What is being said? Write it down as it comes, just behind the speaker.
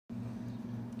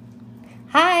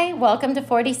Hi, welcome to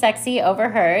 40 Sexy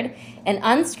Overheard, an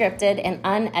unscripted and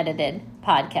unedited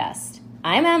podcast.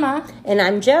 I'm Emma. And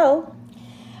I'm Joe.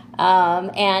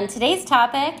 And today's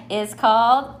topic is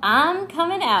called I'm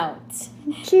Coming Out.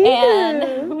 Cheers.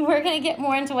 And we're going to get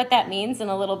more into what that means in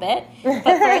a little bit. But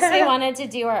first, we wanted to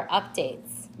do our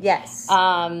updates. Yes.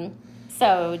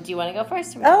 So, do you want to go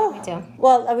first?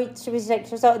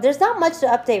 So there's not much to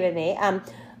update with me.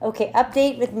 Okay,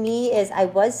 update with me is I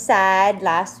was sad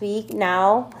last week.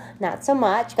 Now, not so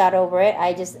much. Got over it.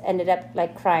 I just ended up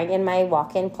like crying in my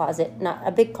walk-in closet. Not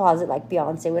a big closet like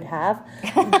Beyonce would have.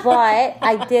 But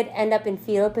I did end up in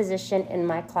fetal position in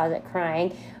my closet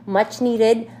crying. Much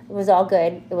needed. It was all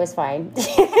good. It was fine.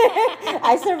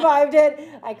 I survived it.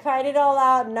 I cried it all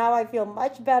out. Now I feel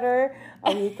much better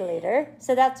a week later.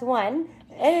 So that's one.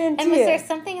 And was there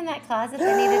something in that closet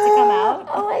that needed to come out?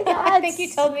 Oh my God. I think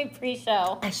you told me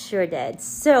pre-show. I sure did.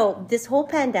 So this whole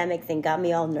pandemic thing got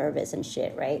me all nervous and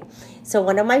shit, right? So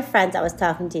one of my friends I was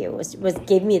talking to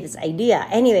gave me this idea.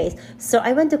 Anyways, so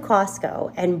I went to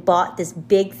Costco and bought this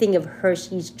big thing of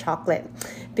Hershey's chocolate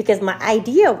because my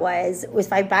idea was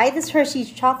if I buy this Hershey's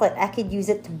chocolate, I could use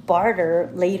it to barter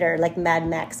later, like Mad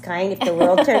Max kind. If the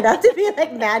world turned out to be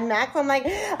like Mad Max, I'm like,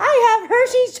 I have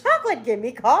Hershey's chocolate. Give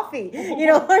me coffee.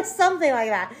 Or something like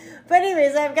that. But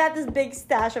anyways, I've got this big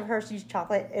stash of Hershey's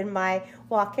chocolate in my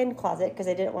walk-in closet because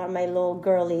I didn't want my little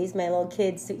girlies, my little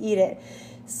kids to eat it.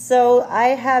 So I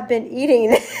have been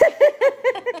eating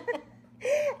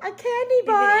a candy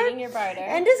bar. You've been eating your barter.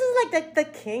 And this is like the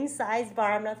king-size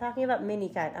bar. I'm not talking about mini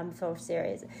kind. I'm so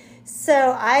serious.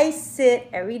 So I sit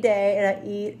every day and I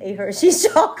eat a Hershey's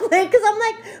chocolate because I'm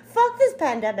like, fuck this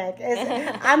pandemic.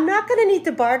 I'm not going to need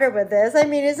to barter with this. I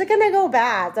mean, is it going to go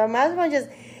bad? So I might as well just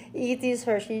eat these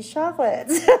Hershey's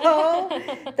chocolates. So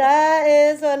that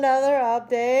is another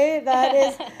update. That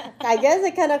is, I guess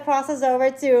it kind of crosses over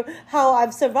to how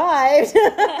I've survived.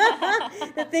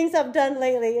 The things I've done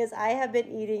lately is I have been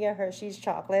eating a Hershey's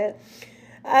chocolate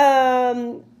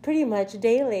pretty much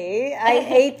daily. I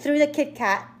ate through the Kit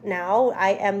Kat now. I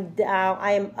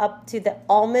am up to the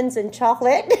almonds and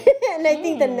chocolate. And I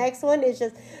think the next one is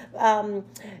just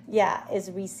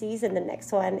is Reese's, and the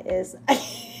next one is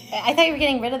I thought you were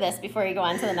getting rid of this before you go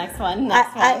on to the next one.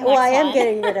 I am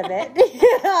getting rid of it.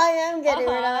 I am getting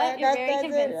rid of it. You're very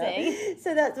convincing.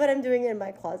 So that's what I'm doing in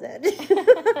my closet.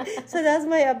 So that's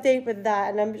my update with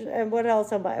that. And what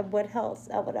else?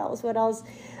 What else?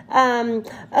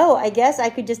 I guess I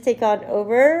could just take on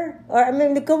over, or I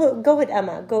mean, go with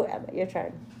Emma. Go, Emma. Your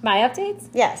turn. My updates?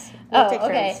 Yes. We'll take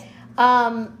okay.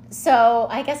 turns. So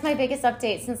I guess my biggest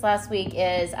update since last week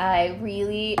is I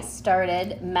really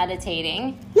started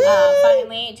meditating.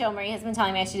 Finally, Joe Marie has been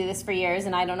telling me I should do this for years,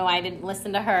 and I don't know why I didn't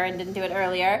listen to her and didn't do it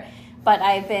earlier. But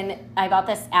I got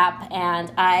this app,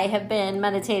 and I have been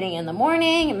meditating in the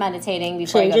morning, meditating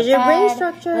before Changes I go to your bed, brain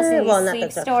structure. listening Well, to not sleep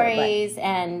the structure, stories,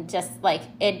 and just like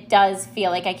it does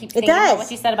feel like I keep thinking about what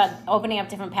you said about opening up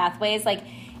different pathways. Like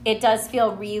it does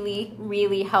feel really,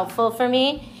 really helpful for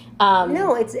me.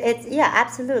 No, it's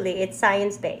absolutely. It's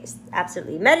science-based.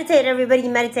 Absolutely. Meditate, everybody,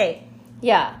 meditate.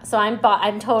 Yeah, so I've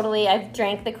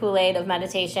drank the Kool-Aid of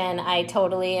meditation. I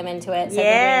totally am into it. So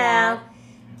yeah.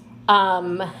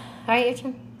 All right, your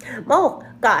turn. Oh,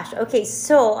 gosh. Okay,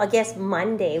 so I guess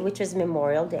Monday, which was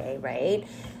Memorial Day, right?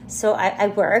 So I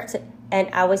worked, and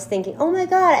I was thinking, oh, my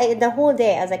God, the whole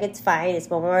day. I was like, it's fine.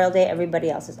 It's Memorial Day. Everybody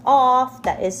else is off.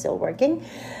 That is still working.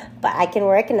 But I can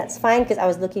work, and that's fine because I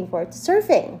was looking forward to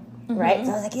surfing, right?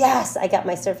 So I was like, yes, I got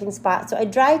my surfing spot. So I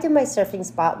drive to my surfing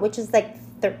spot, which is like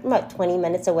about 20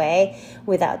 minutes away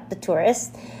without the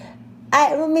tourists.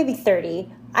 Maybe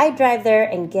 30. I drive there,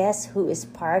 and guess who is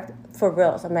parked? For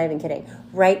reals, I'm not even kidding.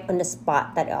 Right on the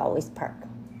spot that I always park.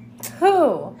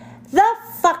 Who? The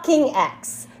fucking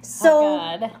ex. So,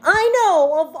 God. I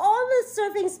know, of all the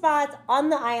surfing spots on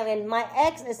the island, my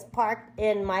ex is parked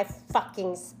in my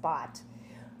fucking spot.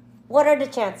 What are the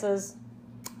chances?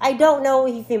 I don't know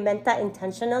if he meant that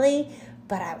intentionally,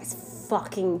 but I was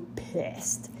fucking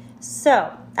pissed.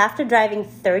 So, after driving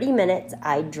 30 minutes,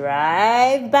 I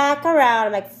drive back around.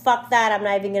 I'm like, fuck that. I'm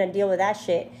not even going to deal with that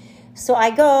shit. So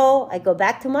I go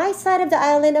back to my side of the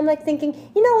island. I'm like thinking,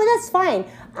 you know what, that's fine.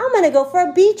 I'm going to go for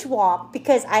a beach walk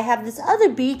because I have this other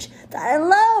beach that I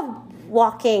love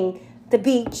walking the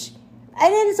beach.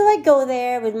 And then so I go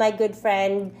there with my good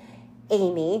friend,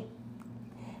 Amy.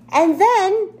 And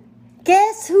then,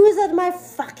 guess who's at my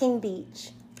fucking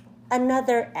beach?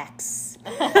 Another ex.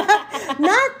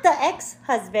 Not the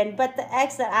ex-husband, but the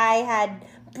ex that I had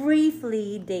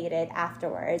briefly dated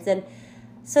afterwards. And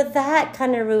so that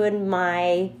kind of ruined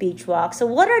my beach walk. So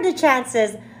what are the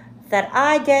chances that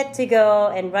I get to go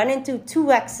and run into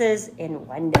 2 exes in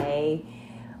one day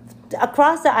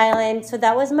across the island. So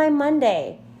that was my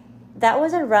Monday. That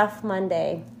was a rough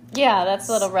Monday. Yeah, that's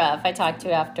a little rough. I talked to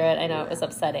you after it. I know it was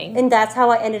upsetting. And that's how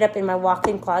I ended up in my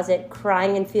walk-in closet,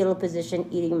 crying in fetal position,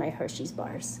 eating my Hershey's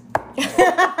bars.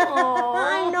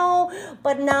 I know.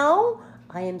 But now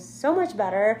I am so much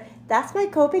better. That's my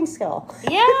coping skill.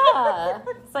 Yeah.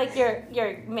 It's like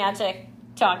your magic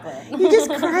chocolate. You just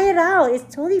cry it out.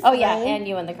 It's totally fine. Oh, yeah, and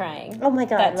you and the crying. Oh, my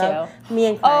God. That I love too. me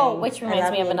and crying. Oh, which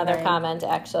reminds me of another comment,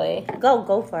 actually.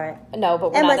 Go for it. No,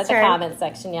 but we're Emma's not at the turn. comment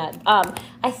section yet.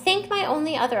 I think my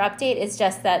only other update is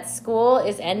just that school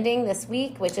is ending this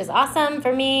week, which is awesome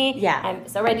for me. Yeah. I'm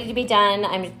so ready to be done.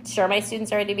 I'm sure my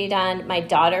students are ready to be done. My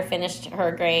daughter finished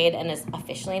her grade and is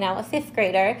officially now a 5th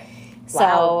grader. So,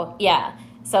 Wow. yeah.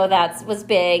 So that was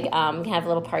big. We can have a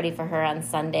little party for her on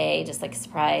Sunday, just like a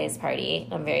surprise party.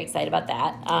 I'm very excited about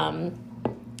that. Am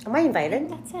I invited?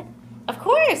 That's it. Of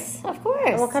course.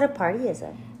 What kind of party is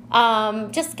it?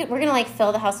 We're gonna like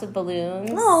fill the house with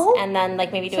balloons, Oh. and then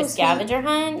like maybe do So a scavenger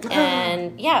hunt,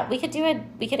 and yeah, we could do it.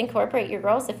 We could incorporate your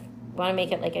girls if you want to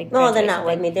make it like a. No, they're not graduation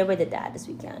with thing. me. They're with the dad this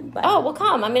weekend. But Oh, we'll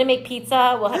come. I'm gonna make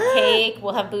pizza. We'll have cake.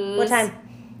 We'll have booze. what time?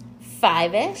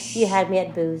 5-ish. You had me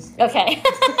at booze. Okay.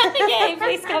 Yay!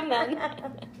 Please come then.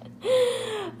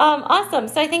 Awesome.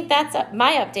 So I think that's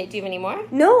my update. Do you have any more?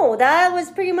 No, that was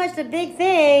pretty much the big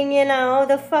thing, you know,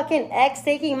 the fucking ex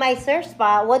taking my surf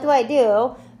spot. What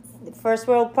do? First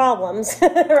world problems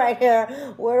right here.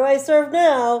 Where do I surf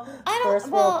now? First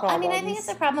world problems. I mean, I think it's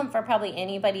a problem for probably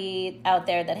anybody out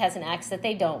there that has an ex that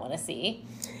they don't want to see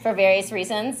for various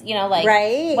reasons. You know, like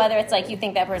Right. whether it's like you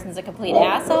think that person's a complete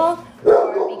asshole,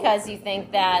 or because you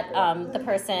think that the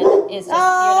person is just you're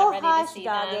not ready to see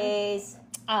them.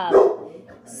 doggies.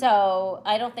 So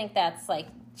I don't think that's like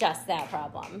just that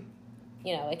problem.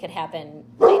 You know, it could happen.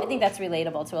 I think that's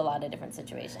relatable to a lot of different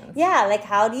situations. Yeah, like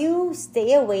how do you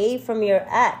stay away from your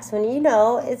ex when you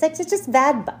know it's like it's just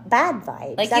bad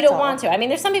vibes? Like that's you don't all. want to. I mean,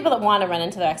 there's some people that want to run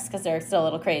into their ex because they're still a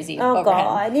little crazy. Oh, over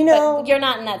God, him. you know. But you're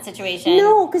not in that situation.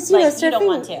 No, because like, surfing. you don't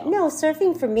want to. No,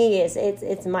 surfing for me is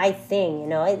it's my thing. You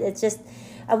know, it's just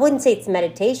I wouldn't say it's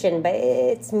meditation, but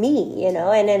it's me. You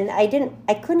know, and then I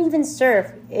couldn't even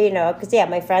surf. You know, because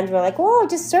my friends were like, "Whoa,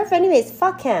 just surf anyways.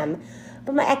 Fuck him."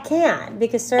 But I can't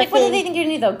because surfing. Like, what do they think you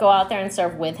need though? Go out there and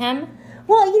surf with him?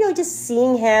 Well, you know, just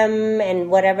seeing him and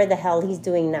whatever the hell he's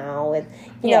doing now with,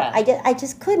 you know, I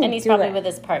just couldn't. And he's do probably it. with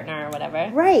his partner or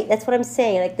whatever. Right, that's what I'm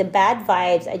saying. Like the bad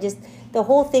vibes, the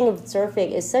whole thing of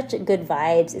surfing is such good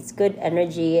vibes. It's good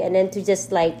energy, and then to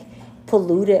just like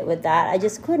pollute it with that, I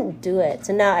just couldn't do it.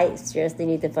 So now I seriously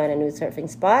need to find a new surfing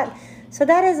spot. So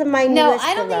that is my newest No,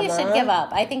 I don't think you dilemma. should give up.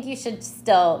 I think you should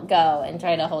still go and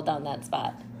try to hold down that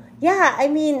spot. Yeah, I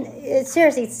mean,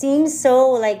 seriously, it seems so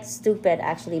like stupid,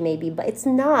 actually, maybe, but it's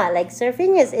not. Like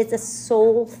surfing it's a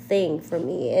soul thing for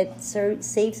me. It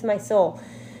saves my soul.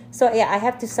 So yeah, I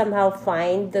have to somehow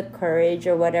find the courage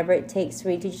or whatever it takes for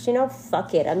me to just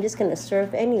fuck it. I'm just gonna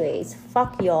surf anyways.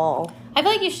 Fuck y'all. I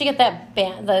feel like you should get that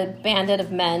the bandit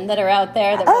of men that are out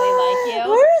there that really like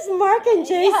you. Where's Mark and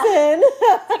Jason?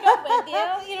 To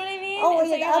go with you, you know what I mean? Oh, and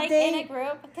so yeah, you're like update. in a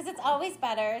group because it's always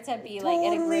better to be like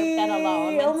in a group than Totally.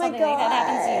 alone. When Oh my something like that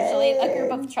happens, God. usually a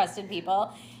group of trusted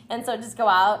people, and so just go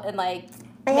out and like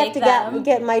I have make to them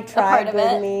get my part tribe of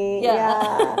with it. me.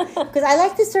 Yeah. Because I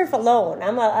like to surf alone.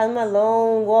 I'm a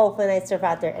lone wolf when I surf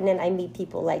out there, and then I meet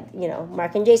people like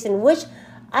Mark and Jason, which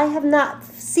I have not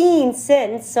seen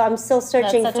since. So I'm still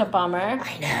searching. That's such a bummer.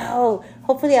 I know.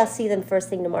 Hopefully, I'll see them first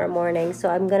thing tomorrow morning. So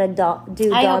I'm gonna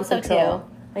do I dawn hope so, patrol. too.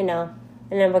 I know,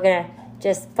 and then we're gonna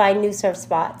just find new surf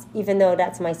spots, even though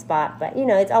that's my spot. But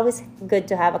it's always good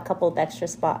to have a couple of extra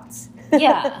spots.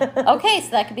 Yeah. Okay, so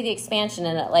that could be the expansion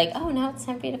in it. Like, oh, now it's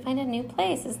time for you to find a new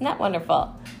place. Isn't that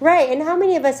wonderful? Right, and how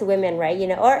many of us women, right,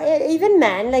 or even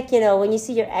men, like, when you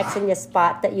see your ex in your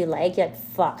spot that you like, you're like,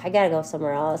 fuck, I gotta go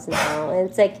somewhere else now. And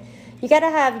it's like, you gotta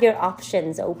have your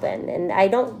options open. And I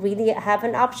don't really have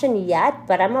an option yet,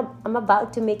 but I'm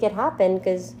about to make it happen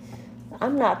because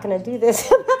I'm not gonna do this.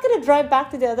 I'm not gonna drive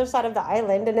back to the other side of the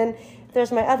island and then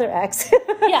there's my other ex.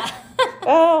 Yeah.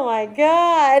 Oh my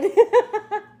God.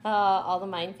 All the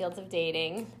minefields of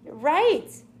dating.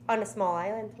 Right, on a small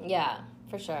island. Yeah,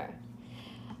 for sure.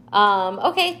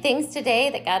 Okay, things today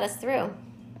that got us through.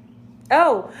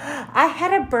 Oh, I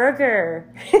had a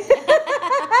burger.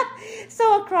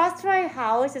 So across my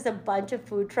house is a bunch of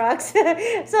food trucks. So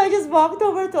I just walked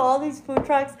over to all these food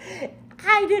trucks.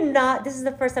 This is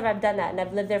the first time I've done that, and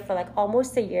I've lived there for like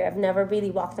almost a year. I've never really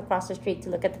walked across the street to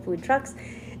look at the food trucks.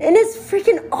 And it's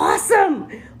freaking awesome.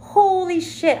 Holy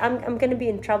shit. I'm going to be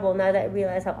in trouble now that I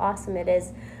realize how awesome it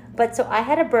is. But so I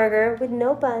had a burger with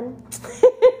no bun.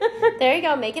 There you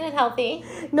go, making it healthy.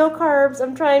 No carbs.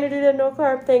 I'm trying to do the no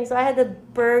carb thing. So I had the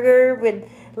burger with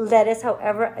lettuce.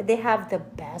 However, they have the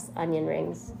best onion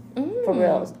rings. For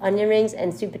reals. Onion rings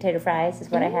and sweet potato fries is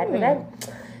what I had with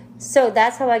it. So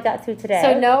that's how I got through today.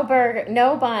 So no burger,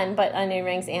 no bun, but onion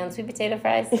rings and sweet potato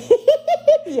fries.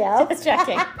 Yeah. Just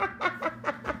checking.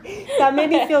 That made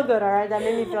me feel good, all right? That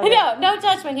made me feel good. No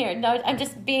judgment here. No, I'm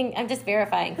just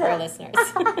verifying for our listeners.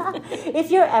 If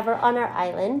you're ever on our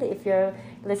island, if you're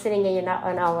listening and you're not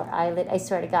on our island, I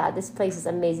swear to God, this place is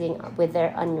amazing with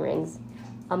their onion rings.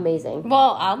 Amazing.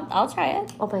 Well, I'll try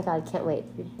it. Oh my God, I can't wait.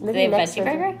 Do they have veggie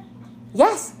burger?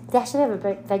 Yes, they actually have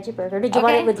a veggie burger. Did you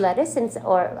want it with lettuce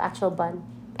or actual bun?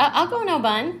 I'll go no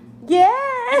bun. Yeah,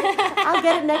 I'll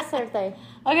get it next Thursday.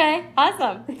 Okay,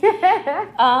 awesome.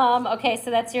 Okay,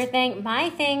 so that's your thing. My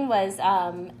thing was,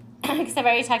 because I've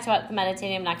already talked about the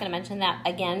meditating, I'm not going to mention that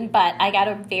again, but I got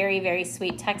a very, very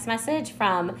sweet text message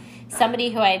from somebody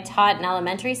who I had taught in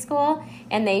elementary school,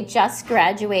 and they just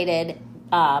graduated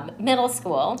middle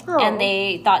school, and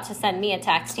they thought to send me a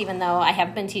text, even though I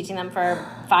have been teaching them for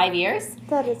 5 years.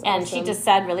 That is And awesome. she just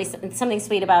said really something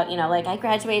sweet about, like, I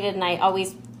graduated and I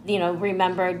always,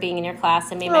 remembered being in your class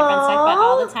and made my friends talk about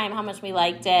all the time how much we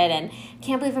liked it, and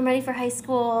can't believe I'm ready for high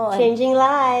school. And, Changing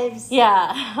lives.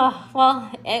 yeah. Well,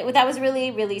 that was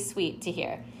really, really sweet to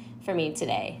hear for me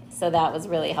today. So that was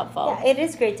really helpful. Yeah, it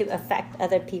is great to affect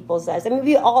other people's lives. I mean,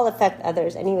 we all affect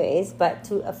others anyways, but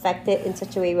to affect it in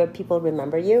such a way where people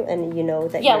remember you and you know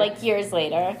that like years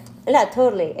later. Yeah,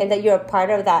 totally. And that you're a part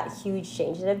of that huge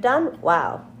change that they've done.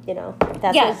 Wow.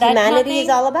 That's Yeah, what that humanity is nothing-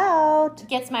 all about.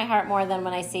 Gets my heart more than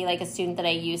when I see like a student that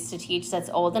I used to teach that's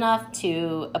old enough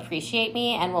to appreciate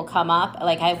me and will come up.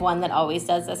 Like I have one that always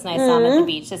does this, and I saw him at the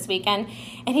beach this weekend,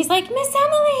 and he's like, "Miss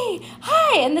Emily,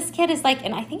 hi!" And this kid is like,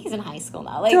 and I think he's in high school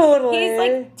now. Like Totally. he's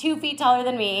like 2 feet taller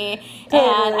than me, and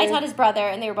Totally. I taught his brother,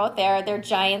 and they were both there. They're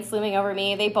giants looming over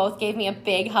me. They both gave me a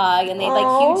big hug, and they had like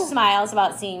Aw. huge smiles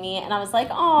about seeing me, and I was like,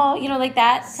 "Oh, like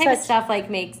that type of Such stuff like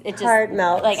makes it just heart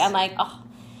melts. like I'm like, oh."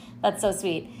 That's so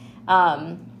sweet.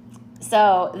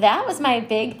 So that was my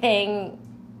big thing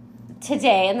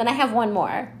today, and then I have one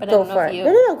more, but I Go don't know for if it. you.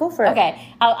 No, go for it. Okay,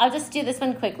 I'll just do this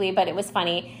one quickly, but it was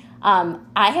funny.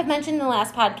 I have mentioned in the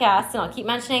last podcast, and I'll keep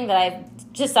mentioning that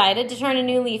I've decided to turn a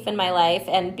new leaf in my life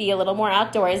and be a little more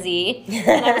outdoorsy.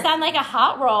 And I was on like a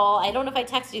hot roll. I don't know if I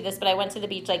texted you this, but I went to the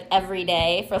beach like every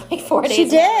day for like 4 days. She in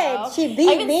a did. row. She beat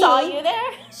I even me. saw you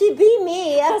there. She beat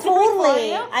me. Yeah, Was it before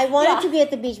totally. you? I wanted Yeah. to be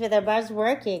at the beach with her, but I was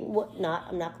working.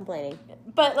 I'm not complaining.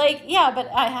 But like, yeah, but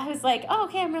I was like, oh,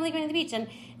 okay, I'm really going to the beach. And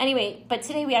anyway, but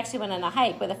today we actually went on a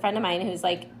hike with a friend of mine who's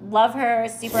like, love her,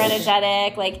 super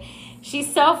energetic. Like,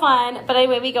 she's so fun. But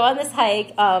anyway, we go on this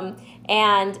hike,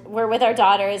 and we're with our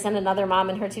daughters and another mom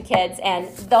and her 2 kids. And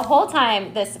the whole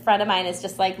time, this friend of mine is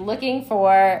just like looking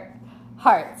for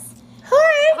hearts.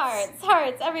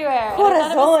 Hearts everywhere. And I thought it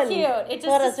was Corazon. cute. It just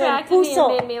Corazon. distracted me Puso.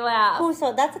 and made me laugh.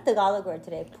 Puso. That's a Tagalog word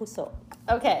today. Puso.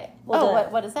 Okay. We'll do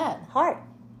it. What is that? Heart.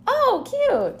 Oh,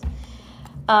 cute.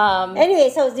 Anyway,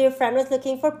 so your friend was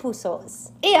looking for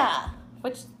pusos. Yeah,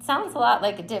 which sounds a lot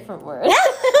like a different word.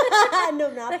 No,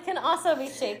 not. That can also be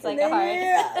shaped like a heart.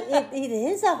 It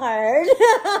is a heart.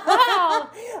 Wow.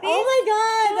 Oh my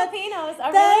God. That's Filipinos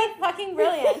are that- really fucking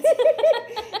brilliant.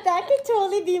 That could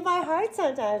totally be my heart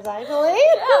sometimes, actually.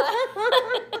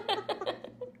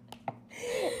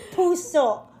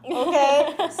 Puso.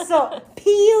 Okay? So,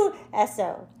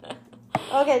 P-U-S-O.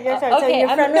 Okay, your turn. So okay, your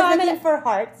friend was I'm looking gonna- for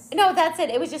hearts. No, that's it.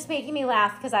 It was just making me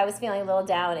laugh because I was feeling a little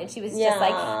down, and she was just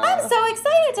like, Yeah. "I'm so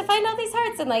excited to find out these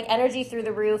hearts," and like energy through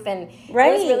the roof, and it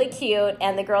Right. was really cute,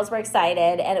 and the girls were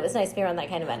excited, and it was nice to be around that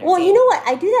kind of energy. Well, you know what?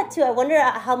 I do that too. I wonder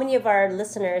how many of our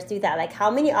listeners do that. Like, how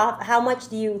much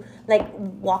do you like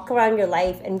walk around your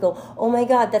life and go, "Oh my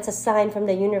God, that's a sign from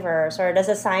the universe," or "That's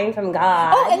a sign from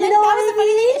God." Oh, and you then know that what was I the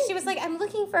funny mean? thing. She was like, "I'm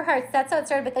looking for hearts." That's how it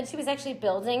started. But then she was actually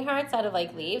building hearts out of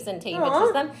like leaves and taking pictures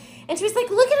of them. And she was like,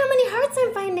 "Look at how many hearts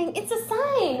I'm finding. It's a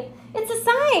sign. It's a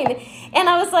sign." And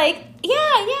I was like,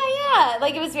 "Yeah."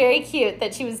 Like it was very cute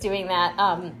that she was doing that.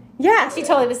 Yeah. She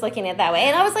totally was looking at it that way.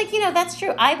 And I was like, that's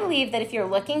true. I believe that if you're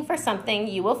looking for something,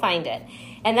 you will find it.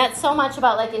 And that's so much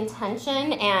about like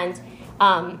intention and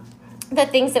the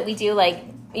things that we do, like,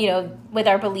 with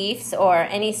our beliefs or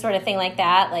any sort of thing like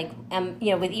that, like,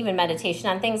 with even meditation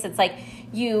on things, it's like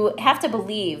you have to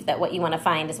believe that what you want to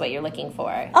find is what you're looking for.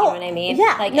 You know what I mean?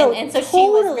 yeah, Like, no, and so she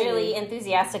was totally. really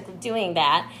enthusiastic doing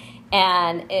that.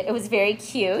 And it was very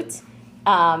cute.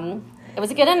 It was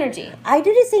a good energy. I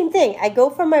do the same thing. I go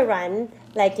for my run,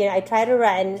 Like, I try to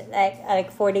run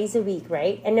like 4 days a week,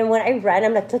 right? And then when I run,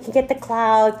 I'm like looking at the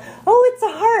clouds. Oh, it's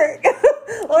a heart.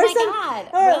 Oh my God.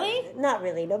 Really? Not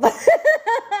really, no. But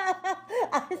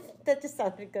that just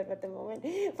sounded good at the moment.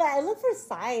 But I look for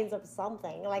signs of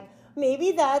something. Like,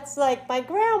 maybe that's like my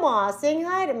grandma saying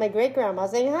hi to my great grandma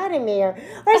saying hi to me or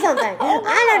something. Oh, wow.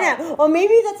 I don't know. Or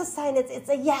maybe that's a sign. It's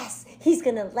a yes. He's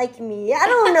gonna like me. I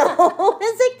don't know.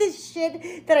 It's like this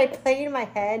shit that I play in my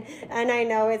head, and I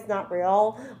know it's not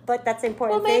real, but that's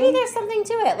important. Well, maybe there's something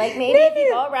to it. Like maybe if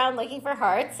you go around looking for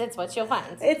hearts, it's what you'll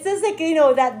find. It's just like,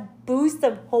 that boost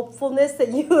of hopefulness that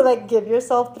you like give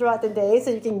yourself throughout the day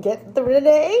so you can get through the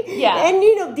day. Yeah.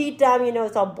 And deep down,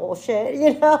 it's all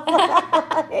bullshit.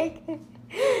 Like,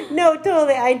 no,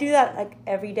 totally. I do that like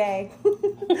every day.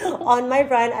 On my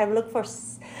run, I look for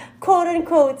quote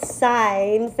unquote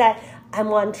signs that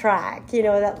I'm on track,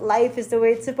 that life is the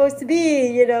way it's supposed to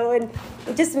be, and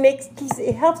it just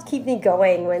it helps keep me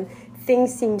going when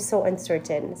things seem so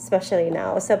uncertain, especially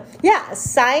now. So yeah,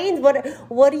 signs.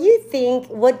 What do you think?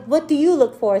 What do you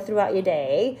look for throughout your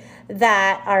day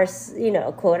that are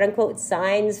quote unquote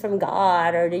signs from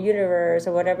God or the universe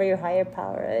or whatever your higher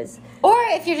power is? Or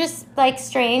if you're just like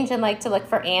strange and like to look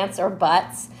for ants or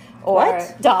butts or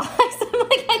dogs. I'm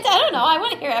like, I don't know. I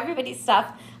want to hear everybody's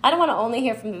stuff. I don't want to only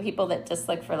hear from the people that just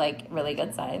look for like really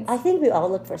good signs. I think we all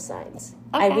look for signs.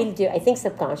 Okay. I really do. I think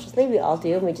subconsciously we all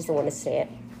do, and we just don't want to say it.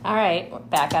 All right, we're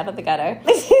back out of the gutter.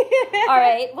 All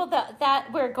right, well,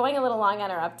 that we're going a little long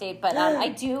on our update, but I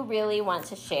do really want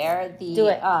to share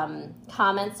the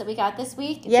comments that we got this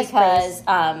week. Yes, because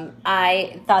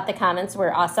I thought the comments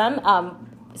were awesome.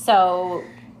 So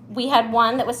we had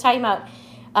one that was talking about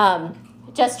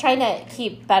just trying to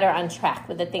keep better on track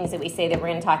with the things that we say that we're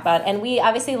going to talk about. And we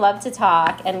obviously love to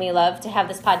talk, and we love to have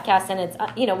this podcast, and it's,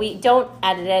 we don't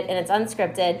edit it, and it's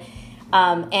unscripted.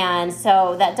 And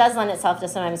so that does lend itself to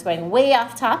sometimes going way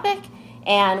off topic,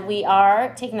 and we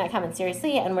are taking that comment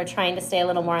seriously, and we're trying to stay a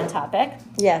little more on topic.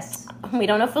 Yes. We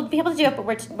don't know if we'll be able to do it, but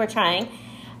we're trying.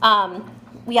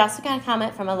 We also got a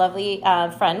comment from a lovely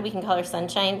friend. We can call her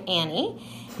Sunshine Annie.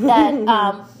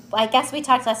 That I guess we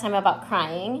talked last time about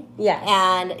crying. Yes.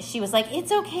 And she was like,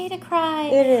 "It's okay to cry.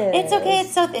 It is. It's okay.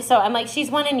 It's so." I'm like, she's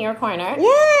one in your corner. Yeah.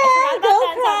 I forgot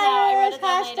about that until now. I wrote it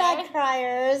down later.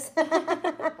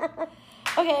 Criers.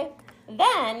 Okay,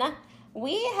 then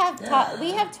we have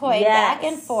toyed back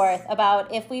and forth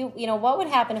about if we, what would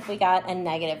happen if we got a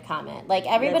negative comment. Like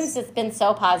everybody's just been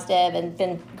so positive and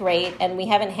been great, and we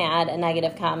haven't had a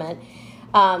negative comment.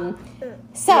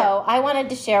 I wanted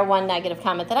to share one negative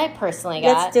comment that I personally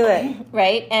got. Let's do it.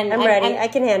 Right, and I'm ready. I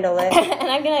can handle it. And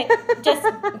I'm gonna just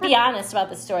be honest about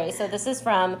the story. So this is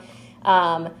from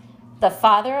the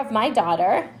father of my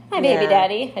daughter. My baby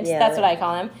daddy. That's what I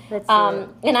call him.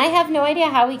 And I have no idea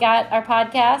how he got our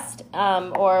podcast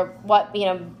or what,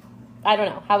 I don't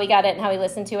know how we got it and how we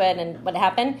listened to it and what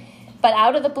happened. But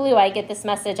out of the blue, I get this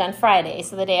message on Friday,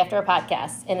 so the day after our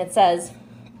podcast. And it says,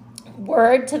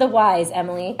 "Word to the wise,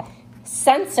 Emily.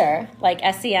 Censor, like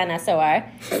SENSOR,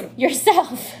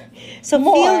 yourself. So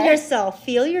more, feel yourself.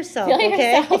 Feel yourself.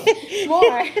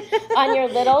 More on your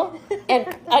little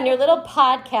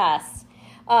podcast.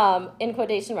 In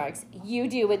quotation marks, you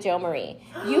do with Jo Marie.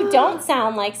 You don't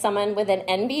sound like someone with an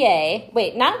MBA.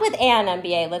 Wait, not with an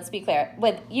MBA, let's be clear.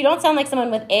 You don't sound like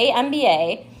someone with a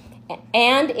MBA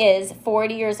and is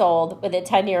 40 years old with a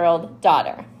 10-year-old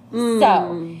daughter."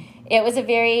 So it was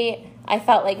I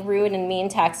felt like rude and mean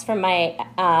text from my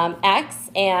ex.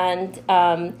 And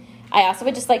I also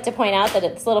would just like to point out that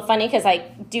it's a little funny because I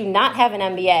do not have an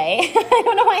MBA. I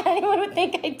don't know why anyone would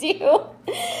think I do.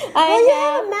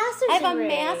 I have a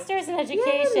master's in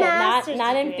education,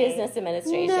 not in business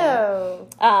administration. No.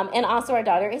 And also our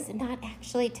daughter is not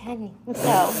actually 10.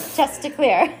 So just to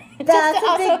clear. That's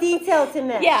a big detail to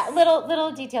miss. Yeah,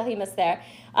 little detail he missed there.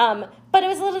 But it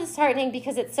was a little disheartening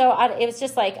because it was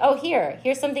just like, oh,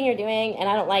 here's something you're doing and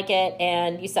I don't like it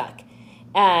and you suck.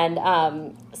 And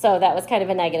so that was kind of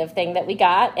a negative thing that we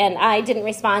got, and I didn't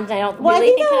respond. And I don't really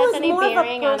think it has any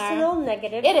bearing on our... It was more of a personal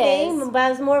negative thing. It is. But it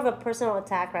was more of a personal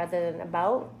attack rather than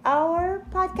about our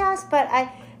podcast. But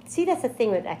I see that's the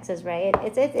thing with exes, right?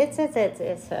 It's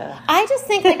I just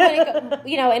think like when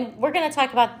it and we're going to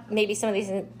talk about maybe some of these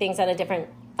things on a different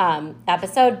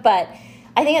episode, but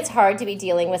I think it's hard to be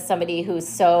dealing with somebody who's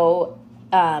so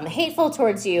hateful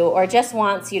towards you or just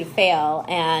wants you to fail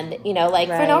and,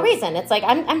 for no reason. It's like,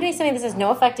 I'm doing something that has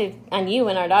no effect on you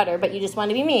and our daughter, but you just want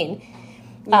to be mean.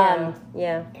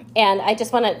 Yeah. And I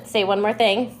just want to say one more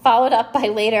thing. Followed up by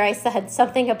later, I said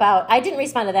something about, I didn't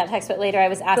respond to that text, but later I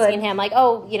was asking him, like,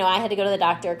 I had to go to the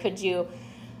doctor. Could you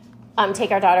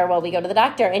take our daughter while we go to the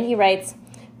doctor? And he writes,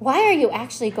 why are you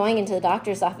actually going into the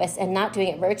doctor's office and not doing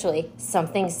it virtually?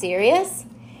 Something serious?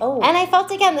 Oh. And I felt,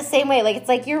 again, the same way. Like, it's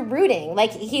like you're rooting.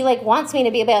 Like, he, like, wants me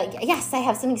to be like, yes, I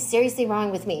have something seriously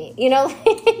wrong with me. You know?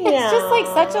 It's just, like,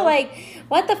 such a, like,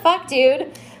 what the fuck,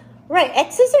 dude? Right.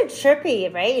 Exes are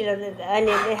trippy, right? You know, and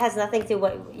it has nothing to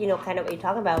what, you know, kind of what you're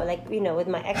talking about. Like, you know, with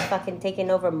my ex fucking taking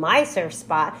over my surf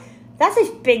spot, that's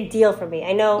a big deal for me.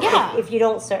 I know if you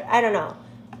don't surf, I don't know.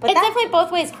 But it's definitely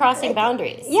both ways crossing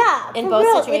boundaries. Yeah, in for both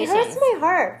real. situations. It hurts my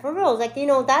heart, for real. Like, you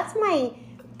know, that's my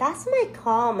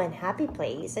calm and happy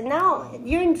place. And now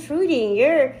you're intruding.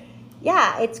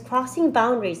 It's crossing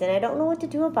boundaries, and I don't know what to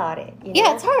do about it. You know?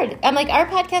 Yeah, it's hard. I'm like, our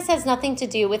podcast has nothing to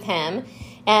do with him.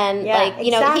 And, like, you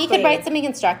know, he could write something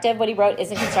constructive. What he wrote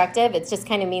isn't constructive. It's just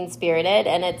kind of mean-spirited.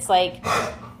 And it's, like,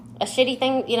 a shitty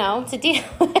thing, you know, to deal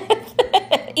with.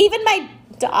 Even my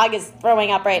dog is throwing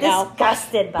up right now.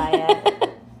 Disgusted by it.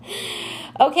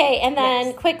 Okay, and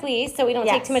then quickly, so we don't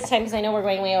take too much time because I know we're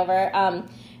going way over.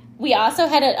 We also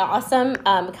had an awesome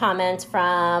comment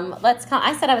from,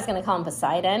 I said I was going to call him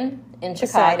Poseidon in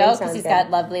Chicago because he's got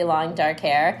lovely long dark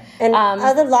hair. And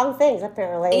other long things,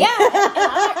 apparently. Yeah, and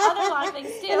other long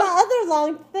things too. And other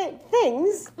long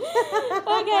things.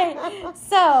 Okay,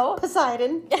 so.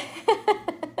 Poseidon.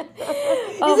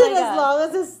 Oh, is it as long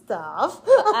as his stuff?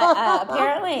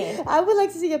 Apparently. I would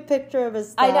like to see a picture of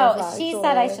his stuff. I know. Actually. She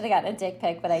said I should have gotten a dick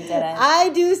pic, but I didn't. I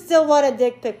do still want a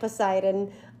dick pic,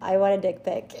 Poseidon. I want a dick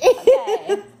pic.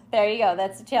 Okay. There you go.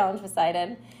 That's a challenge,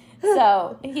 Poseidon.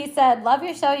 So he said, love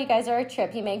your show. You guys are a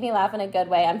trip. You make me laugh in a good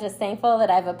way. I'm just thankful that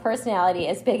I have a personality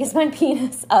as big as my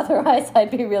penis. Otherwise,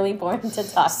 I'd be really boring to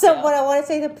talk to. So what I want to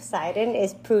say to Poseidon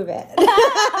is prove it.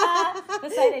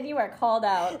 Poseidon, you are called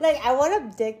out. Like, I want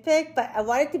a dick pic, but I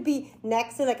want it to be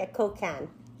next to, like, a Coke can.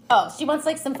 Oh, she wants,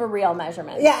 like, some for real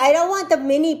measurements. Yeah, I don't want the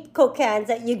mini Coke cans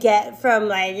that you get from,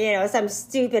 like, you know, some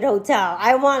stupid hotel.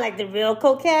 I want, like, the real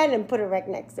Coke can and put it right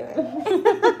next to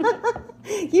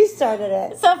it. You started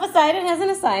it. So Poseidon has an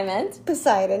assignment.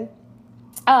 Poseidon.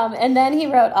 And then he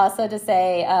wrote also to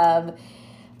say,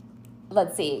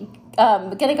 let's see,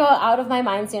 gonna go out of my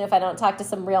mind soon if I don't talk to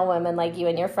some real women like you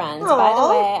and your friends. Aww. By the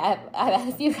way, I've had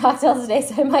a few cocktails today,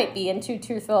 so I might be in too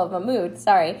truthful of a mood.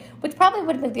 Sorry. Which probably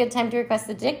would have been a good time to request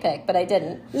the dick pic, but I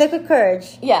didn't. Liquid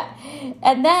courage. Yeah.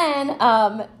 And then,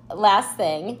 last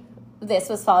thing, this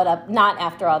was followed up, not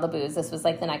after all the booze, this was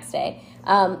like the next day.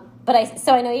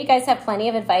 So I know you guys have plenty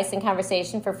of advice and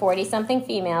conversation for 40-something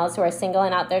females who are single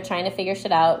and out there trying to figure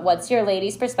shit out. What's your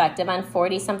ladies' perspective on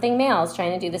 40-something males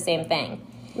trying to do the same thing?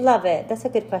 Love it. That's a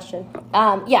good question.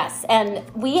 Yes, and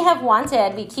we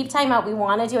keep talking about, we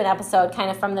want to do an episode kind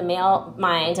of from the male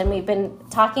mind, and we've been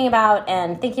talking about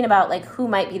and thinking about, like, who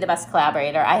might be the best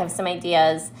collaborator. I have some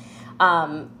ideas,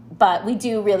 but we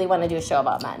do really want to do a show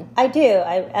about men. I do.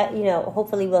 I you know,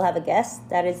 hopefully we'll have a guest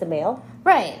that is a male.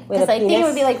 Right, because I think it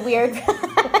would be, like, weird.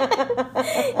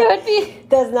 It would be...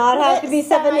 Does not have to be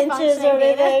 7 inches or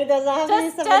anything. Does not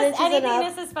have to be 7 inches any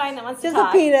enough. penis is fine that wants Just to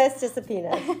talk. Just a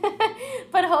penis.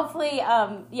 But hopefully,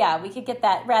 we could get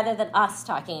that rather than us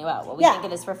talking about what we think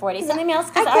it is for 40-something males.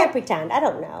 I can't pretend. I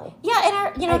don't know.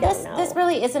 Yeah, and this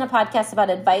really isn't a podcast about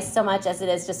advice so much as it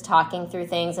is just talking through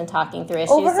things and talking through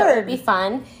issues. Overheard. So it would be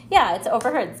fun. Yeah, it's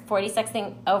overheard. It's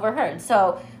 40-something overheard.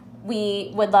 So we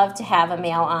would love to have a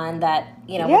male on that,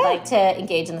 would like to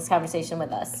engage in this conversation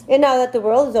with us. And now that the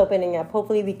world is opening up,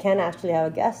 hopefully we can actually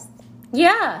have a guest.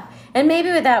 Yeah. And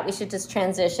maybe with that, we should just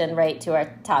transition right to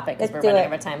our topic because we're running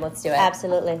over time. Let's do it.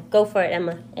 Absolutely. Go for it,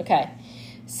 Emma. Okay.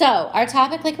 So, our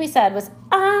topic, like we said, was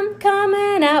I'm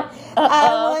coming out.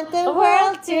 I want the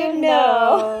world to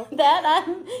know that I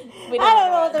don't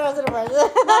know what the rest of the words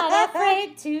are. Not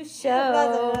afraid to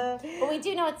show. But we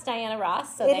do know it's Diana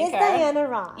Ross, so thank her. It is Diana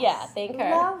Ross. Yeah, thank her.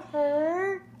 Love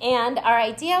her. And our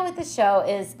idea with the show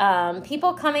is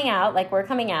people coming out, like we're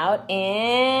coming out,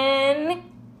 in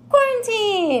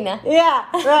quarantine. Yeah,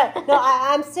 right. No,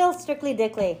 I'm still strictly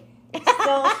dickly.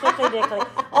 Still strictly dickly.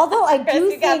 Although I do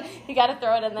think... You got to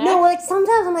throw it in there. No, like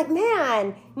sometimes I'm like,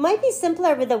 man, it might be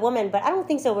simpler with a woman, but I don't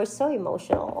think so. We're so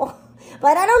emotional.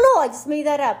 But I don't know. I just made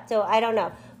that up, so I don't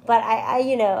know. But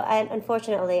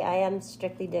unfortunately, I am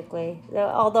strictly dickly.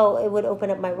 Although it would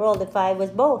open up my world if I was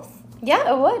both.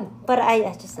 Yeah, it would. But I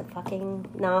just fucking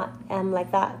not am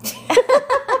like that.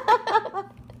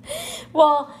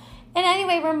 Well... And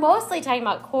anyway, we're mostly talking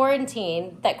about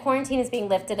quarantine, that quarantine is being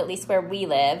lifted, at least where we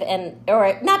live,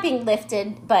 or not being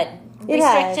lifted, but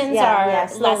restrictions are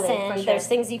slowly, lessened. sure. There's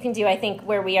things you can do, I think,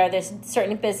 where we are. There's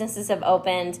certain businesses have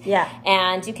opened. Yeah.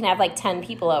 And you can have like 10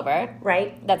 people over.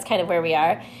 Right. That's kind of where we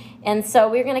are. And so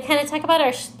we're going to kind of talk about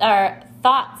our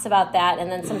thoughts about that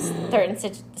and then some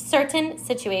certain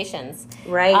situations.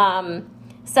 Right.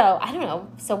 So I don't know.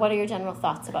 So what are your general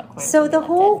thoughts about quarantine? So the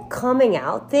whole coming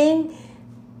out thing,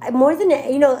 more than,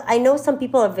 I know some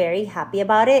people are very happy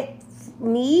about it.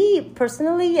 Me,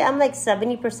 personally, I'm like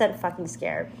 70% fucking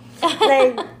scared.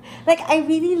 Like I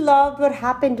really loved what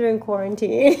happened during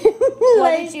quarantine.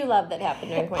 What did you love that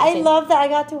happened during quarantine? I love that I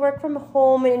got to work from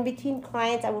home, and in between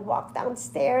clients, I would walk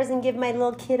downstairs and give my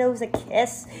little kiddos a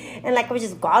kiss, and like I would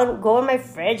just go in my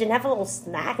fridge and have a little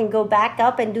snack and go back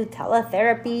up and do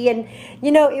teletherapy, and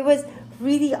it was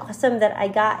really awesome that I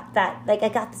got that. Like I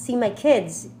got to see my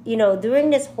kids, during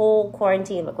this whole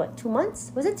quarantine. Like what, 2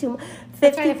 months? Was it 2 months? 50.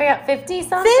 I'm trying to figure out 50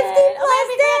 something. 50 Oh,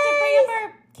 we plus forgot to bring days. up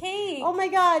our cake. Oh my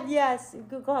God, yes.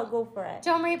 Go for it.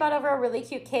 Jo Marie brought over a really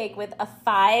cute cake with a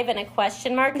 5 and a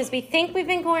question mark because we think we've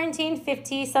been quarantined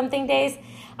 50 something days.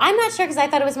 I'm not sure because I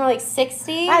thought it was more like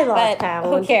 60. I lost but count.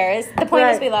 Who cares? The point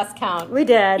is we lost count. We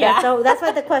did. Yeah. That's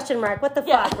why the question mark. What the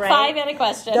fuck, right? 5 and a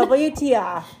question.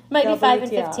 WTF. Might be 5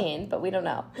 and WTF. 15, but we don't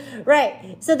know.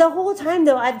 Right. So the whole time,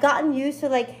 though, I've gotten used to,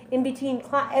 like, in between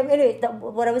anyway,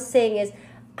 what I was saying is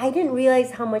I didn't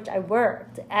realize how much I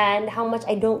worked and how much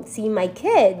I don't see my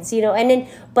kids, and then,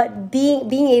 but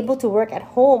being able to work at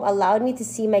home allowed me to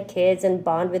see my kids and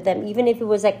bond with them. Even if it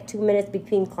was like 2 minutes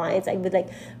between clients, I would like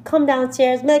come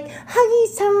downstairs and be like,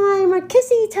 huggy time or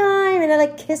kissy time. And I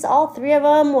like kiss all 3 of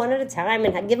them one at a time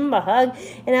and I give them a hug.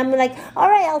 And I'm like, all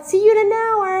right, I'll see you in an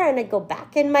hour. And I go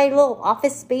back in my little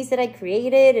office space that I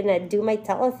created and I do my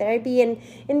teletherapy. And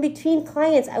in between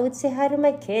clients, I would say hi to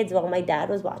my kids while my dad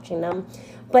was watching them.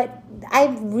 But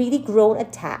I've really grown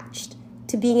attached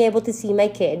to being able to see my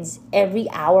kids every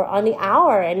hour on the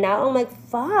hour. And now I'm like,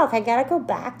 fuck, I gotta go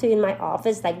back to in my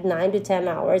office like 9 to 10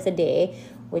 hours a day,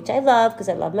 which I love because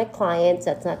I love my clients.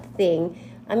 That's not the thing.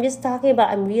 I'm just talking about,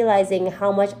 I'm realizing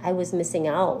how much I was missing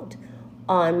out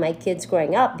on my kids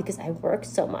growing up because I work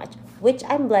so much, which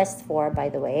I'm blessed for, by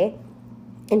the way.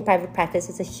 In private practice,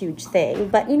 it's a huge thing.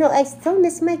 But, I still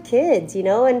miss my kids,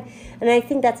 and I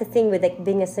think that's the thing with, like,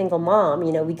 being a single mom.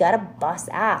 We got to bust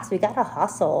ass. We got to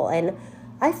hustle. And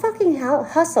I fucking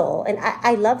hustle. And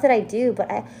I love that I do.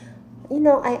 But, I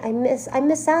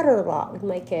miss out a lot with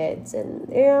my kids. And,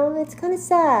 it's kind of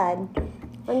sad.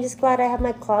 I'm just glad I have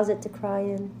my closet to cry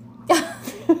in.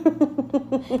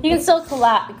 You can still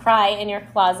cry in your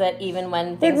closet even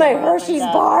when things with my are Hershey's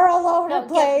bar all over the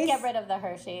place. Get rid of the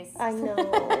Hershey's. I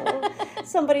know.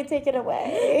 Somebody take it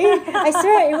away. I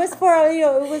swear it was for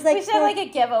it was like we should have like a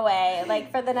giveaway,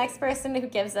 like for the next person who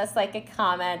gives us like a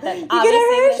comment that you obviously get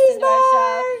a Hershey's listened to our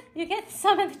bar. show. You get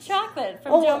some of the chocolate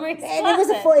from Jo Marie's and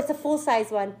closet. it's a full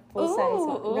size one. Full size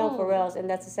one. No, for reals. And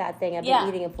that's a sad thing. I've been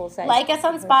eating a full size. Like us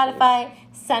on Spotify,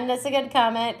 send us a good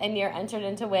comment, and you're entered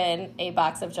in to win a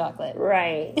box of chocolate.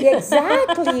 Right.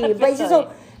 Exactly. But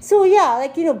so yeah,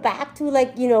 like, back to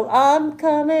like, I'm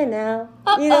coming out.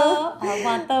 I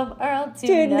want the world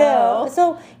to know.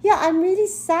 So yeah, I'm really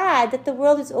sad that the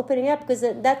world is opening up because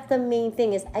that's the main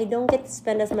thing is I don't get to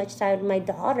spend as much time with my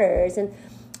daughters. And,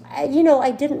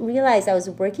 I didn't realize I was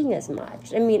working as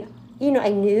much. I mean, I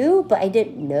knew, but I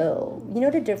didn't know. You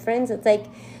know the difference? It's like,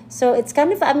 so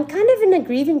I'm kind of in a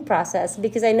grieving process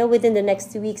because I know within the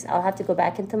next 2 weeks I'll have to go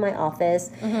back into my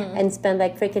office and spend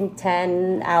like freaking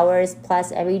 10 hours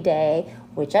plus every day,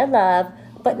 which I love,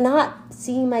 but not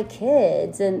seeing my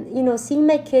kids. And, seeing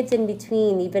my kids in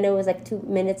between, even though it was like 2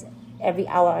 minutes every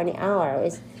hour on the hour,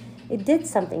 it did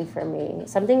something for me,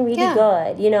 something really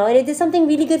good, and it did something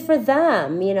really good for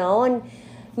them, and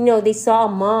they saw a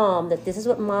mom, that this is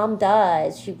what mom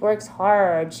does. She works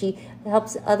hard. She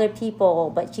helps other people,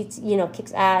 but she,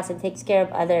 kicks ass and takes care of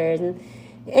others. And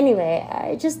anyway,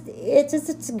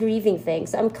 it's a grieving thing.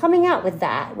 So I'm coming out with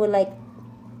that. We're like,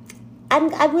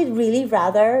 I would really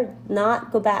rather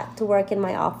not go back to work in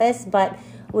my office, but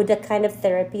with the kind of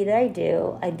therapy that I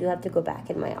do have to go back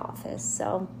in my office.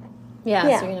 So yeah. So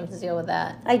you're going to have to deal with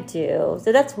that. I do.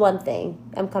 So that's one thing.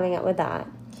 I'm coming out with that.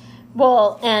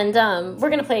 Well, and we're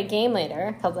going to play a game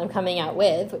later called I'm Coming Out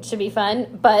With, which should be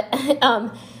fun. But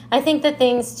I think the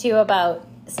things, too, about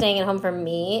staying at home for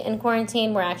me in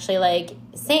quarantine were actually, like,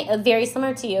 very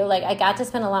similar to you. Like, I got to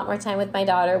spend a lot more time with my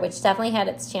daughter, which definitely had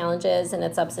its challenges and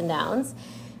its ups and downs.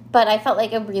 But I felt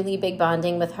like a really big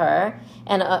bonding with her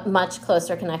and a much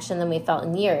closer connection than we felt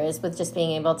in years with just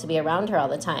being able to be around her all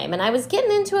the time. And I was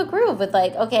getting into a groove with,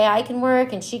 like, okay, I can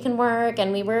work and she can work.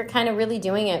 And we were kind of really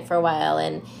doing it for a while.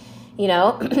 And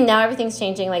now everything's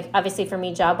changing, like, obviously for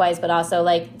me job-wise, but also,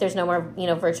 like, there's no more,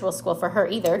 virtual school for her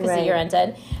either because the year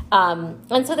ended.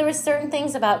 And so there were certain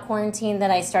things about quarantine that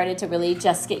I started to really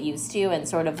just get used to and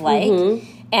sort of like.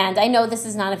 And I know this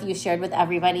is not a view shared with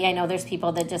everybody. I know there's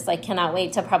people that just like cannot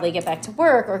wait to probably get back to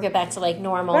work or get back to like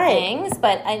normal things.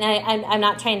 But I'm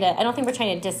not trying to. I don't think we're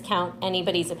trying to discount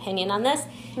anybody's opinion on this.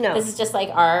 No, this is just like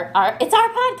our. It's our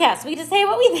podcast. We just say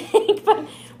what we think, but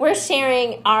we're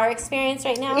sharing our experience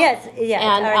right now. Yes,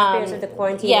 and, our experience with the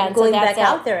quarantine. And going back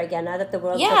out there again now that the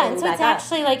world's and so it's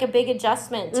actually like a big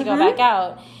adjustment to go back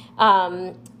out.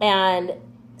 And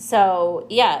so,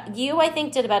 you, I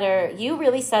think, did better. You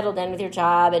really settled in with your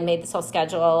job and made this whole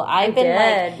schedule. I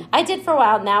did for a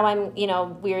while. Now I'm,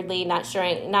 weirdly not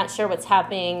sure what's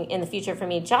happening in the future for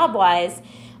me job-wise.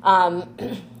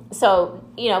 So,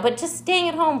 but just staying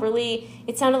at home really,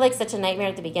 it sounded like such a nightmare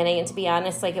at the beginning. And to be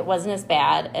honest, like it wasn't as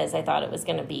bad as I thought it was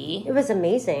going to be. It was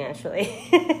amazing, actually.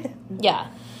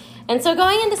 Yeah. And so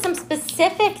going into some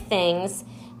specific things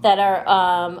that are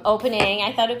opening,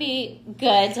 I thought it would be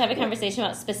good to have a conversation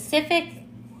about specific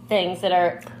things that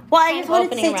are I just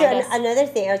wanted to say another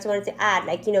thing I just wanted to add,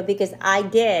 because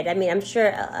I'm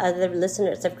sure other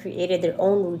listeners have created their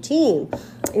own routine,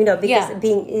 because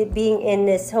being in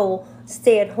this whole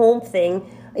stay-at-home thing,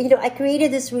 I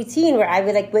created this routine where I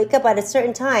would wake up at a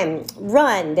certain time,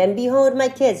 run, then be home with my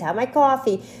kids, have my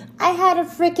coffee. I had a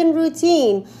freaking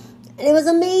routine. And it was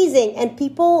amazing. And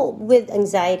people with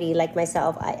anxiety like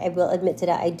myself, I will admit to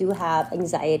that, I do have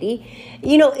anxiety.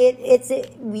 We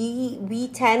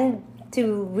tend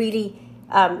to really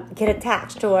get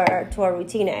attached to our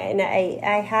routine. And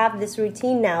I have this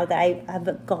routine now that I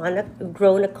have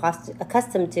grown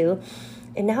accustomed to.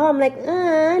 And now I'm like,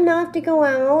 now I have to go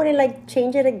out and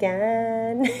change it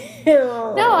again.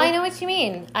 No, I know what you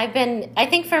mean. I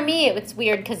think for me it's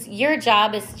weird because your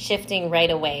job is shifting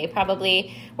right away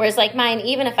probably. Whereas mine,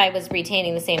 even if I was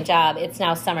retaining the same job, it's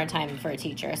now summertime for a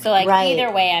teacher. So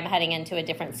either way I'm heading into a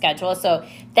different schedule. So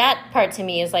that part to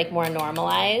me is more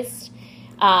normalized.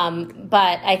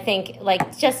 But I think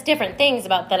just different things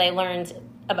about that I learned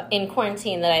in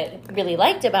quarantine that I really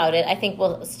liked about it, I think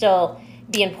will still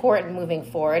be important moving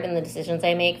forward in the decisions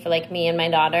I make for me and my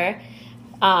daughter.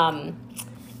 And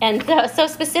so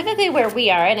specifically where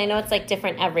we are, and I know it's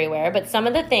different everywhere, but some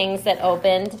of the things that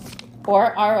opened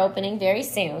or are opening very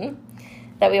soon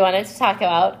that we wanted to talk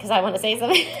about, because I want to say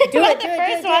something. Do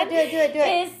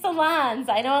it. Is salons.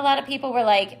 I know a lot of people were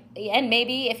and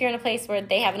maybe if you're in a place where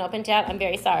they haven't opened yet, I'm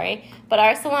very sorry, but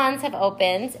our salons have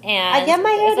opened, and I get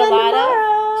my hair done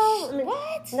tomorrow.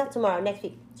 What? Not tomorrow, next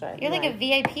week. Sorry. You're a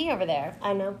VIP over there.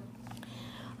 I know.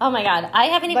 Oh my God. I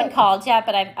haven't even called yet,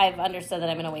 but I've understood that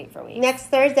I'm going to wait for a week. Next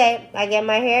Thursday, I get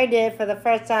my hair did for the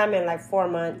first time in 4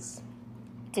 months.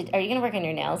 Are you going to work on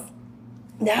your nails?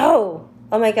 No.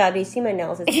 Oh my God, do you see my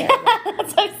nails? It's terrible.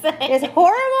 That's what I'm saying. It's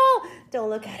horrible. Don't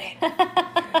look at it.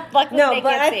 No,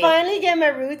 but I finally get my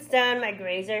roots done. My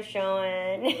grays are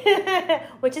showing,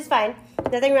 which is fine.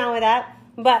 Nothing wrong with that.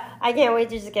 But I can't wait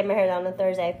to just get my hair done on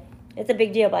Thursday. It's a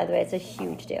big deal, by the way. It's a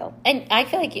huge deal. And I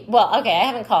feel I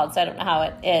haven't called, so I don't know how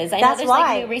it is. I know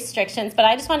there's new restrictions, but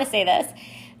I just want to say this,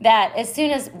 that as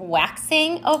soon as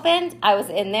waxing opened, I was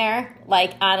in there,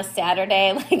 on a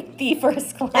Saturday, the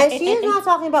first client. And she is not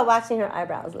talking about waxing her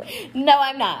eyebrows. No,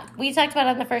 I'm not. We talked about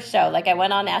it on the first show. I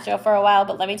went on natural for a while,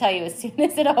 but let me tell you, as soon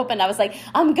as it opened, I was like,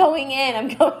 I'm going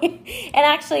in. And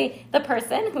actually, the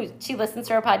person she listens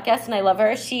to her podcast, and I love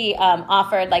her, she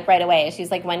offered, right away.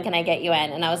 She's like, when can I get you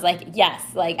in? And I was like, yes,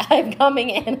 I'm coming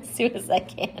in as soon as I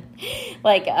can.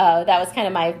 That was kind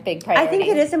of my big priority. I think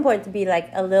it is important to be,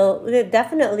 a little,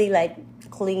 definitely,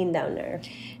 clean down there.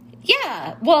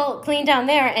 Yeah, well, clean down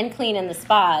there and clean in the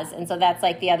spas. And so that's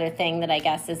the other thing that I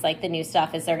guess is the new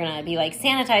stuff is they're going to be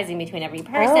sanitizing between every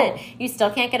person. Oh. You still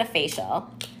can't get a facial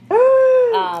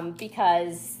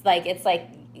because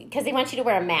because they want you to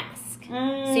wear a mask.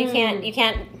 So you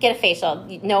can't get a facial,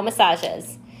 no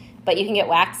massages, but you can get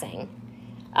waxing.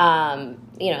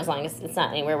 As long as it's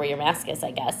not anywhere where your mask is,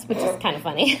 I guess, which is kind of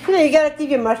funny. You gotta keep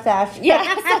your mustache. Yeah,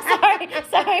 so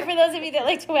sorry for those of you that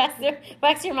like to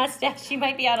wax your mustache. You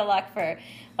might be out of luck for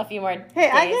a few more days.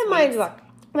 I get mine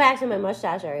waxed in my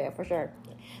mustache area for sure.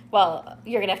 Well,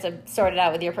 you're gonna have to sort it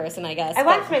out with your person, I guess. I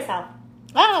wax myself.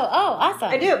 Oh, awesome.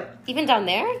 I do. Even down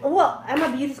there? Well, I'm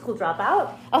a beauty school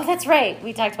dropout. Oh, that's right.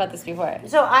 We talked about this before.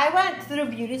 So I went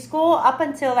through beauty school up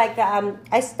until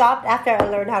I stopped after I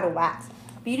learned how to wax.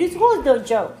 Beauty school is no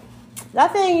joke.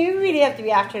 That thing, you really have to be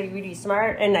actually really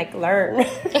smart and learn. I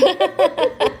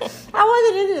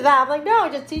wasn't into that. I'm like, no,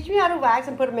 just teach me how to wax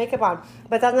and put makeup on.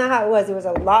 But that's not how it was. It was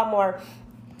a lot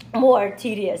more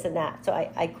tedious than that. So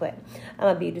I quit. I'm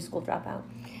a beauty school dropout.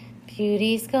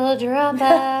 Beauty school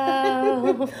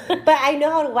dropout. But I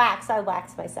know how to wax, so I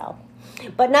wax myself.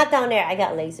 But not down there. I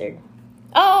got lasered.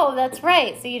 Oh, that's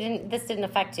right. So this didn't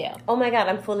affect you. Oh my God,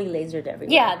 I'm fully lasered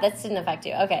everywhere. Yeah, that didn't affect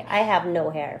you. Okay. I have no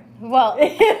hair. Well,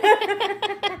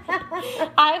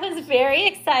 I was very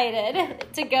excited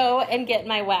to go and get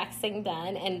my waxing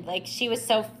done. And, like, she was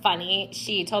so funny.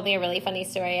 She told me a really funny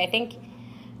story. I think,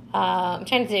 I'm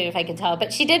trying to see if I can tell.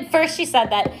 But she said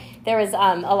that there was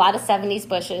a lot of 70s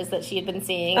bushes that she had been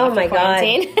seeing after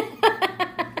quarantine.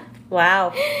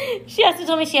 Wow. She also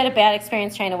told me she had a bad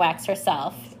experience trying to wax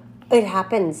herself. It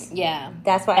happens. Yeah.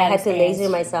 That's why I had to laser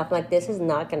myself. I'm like, this is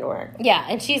not going to work. Yeah,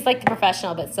 and she's like the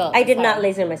professional, but still. I did not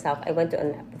laser myself. I went to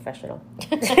a professional.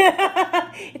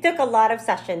 It took a lot of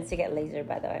sessions to get lasered,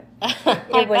 by the way.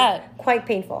 It was quite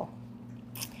painful.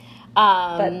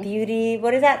 But beauty,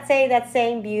 what does that say? That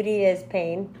saying, beauty is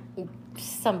pain.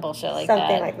 Some bullshit like that.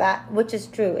 Something like that, which is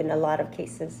true in a lot of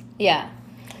cases. Yeah.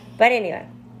 But anyway.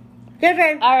 Your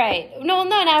turn. All right. No,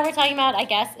 now we're talking about, I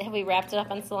guess, have we wrapped it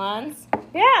up on salons?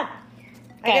 Yeah.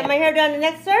 Okay. I get my hair done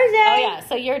next Thursday. Oh, yeah.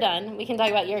 So you're done. We can talk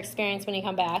about your experience when you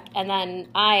come back. And then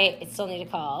I still need to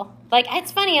call. Like,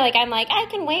 it's funny. Like, I'm like, I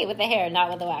can wait with the hair, not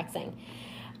with the waxing.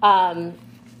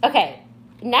 Okay.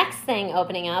 Next thing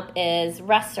opening up is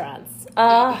restaurants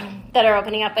that are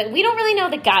opening up. But we don't really know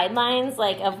the guidelines,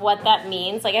 like, of what that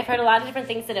means. Like, I've heard a lot of different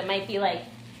things that it might be, like,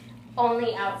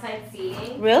 only outside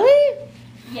seating. Really?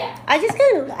 Yeah.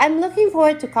 I'm looking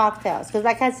forward to cocktails because,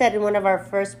 like I said in one of our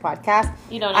first podcasts,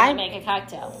 you don't know how to make a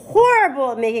cocktail.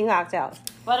 Horrible at making cocktails.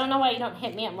 Well, I don't know why you don't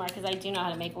hit me up more because I do know how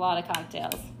to make a lot of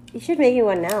cocktails. You should make me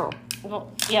one now.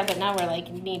 Well, yeah, but now we're like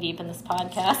knee deep in this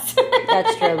podcast.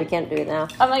 That's true. We can't do it now.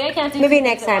 I'm like, I can't do. Maybe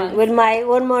next time when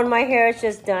my hair is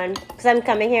just done because I'm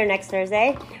coming here next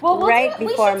Thursday. Well,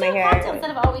 before my hair. Cocktails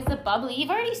instead of always the bubbly. You've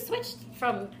already switched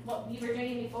from what you were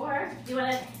drinking before. Do you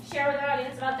want to share with our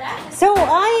audience about that? So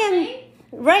I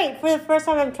am for the first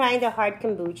time. I'm trying the hard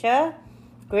kombucha.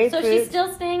 Grapefruit. So she's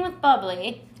still staying with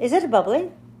bubbly. Is it a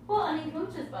bubbly? Well, I mean,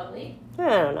 kombucha's bubbly. I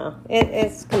don't know.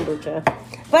 It's kombucha,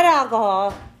 but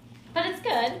alcohol. But it's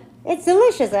good. It's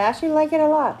delicious. I actually like it a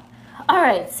lot. All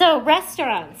right, so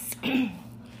restaurants.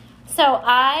 So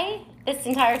this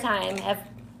entire time,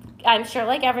 I'm sure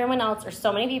like everyone else or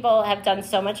so many people have done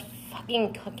so much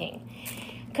fucking cooking.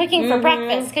 Cooking for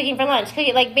breakfast, cooking for lunch,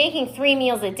 like making 3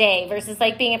 meals a day versus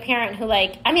like being a parent who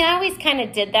I always kind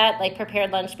of did that, like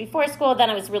prepared lunch before school. Then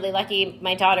I was really lucky.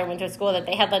 My daughter went to a school that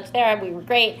they had lunch there. We were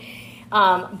great.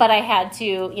 But I had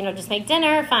to, just make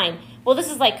dinner. Fine. Well,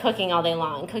 this is like cooking all day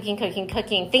long. Cooking,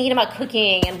 thinking about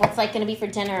cooking and what's like going to be for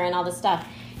dinner and all this stuff.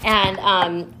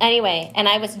 And anyway, and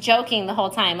I was joking the whole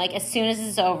time. Like, as soon as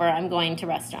it's over, I'm going to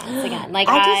restaurants again. Like,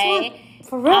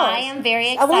 for real. I am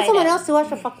very excited. I want someone else to wash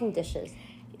the fucking dishes.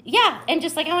 Yeah, and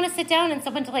just like I want to sit down and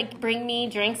someone to like bring me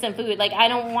drinks and food. Like, I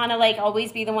don't want to like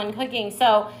always be the one cooking.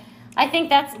 So I think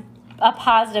that's a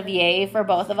positive yay for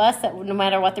both of us, that no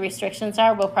matter what the restrictions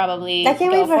are, we'll probably I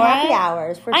can't wait for happy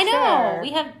hours, for sure. I know.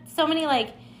 We have so much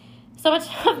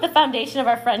of the foundation of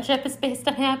our friendship is based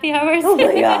on happy hours. Oh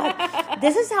my God.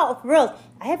 This is how, for real,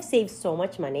 I have saved so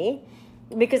much money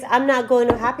because I'm not going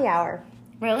to happy hour.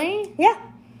 Really? Yeah.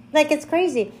 Like, it's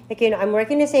crazy. Like, I'm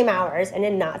working the same hours and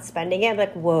then not spending it. I'm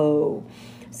like, whoa.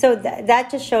 So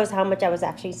that just shows how much I was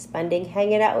actually spending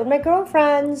hanging out with my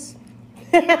girlfriends.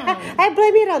 Yeah. I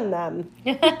blame it on them.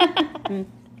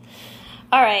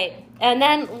 All right. And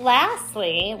then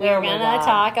lastly, we're going to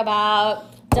talk about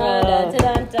dating.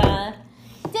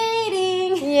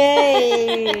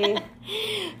 Yay.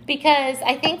 Because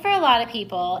I think for a lot of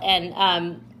people, and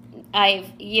I've,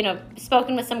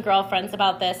 spoken with some girlfriends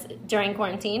about this during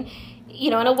quarantine,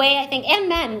 in a way I think, and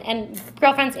men and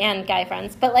girlfriends and guy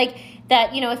friends, but like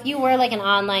that, if you were like an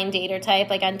online dater type,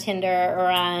 like on Tinder or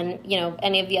on,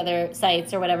 any of the other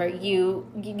sites or whatever, you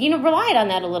relied on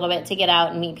that a little bit to get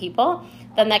out and meet people.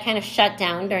 Then that kind of shut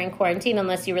down during quarantine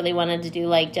unless you really wanted to do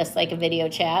like just like a video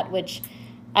chat, which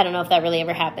I don't know if that really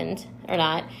ever happened or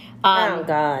not. Oh,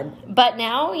 God. But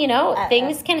now,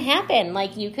 things can happen.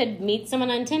 Like, you could meet someone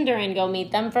on Tinder and go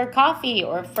meet them for coffee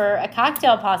or for a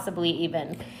cocktail, possibly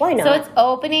even. Why not? So it's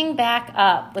opening back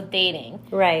up with dating.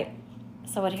 Right.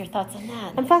 So what are your thoughts on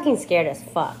that? I'm fucking scared as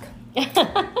fuck.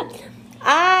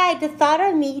 The thought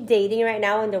of me dating right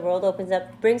now when the world opens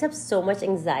up brings up so much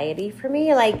anxiety for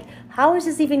me. Like, how is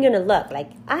this even going to look? Like,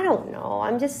 I don't know.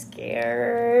 I'm just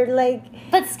scared. Like,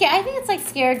 but I think it's like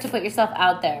scared to put yourself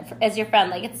out there as your friend.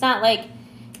 Like, it's not like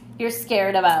you're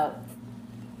scared about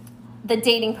the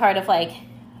dating part of like,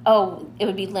 oh, it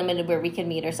would be limited where we could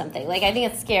meet or something. Like, I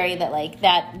think it's scary that, like,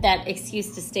 that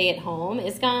excuse to stay at home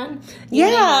is gone. You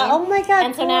know what I mean? Oh my God,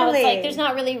 And so now it's like, there's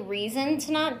not really reason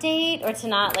to not date or to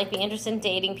not, like, be interested in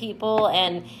dating people.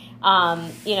 And,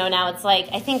 you know, now it's like,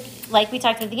 I think, like we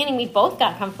talked at the beginning, we both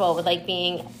got comfortable with, like,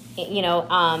 being, you know, in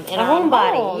our own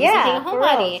homes, yeah, being a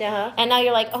homebody. Uh-huh. And now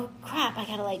you're like, oh, crap, I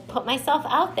gotta, like, put myself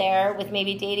out there with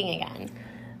maybe dating again.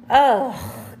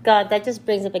 Oh, God, that just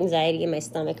brings up anxiety in my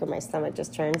stomach, or my stomach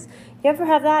just turns. You ever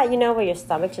have that, you know, where your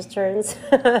stomach just turns?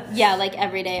 Yeah, like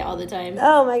every day, all the time.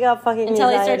 Oh, my God, fucking Until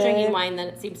I anxiety. start drinking wine, then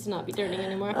it seems to not be turning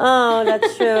anymore. Oh,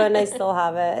 that's true, and I still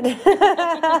have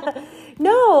it.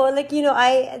 No, like, you know,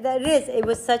 it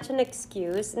was such an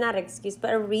excuse, not excuse,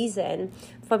 but a reason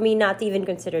for me not to even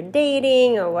consider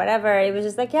dating or whatever. It was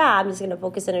just like, yeah, I'm just going to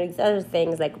focus on these other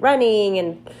things like running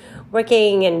and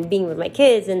working and being with my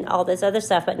kids and all this other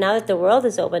stuff. But now that the world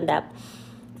has opened up,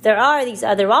 there are these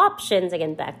other options,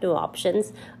 again, back to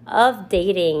options of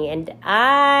dating. And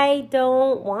I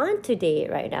don't want to date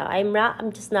right now.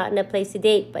 I'm just not in a place to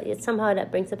date, but somehow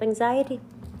that brings up anxiety.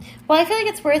 Well, I feel like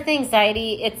it's worth the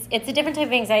anxiety. It's a different type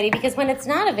of anxiety because when it's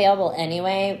not available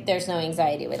anyway, there's no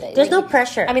anxiety with it. There's no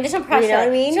pressure. I mean, there's no pressure. You know what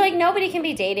I mean? So, like, nobody can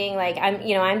be dating. Like,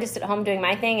 I'm just at home doing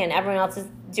my thing and everyone else is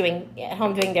at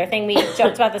home doing their thing. We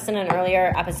joked about this in an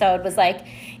earlier episode, was like,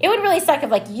 it would really suck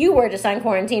if, like, you were just on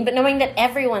quarantine, but knowing that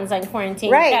everyone's on quarantine,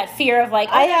 right. That fear of, like,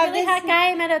 oh, that really hot guy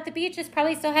I met at the beach is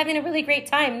probably still having a really great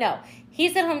time. No,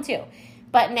 he's at home too.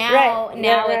 But now,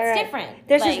 it's different.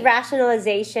 There's this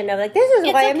rationalization of, like, this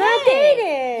is why I'm not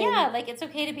dating. Yeah, like, it's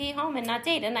okay to be home and not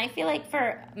date. And I feel like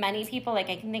for many people, like,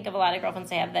 I can think of a lot of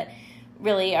girlfriends I have that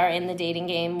really are in the dating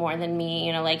game more than me.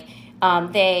 You know, like,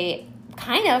 they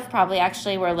kind of probably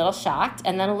actually were a little shocked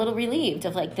and then a little relieved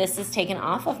of, like, this is taken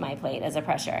off of my plate as a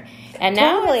pressure. And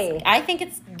now I think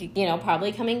it's, you know,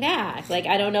 probably coming back. Like,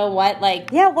 I don't know what, like...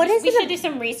 Yeah, we should do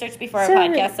some research before our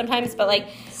podcast sometimes, but, like,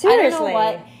 I don't know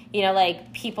what... You know,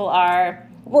 like, people are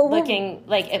looking,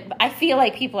 like, I feel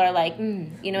like people are like,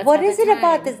 you know, it's what is it time.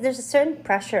 about this? There's a certain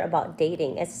pressure about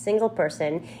dating as a single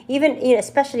person, even, you know,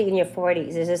 especially in your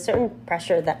 40s. There's a certain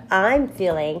pressure that I'm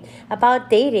feeling about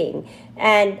dating.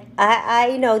 And I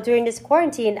you know, during this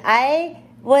quarantine, I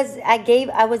was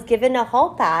given a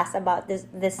hall pass about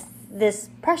this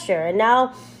pressure. And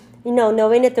now, you know,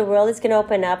 knowing that the world is going to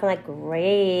open up, I'm like,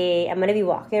 great. I'm going to be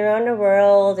walking around the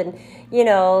world and, you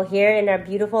know, here in our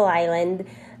beautiful island.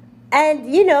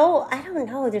 And, you know, I don't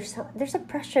know. There's a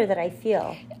pressure that I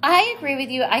feel. I agree with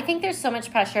you. I think there's so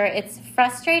much pressure. It's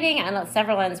frustrating on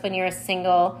several ends when you're a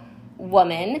single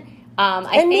woman.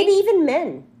 I think, maybe even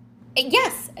men.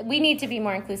 Yes, we need to be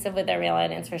more inclusive with our real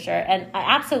audience for sure. And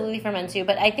absolutely for men too.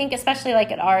 But I think especially,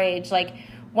 like, at our age, like,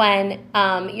 when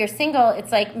you're single,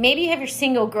 it's like maybe you have your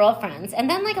single girlfriends, and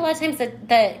then, like, a lot of times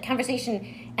the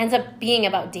conversation ends up being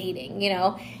about dating, you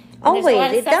know? And always, there's a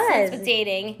lot of it substance does. with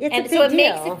dating, it's and so it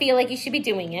makes it feel like you should be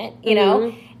doing it, you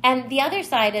know? And the other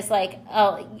side is like,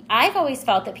 I've always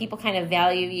felt that people kind of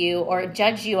value you or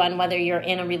judge you on whether you're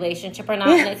in a relationship or not.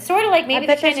 And it's sort of like maybe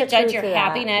they're trying to judge your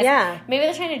happiness. Yeah. Maybe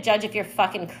they're trying to judge if you're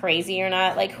fucking crazy or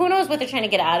not. Like, who knows what they're trying to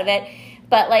get out of it.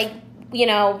 But, like, you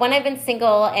know, when I've been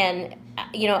single and,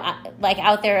 you know, like,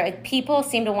 out there, people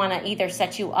seem to want to either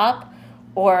set you up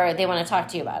or they want to talk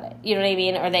to you about it. You know what I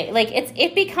mean? Or they, like,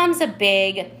 it becomes a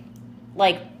big,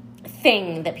 like,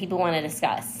 thing that people want to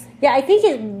discuss. Yeah, I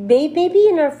think maybe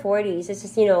in our 40s, it's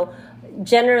just, you know,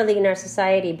 generally in our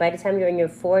society, by the time you're in your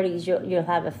 40s, you'll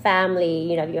have a family,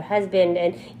 you know, your husband,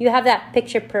 and you have that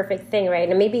picture perfect thing, right?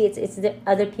 And maybe it's the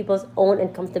other people's own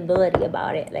uncomfortability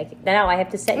about it. Like, now I have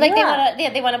to set like you up.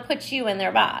 They want to put you in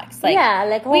their box. Like, yeah,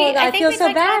 like, I feel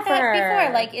so bad for her.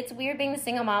 Before, like, it's weird being the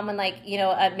single mom when, like, you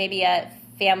know, maybe a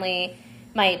family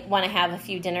might want to have a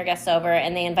few dinner guests over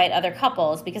and they invite other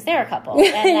couples because they're a couple.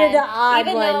 And then, you're the odd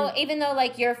one. Even though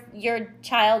like your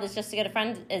child is just as good a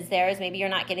friend as theirs, maybe you're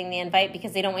not getting the invite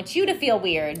because they don't want you to feel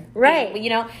weird. Right. You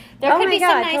know, there could be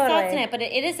some nice thoughts in it, but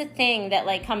it is a thing that,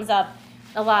 like, comes up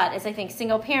a lot is, I think,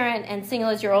 single parent and single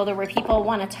as you're older, where people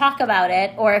want to talk about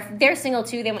it, or if they're single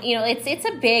too, they want, you know, it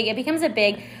becomes a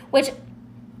big,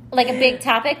 like a big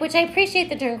topic, which I appreciate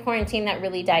that during quarantine that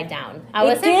really died down.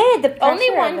 Only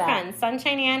one friend,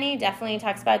 Sunshine Annie, definitely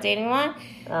talks about dating a lot.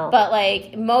 Oh. But,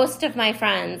 like, most of my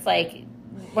friends, like,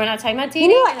 we're not talking about dating.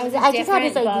 You know what? I just had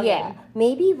this idea.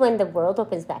 Maybe when the world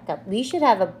opens back up, we should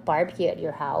have a barbecue at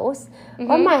your house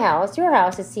or my house. Your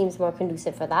house, it seems more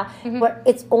conducive for that. Where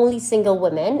it's only single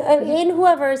women and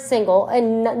whoever is single,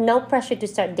 and no pressure to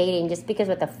start dating just because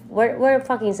we're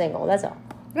fucking single. That's all.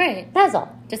 Right. That's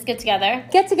all. Just get together.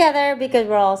 Get together because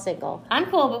we're all single. I'm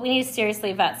cool, but we need to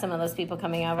seriously vet some of those people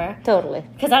coming over. Totally.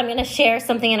 Because I'm going to share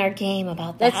something in our game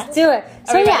about that. Let's do it.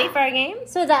 Are we ready for our game?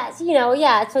 So that's,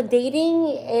 so dating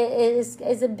is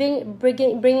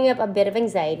bringing up a bit of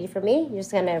anxiety for me. You're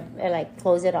just going to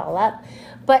close it all up.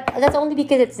 But that's only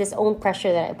because it's this own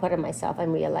pressure that I put on myself.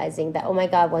 I'm realizing that, oh my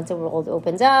God, once the world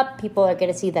opens up, people are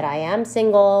going to see that I am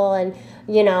single and,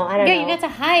 I don't know. Yeah, you get to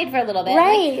hide for a little bit.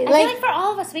 Right. I feel like for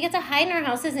all of us, we get to hide in our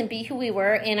houses and be who we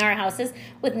were in our houses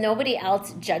with nobody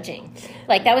else judging.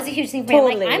 Like, that was a huge thing for me.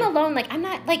 Totally. Like, I'm alone. Like, I'm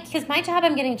not, because my job,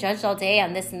 I'm getting judged all day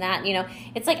on this and that,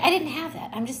 It's like, I didn't have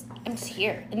that. I'm just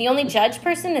here. And the only judge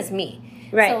person is me.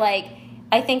 Right. So,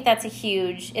 I think it's a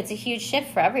huge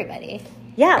shift for everybody.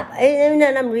 Yeah,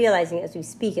 and I'm realizing as we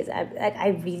speak is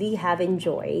I really have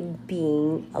enjoyed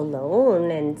being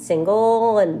alone and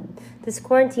single, and this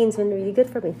quarantine's been really good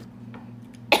for me.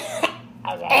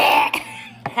 I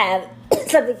have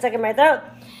something stuck in my throat.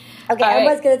 Okay,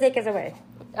 Emma's going to take us away.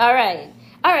 All right.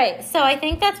 So I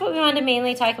think that's what we wanted to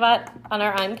mainly talk about on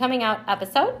our I'm Coming Out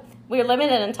episode. We're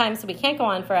limited in time, so we can't go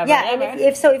on forever. Yeah, and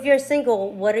if you're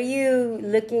single, what are you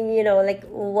looking,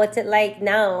 what's it like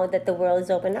now that the world is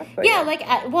open up for you? Yeah,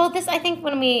 this, I think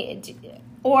when we're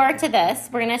going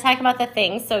to talk about the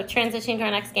things, so transitioning to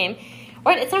our next game.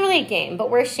 Or it's not really a game, but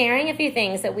we're sharing a few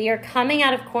things that we are coming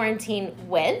out of quarantine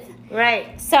with.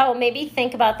 Right. So maybe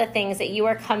think about the things that you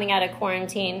are coming out of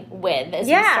quarantine with as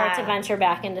you start to venture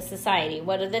back into society.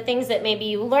 What are the things that maybe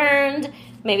you learned?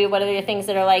 Maybe what are the things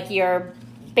that are like your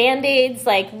Band-Aids?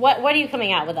 What are you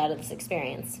coming out with out of this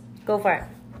experience? Go for it.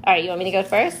 All right, you want me to go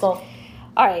first? Go.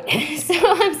 All right, so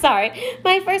I'm sorry.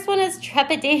 My first one is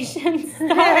trepidation. Sorry,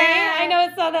 I know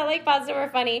it's not that positive or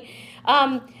funny.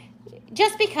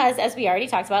 Just because, as we already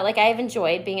talked about, I have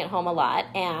enjoyed being at home a lot,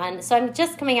 and so I'm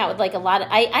just coming out with a lot of,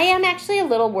 I am actually a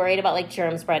little worried about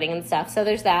germ spreading and stuff, so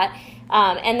there's that.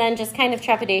 And then just kind of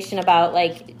trepidation about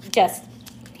just,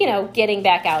 getting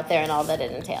back out there and all that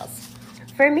it entails.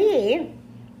 For me,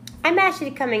 I'm actually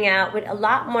coming out with a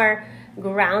lot more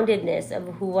groundedness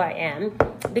of who I am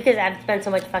because I've spent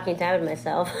so much fucking time with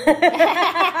myself. I'm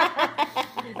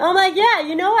like, yeah,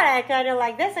 you know what? I kind of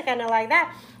like this. I kind of like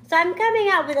that. So I'm coming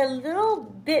out with a little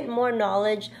bit more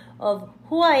knowledge of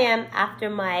who I am after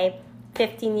my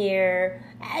 15-year.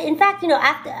 In fact,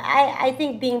 after I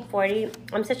think being 40,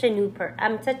 I'm such a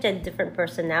different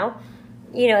person now.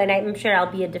 And I'm sure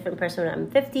I'll be a different person when I'm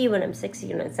 50, when I'm 60,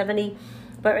 when I'm 70.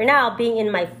 But right now, being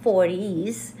in my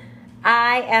 40s,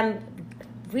 I am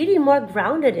really more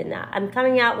grounded in that. I'm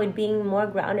coming out with being more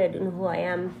grounded in who I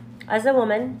am as a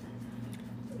woman,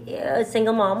 a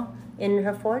single mom in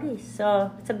her 40s. So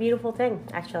it's a beautiful thing,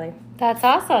 actually. That's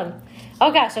awesome.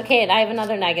 Oh, gosh. Okay, and I have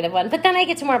another negative one, but then I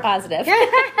get to more positive.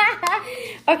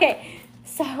 Okay,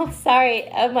 so sorry.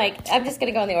 I'm just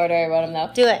going to go in the order I wrote them,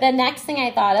 though. Do it. The next thing I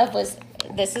thought of was...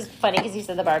 This is funny because you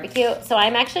said the barbecue. So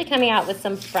I'm actually coming out with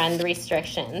some friend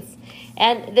restrictions.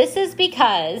 And this is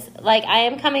because, I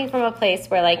am coming from a place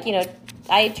where,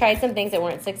 I tried some things that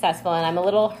weren't successful, and I'm a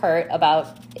little hurt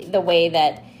about the way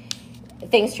that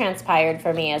things transpired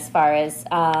for me as far as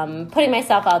putting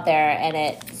myself out there, and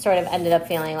it sort of ended up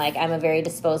feeling like I'm a very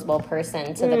disposable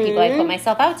person to the people I put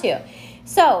myself out to.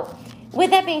 So, with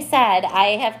that being said,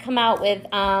 I have come out with,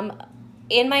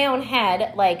 in my own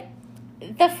head,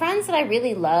 the friends that I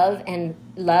really love and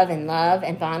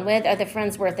bond with are the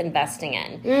friends worth investing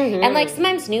in. Mm-hmm. And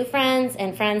sometimes new friends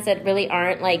and friends that really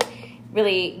aren't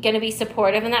really going to be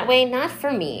supportive in that way, not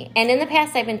for me. And in the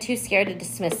past, I've been too scared to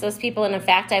dismiss those people. And in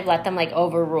fact, I've let them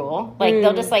overrule.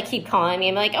 They'll just keep calling me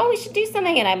and be like, oh, we should do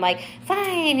something. And I'm like,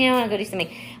 fine, I'll go do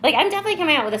something. I'm definitely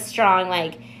coming out with a strong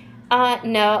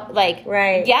no,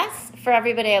 right. Yes, for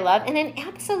everybody I love, and an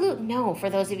absolute no for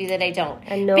those of you that I don't.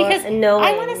 Because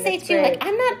I want to say too,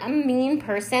 I'm not a mean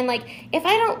person. If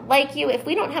I don't like you, if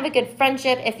we don't have a good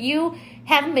friendship, if you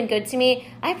haven't been good to me,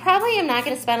 I probably am not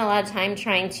going to spend a lot of time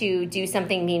trying to do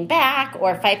something mean back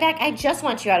or fight back. I just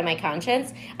want you out of my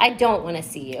conscience. I don't want to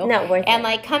see you. Not worth it.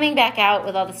 And coming back out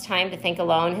with all this time to think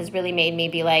alone has really made me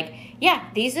be yeah,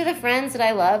 these are the friends that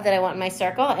I love, that I want in my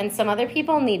circle, and some other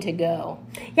people need to go.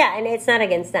 Yeah, and it's not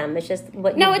against them. It's just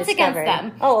what you No, it's discovered. against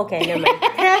them. Oh, okay, never mind.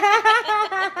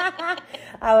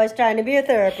 I was trying to be a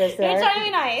therapist there. You're trying to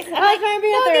be nice. I was trying to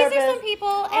be a therapist. These are some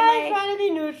people, and I'm trying to be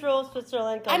neutral,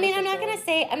 Switzerland. I'm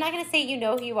not gonna say you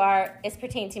know who you are as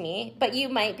pertain to me, but you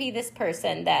might be this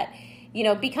person that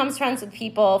becomes friends with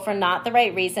people for not the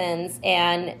right reasons,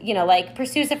 and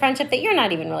pursues a friendship that you're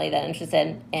not even really that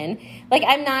interested in.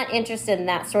 I'm not interested in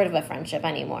that sort of a friendship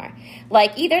anymore.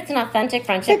 Either it's an authentic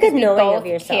friendship because we both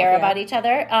care about each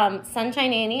other.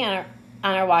 Sunshine Annie on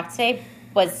our walk today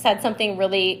said something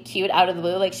really cute out of the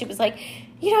blue. Like, she was like,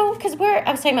 because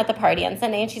I was talking about the party on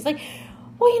Sunday, and she's like,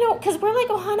 well, because we're like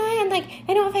Ohana, and like,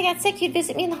 I know if I got sick, you'd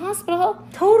visit me in the hospital.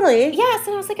 Totally. Yes,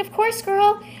 and I was like, of course,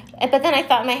 girl. But then I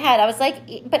thought in my head, I was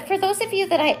like, but for those of you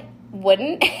that I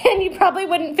wouldn't, and you probably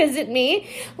wouldn't visit me,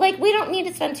 like, we don't need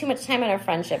to spend too much time on our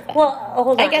friendship then. Well,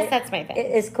 hold on. I guess that's my thing.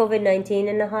 Is COVID-19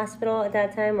 in the hospital at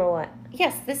that time or what?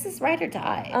 Yes, this is ride or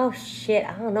die. Oh, shit.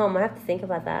 I don't know. I'm going to have to think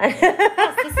about that.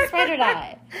 Yes, this is ride or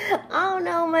die. I don't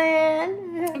know,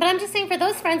 man. But I'm just saying, for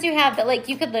those friends you have that, like,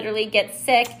 you could literally get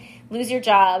sick, lose your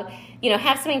job,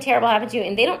 have something terrible happen to you,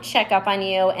 and they don't check up on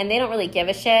you, and they don't really give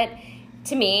a shit,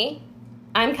 to me,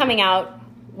 I'm coming out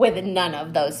with none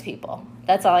of those people.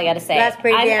 That's all I got to say. That's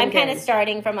pretty damn I'm kind of good.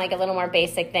 starting from like a little more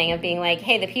basic thing of being like,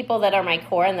 hey, the people that are my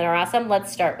core and that are awesome,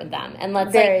 let's start with them. And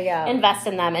let's There you go. invest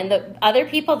in them. And the other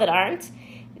people that aren't,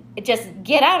 just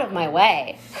get out of my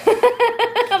way.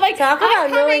 I'm like, Talk about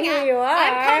I'm knowing coming who you are.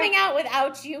 I'm coming out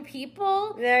without you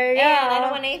people. There you go. And I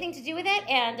don't want anything to do with it.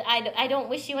 And I don't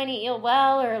wish you any ill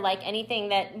will or like anything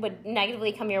that would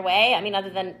negatively come your way. I mean, other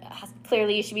than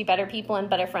clearly you should be better people and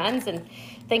better friends and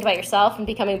think about yourself and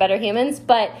becoming better humans.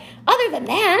 But other than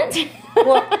that.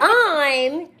 Well,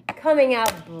 I'm coming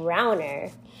out browner.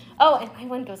 Oh, and my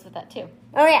one goes with that too.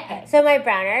 Oh, yeah. So my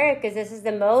browner, because this is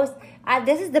the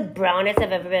brownest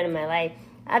I've ever been in my life.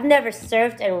 I've never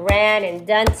surfed and ran and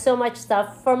done so much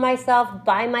stuff for myself,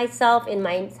 by myself, in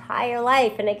my entire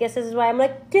life. And I guess this is why I'm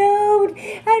like, dude,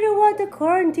 I don't want the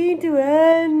quarantine to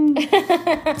end.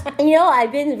 And,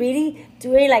 I've been really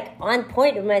doing, like, on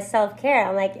point with my self-care.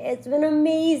 I'm like, it's been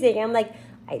amazing. I'm like,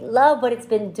 I love what it's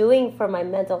been doing for my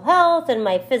mental health and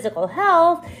my physical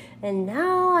health. And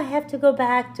now I have to go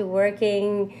back to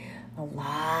working a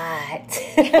lot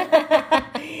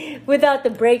without the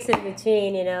breaks in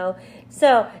between,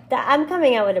 So I'm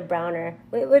coming out with a browner,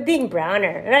 with being browner,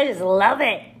 and I just love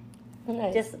it.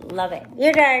 Nice. Just love it.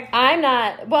 Your turn. I'm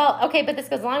not. Well, okay, but this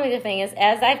goes along with the thing is,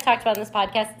 as I've talked about in this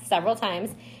podcast several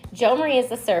times, Jo Marie is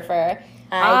the surfer.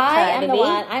 I am the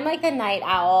one. I'm like the night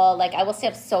owl. Like, I will stay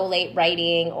up so late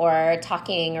writing or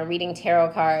talking or reading tarot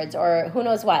cards or who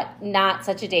knows what. Not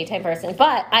such a daytime person.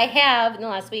 But I have, in the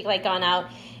last week, like, gone out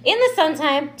in the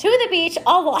sunshine to the beach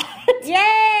a lot.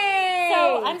 Yay!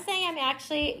 So I'm saying I'm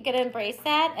actually going to embrace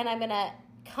that, and I'm going to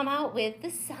come out with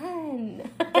the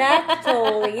sun. That's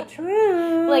totally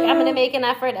true. Like, I'm going to make an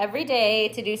effort every day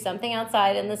to do something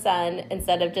outside in the sun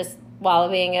instead of just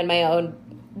wallowing in my own,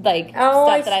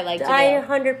 stuff that I like to do. I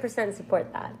 100%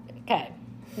 support that. Okay.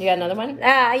 You got another one?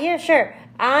 Yeah, sure.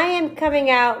 I am coming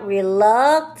out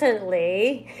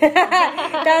reluctantly.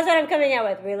 That's what I'm coming out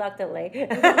with, reluctantly.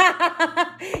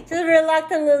 Just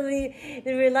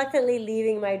reluctantly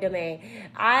leaving my domain.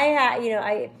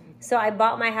 So I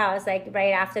bought my house like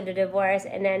right after the divorce,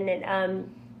 and then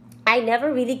I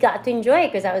never really got to enjoy it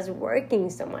because I was working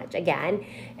so much again.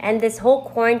 And this whole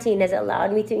quarantine has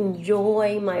allowed me to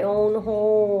enjoy my own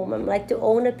home. I'm like to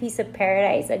own a piece of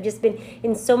paradise. I've just been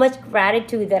in so much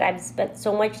gratitude that I've spent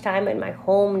so much time in my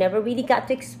home, never really got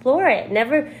to explore it,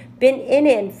 never been in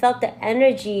it and felt the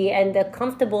energy and the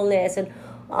comfortableness and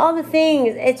all the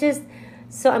things. It's just,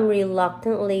 so I'm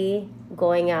reluctantly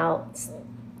coming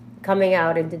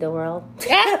out into the world.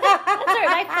 Yeah, that's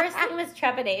right. My first thing was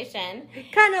trepidation.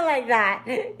 Kind of like that.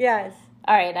 Yes.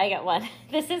 All right, I got one.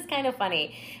 This is kind of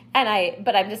funny. I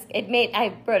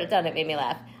wrote it down, it made me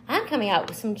laugh. I'm coming out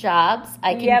with some jobs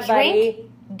I can drink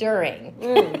during.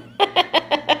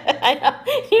 I know.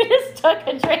 You just took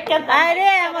a drink and I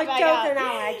did.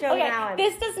 I chose that one.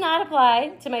 This does not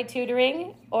apply to my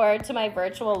tutoring or to my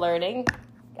virtual learning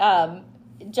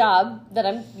job that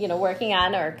I'm, working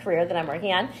on, or career that I'm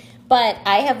working on. But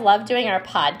I have loved doing our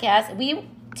podcast.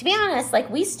 To be honest,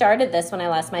 we started this when I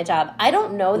lost my job. I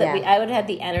don't know that I would have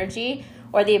the energy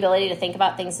or the ability to think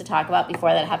about things to talk about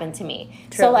before that happened to me.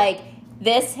 True. So,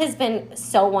 this has been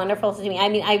so wonderful to me. I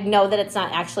mean, I know that it's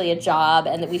not actually a job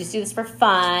and that we just do this for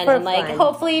fun.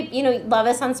 Hopefully, love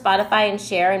us on Spotify and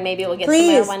share, and maybe it will get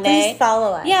somewhere one day. Please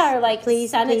follow us. Yeah, or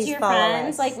send it to your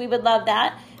friends. We would love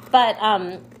that. But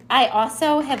I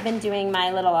also have been doing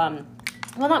my little,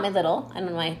 well, not my little, I don't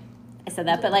know why I said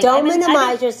that, but don't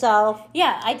minimize yourself.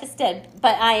 Yeah, I just did.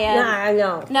 But I am. I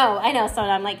know. No, I know. So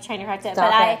I'm trying to correct it.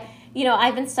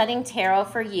 I've been studying tarot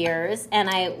for years, and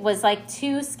I was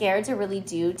too scared to really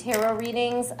do tarot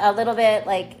readings a little bit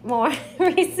more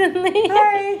recently.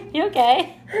 Hi. You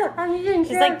okay? I'm eating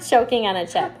She's choking on a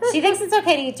chip. She thinks it's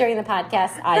okay to eat during the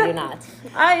podcast. I do not.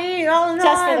 I eat all the time.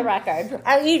 Just for the record.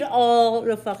 I eat all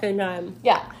the fucking time.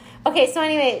 Yeah. Okay, so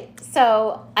anyway,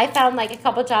 I found a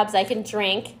couple jobs I can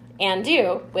drink and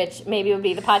do, which maybe would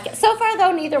be the podcast. So far,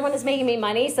 though, neither one is making me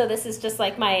money, so this is just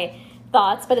my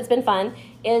thoughts, but it's been fun,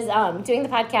 is doing the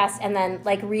podcast and then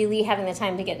like really having the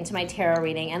time to get into my tarot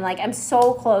reading. And like I'm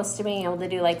so close to being able to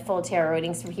do like full tarot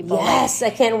readings for people. Yes, I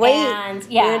can't wait. And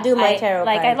yeah, I'm gonna do my tarot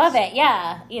like cards. I love it.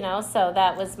 Yeah, you know, so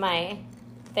that was my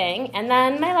thing. And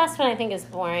then my last one I think is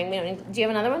boring. Do you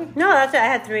have another one? No, that's it. I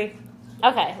had 3.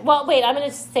 Okay. Well, wait, I'm going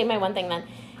to say my one thing then.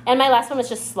 And my last one was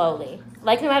just slowly.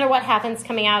 Like no matter what happens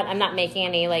coming out, I'm not making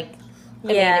any like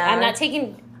I'm not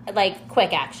taking like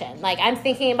quick action. Like I'm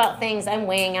thinking about things, I'm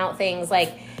weighing out things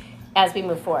like as we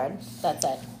move forward. That's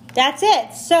it. That's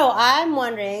it. So I'm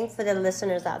wondering for the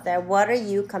listeners out there, what are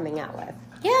you coming out with?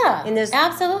 Yeah. In this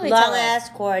absolutely long ass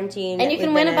quarantine. And you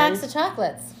can win a box of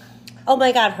chocolates. Oh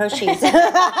my God, Hershey's.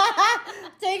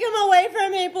 Take them away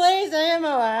from me, please. Take them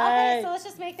away. Okay, so let's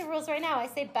just make the rules right now. I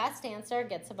say best answer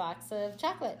gets a box of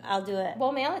chocolate. I'll do it.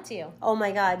 We'll mail it to you. Oh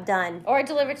my God, done. Or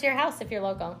deliver it to your house if you're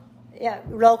local. Yeah,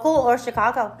 local or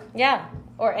Chicago. Yeah,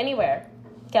 or anywhere.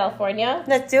 California.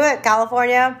 Let's do it.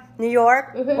 California, New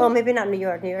York. Mm-hmm. Well, maybe not New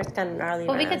York. New York's kind of gnarly.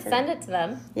 Well, we could send it to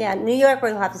them. Yeah, New York,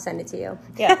 we'll have to send it to you.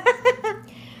 Yeah.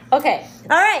 Okay.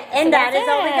 All right, and so that is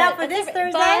all we got for this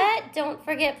Thursday. But don't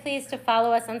forget, please, to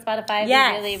follow us on Spotify.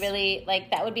 Yes. We really, really, like,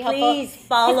 that would be helpful. Please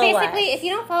follow us. Basically, if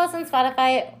you don't follow us on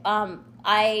Spotify,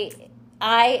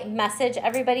 I message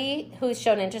everybody who's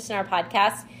shown interest in our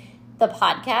podcast, the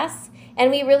podcast,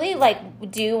 and we really,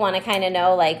 like, do want to kind of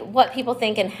know, like, what people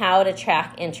think and how to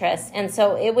track interest. And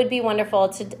so it would be wonderful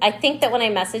to, I think that when I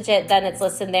message it, then it's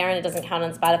listed there and it doesn't count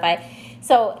on Spotify.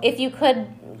 So if you could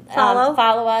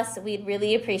follow us, we'd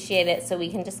really appreciate it so we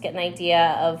can just get an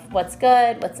idea of what's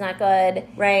good, what's not good,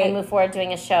 right, and move forward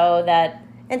doing a show that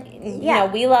you know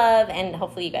we love and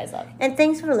hopefully you guys love. And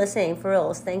thanks for listening, for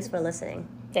reals. Thanks for listening.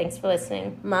 Thanks for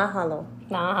listening. Mahalo.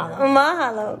 Mahalo.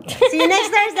 Mahalo. See you next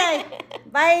Thursday.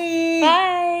 Bye.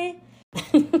 Bye.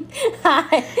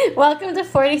 Hi, welcome to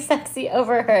 40 Sexy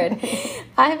Overheard.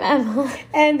 I'm Emma.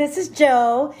 And this is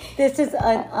Joe. This is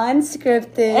an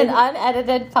unscripted and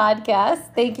unedited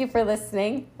podcast. Thank you for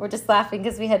listening. We're just laughing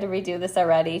because we had to redo this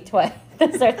already twice.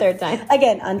 This is our third time.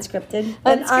 Again, unscripted.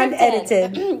 And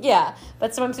unedited. Yeah,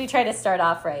 but sometimes we try to start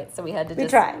off right, so we had to We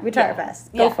try our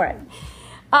best. Go for it.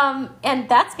 And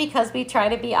that's because we try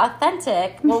to be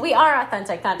authentic. Well, we are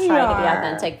authentic, not trying to be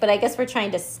authentic, but I guess we're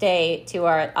trying to stay to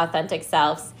our authentic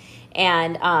selves.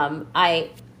 And I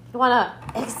want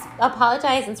to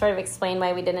apologize and sort of explain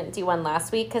why we didn't do one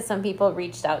last week because some people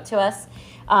reached out to us.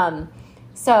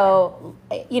 So,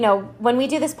 you know, when we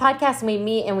do this podcast and we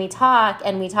meet and we talk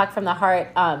from the heart,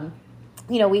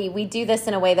 you know, we do this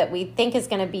in a way that we think is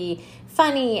going to be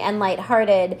funny and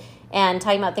lighthearted and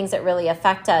talking about things that really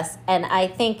affect us. And I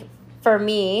think for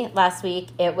me last week,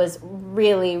 it was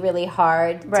really, really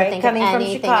hard to think coming of from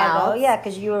anything Chicago. else. Yeah,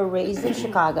 because you were raised in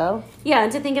Chicago. Yeah,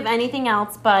 and to think of anything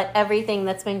else but everything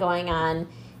that's been going on,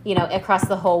 you know, across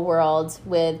the whole world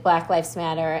with Black Lives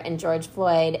Matter and George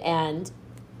Floyd and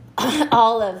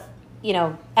all of, you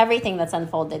know, everything that's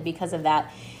unfolded because of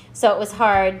that. So it was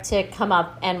hard to come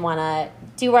up and want to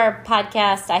do our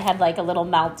podcast. I had like a little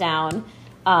meltdown.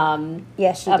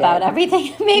 Yes, you about did.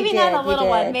 everything. Maybe You not did, a little you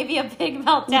one. did. Maybe a big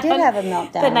meltdown. You did have a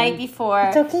meltdown the night before.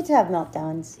 It's okay to have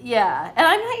meltdowns. Yeah, and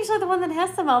I'm not usually the one that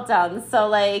has the meltdowns. So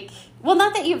like, well,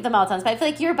 not that you have the meltdowns, but I feel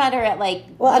like you're better at like.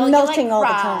 Well, I'm melting like, all the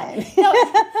cry. time. No,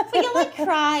 but you'll like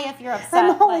cry if you're upset.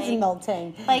 I'm always like,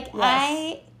 melting. Like Yes.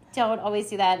 I don't always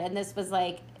do that, and this was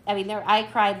like. I mean, I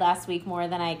cried last week more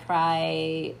than I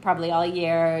cry probably all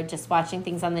year, just watching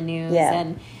things on the news. Yeah.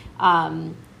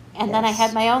 And then I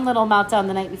had my own little meltdown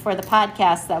the night before the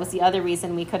podcast. That was the other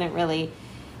reason we couldn't really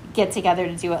get together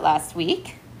to do it last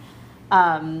week.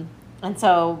 And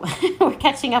so we're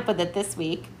catching up with it this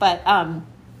week. But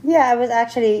yeah, I was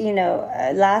actually, you know,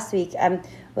 last week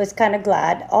was kind of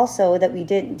glad also that we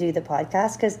didn't do the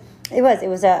podcast because it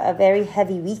was a very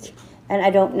heavy week. And I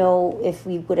don't know if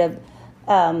we would have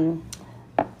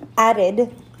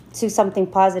added to something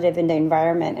positive in the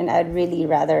environment, and I'd really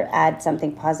rather add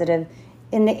something positive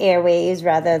in the airways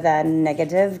rather than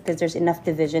negative because there's enough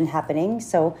division happening.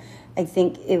 So I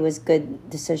think it was good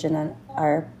decision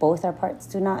on both our parts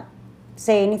to not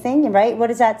say anything, right? What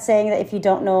is that saying, that if you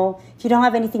don't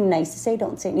have anything nice to say,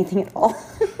 don't say anything at all?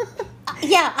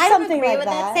 yeah, I don't agree like with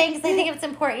that saying because I think if it's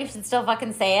important, you should still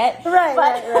fucking say it. Right.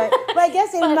 But I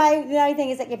guess my thing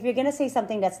is like if you're gonna say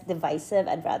something that's divisive,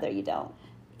 I'd rather you don't.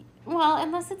 Well,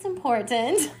 unless it's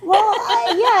important. Well,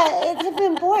 yeah, it's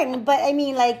important. But I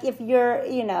mean, like if you're,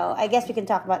 you know, I guess we can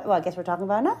talk about. Well, I guess we're talking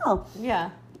about now. Yeah.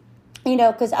 You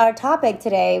know, because our topic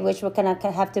today, which we're gonna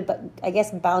have to, I guess,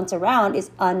 bounce around,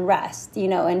 is unrest. You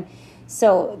know, and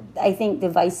So I think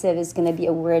divisive is going to be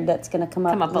a word that's going to come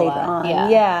up a later lot, on.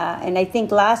 yeah. And I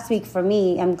think last week for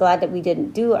me, I'm glad that we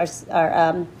didn't do our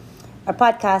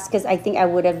podcast, because I think I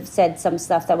would have said some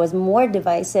stuff that was more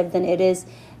divisive than it is,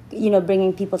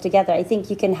 bringing people together. I think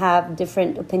you can have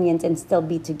different opinions and still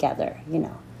be together.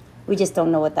 We just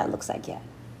don't know what that looks like yet.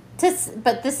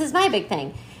 But this is my big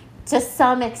thing. To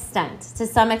some extent,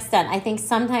 I think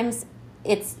sometimes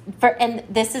and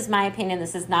this is my opinion,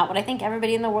 this is not what I think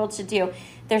everybody in the world should do.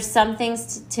 There's some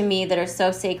things to me that are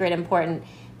so sacred and important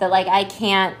that, like, I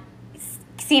can't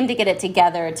seem to get it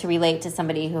together to relate to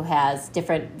somebody who has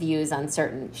different views on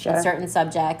certain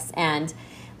subjects. And,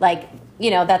 like,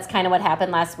 that's kind of what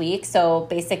happened last week. So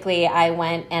basically I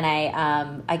went and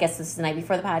I guess this is the night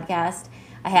before the podcast,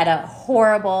 I had a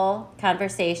horrible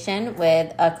conversation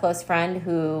with a close friend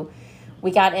who we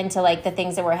got into, like, the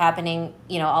things that were happening,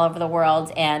 all over the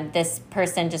world. And this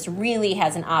person just really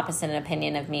has an opposite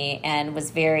opinion of me and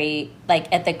was very,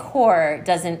 like, at the core,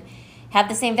 doesn't have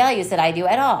the same values that I do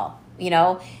at all,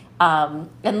 and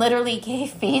literally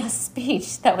gave me a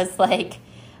speech that was like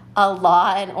a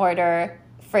Law and Order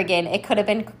friggin', it could have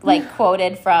been, like,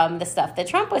 quoted from the stuff that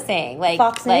Trump was saying. Like,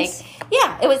 Fox News?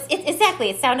 Yeah, exactly.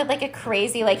 It sounded like a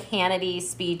crazy, like, Hannity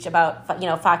speech about,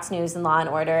 Fox News and Law and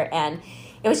Order. And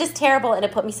it was just terrible, and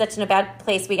it put me such in a bad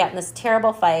place. We got in this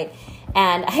terrible fight,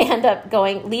 and I end up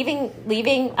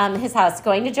leaving his house,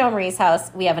 going to Jo Marie's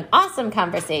house. We have an awesome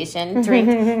conversation,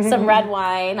 drink some red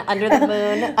wine under the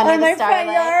moon, under the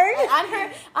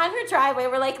starlight, on her driveway.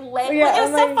 We're like, it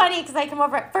was so funny because I come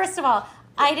over. First of all,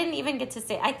 I didn't even get to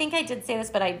say. I think I did say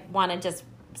this, but I want to just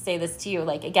say this to you.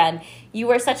 Like, again, you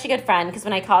were such a good friend, because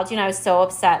when I called you and I was so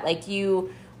upset, like,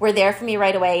 you were there for me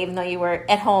right away, even though you were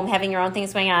at home having your own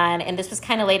things going on. And this was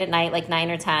kind of late at night, like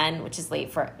 9 or 10, which is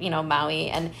late for, Maui.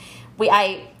 And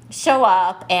I show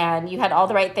up and you had all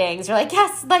the right things. You're like,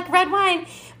 yes, like red wine.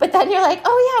 But then you're like,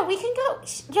 oh yeah, we can go.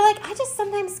 You're like, I just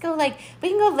sometimes go, like, we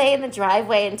can go lay in the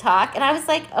driveway and talk. And I was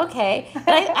like, okay. But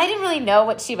I didn't really know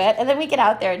what she meant. And then we get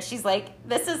out there and she's like,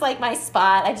 this is like my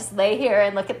spot. I just lay here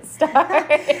and look at the stars.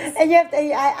 And you have to,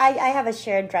 I have a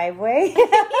shared driveway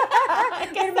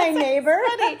with my neighbor.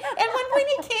 Funny. And when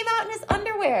he came out in his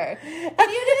underwear and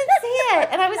you didn't see it.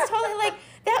 And I was totally like,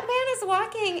 that man is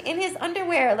walking in his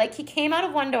underwear. Like, he came out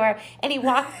of one door and he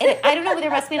walked, and I don't know, there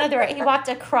must be another door. He walked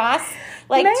across,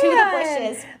 like, to the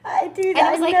bushes. I do that. And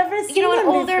it was like, never seen an him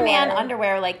older before. man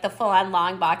underwear, like the full-on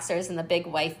long boxers and the big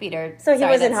wife beater. So he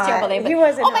wasn't hot. Terrible name, but, he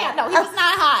wasn't oh my God, no, he was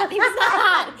not hot. He was not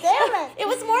hot. Damn it. It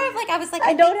was more of like, I was like,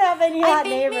 I don't have any hot I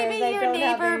think neighbors. maybe your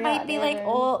neighbor might be like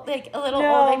old, like a little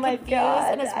No, old and my confused,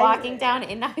 God. and is walking down,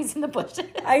 and now he's in the bushes.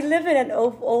 I live in an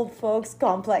old folks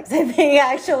complex, I think,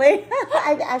 actually.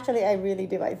 I really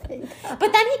do, I think.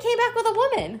 But then he came back with a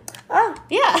woman. Oh.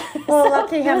 Yeah. Well, So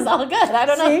lucky it him. was all good. I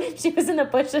don't know. See? She was in the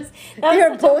bushes. They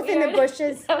were both in the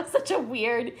bushes. That was such a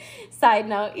weird side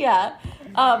note. Yeah.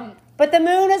 But the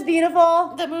moon is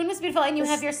beautiful. The moon was beautiful, and you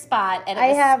have your spot. And I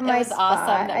have my it was spot.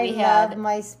 awesome that we I had love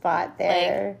my spot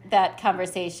there. like that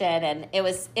conversation, and it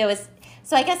was.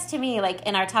 So I guess to me, like,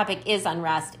 in our topic is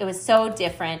unrest. It was so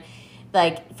different.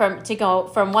 Like, to go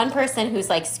from one person who's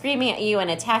like screaming at you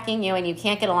and attacking you and you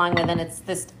can't get along with, and it's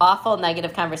this awful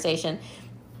negative conversation,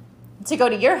 to go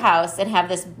to your house and have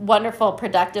this wonderful,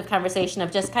 productive conversation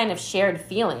of just kind of shared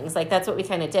feelings. Like, that's what we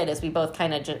kind of did, is we both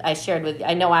kind of, I shared with,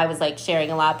 I know I was like sharing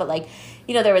a lot, but like,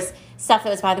 there was stuff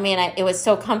that was bothering me, and it was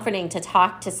so comforting to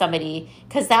talk to somebody,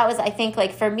 because that was, I think,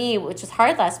 like, for me, which was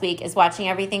hard last week, is watching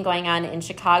everything going on in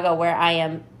Chicago, where I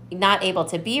am not able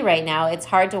to be right now. It's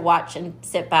hard to watch and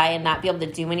sit by and not be able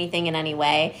to do anything in any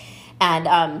way.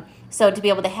 And so to be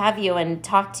able to have you and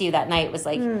talk to you that night was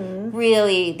like,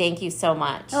 really, thank you so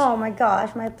much. Oh my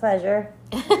gosh, my pleasure.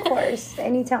 Of course,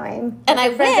 anytime. And I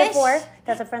wish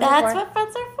That's what friends are for. That's what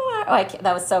friends are for. Oh,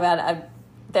 that was so bad.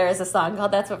 There is a song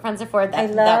called "That's What Friends Are For." I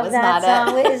love that was that not song.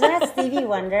 it. Wait, isn't that Stevie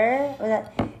Wonder? Or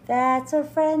that's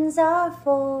what friends are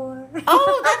for.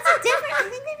 Oh, that's a different. I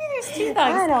think maybe there's two songs.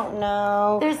 I don't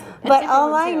know. There's a but different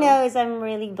all one, I too. know is I'm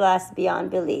really blessed beyond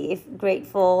belief,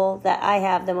 grateful that I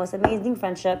have the most amazing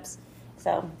friendships.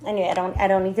 So anyway, I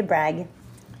don't need to brag.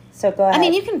 So go ahead. I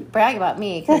mean, you can brag about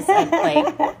me because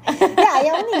like. Yeah,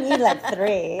 I only need like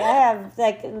 3. I have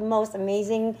like the most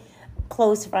amazing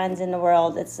close friends in the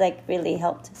world. It's like really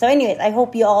helped. So anyways, I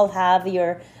hope you all have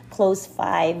your close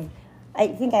 5. I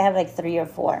think I have like 3 or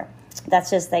 4. That's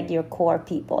just like your core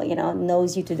people,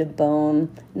 knows you to the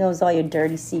bone, knows all your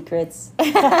dirty secrets.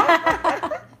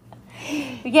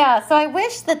 Yeah, so I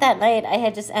wish that night I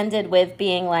had just ended with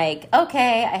being like,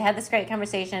 okay, I had this great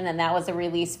conversation and that was a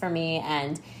release for me,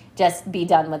 and just be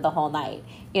done with the whole night,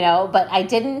 you know? But I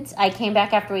didn't. I came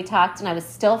back after we talked, and I was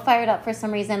still fired up for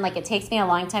some reason. Like, it takes me a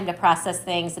long time to process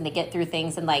things and to get through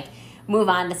things and, like, move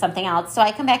on to something else. So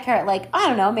I come back here at, like, I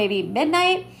don't know, maybe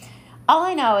midnight. All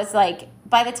I know is, like,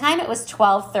 by the time it was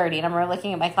 12:30, and I'm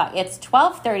looking at my clock, it's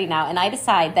 12:30 now, and I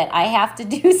decide that I have to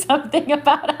do something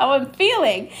about how I'm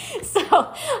feeling.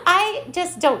 So I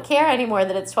just don't care anymore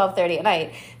that it's 12:30 at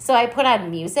night. So I put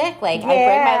on music. Like, I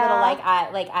bring my little,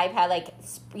 iPad,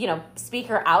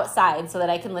 speaker outside so that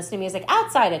I can listen to music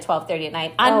outside at 12:30 at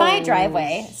night on my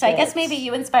driveway. Shit. So I guess maybe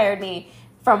you inspired me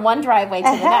from one driveway to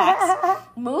the next.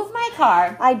 Move my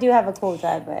car. I do have a cool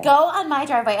driveway. Go on my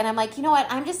driveway, and I'm like, you know what?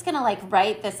 I'm just gonna, like,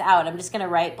 write this out. I'm just gonna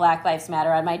write Black Lives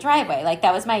Matter on my driveway. Like,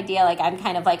 that was my idea. Like, I'm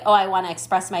kind of like, I want to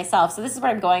express myself. So this is where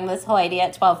I'm going. This whole idea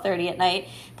at 12:30 at night,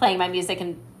 playing my music,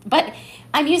 but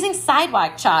I'm using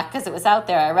sidewalk chalk because it was out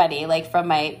there already, like, from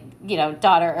my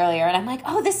daughter earlier, and I'm like,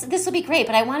 this will be great,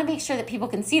 but I want to make sure that people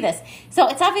can see this. So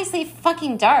it's obviously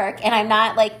fucking dark, and I'm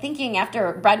not, like, thinking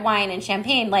after red wine and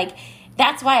champagne, like,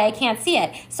 that's why I can't see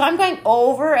it. So I'm going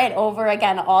over and over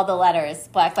again all the letters,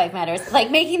 Black Lives Matter,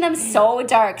 like, making them so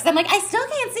dark. Because I'm like, I still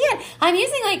can't see it. I'm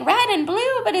using, like, red and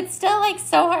blue, but it's still, like,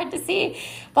 so hard to see.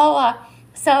 Blah, blah, blah.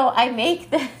 So I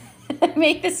make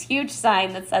this huge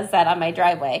sign that says that on my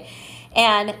driveway.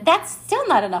 And that's still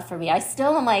not enough for me. I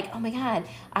still am like, oh, my God,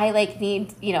 I, like,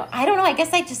 need, I don't know. I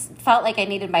guess I just felt like I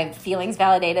needed my feelings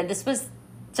validated. This was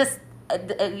just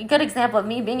a good example of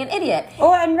me being an idiot.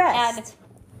 Or unrest.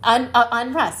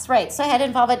 Unrest, right. So I had to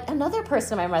involve another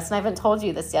person in my unrest, and I haven't told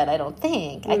you this yet, I don't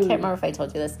think. I can't remember if I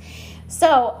told you this.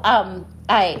 So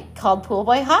I called Pool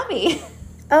Boy Hobby.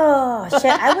 Oh,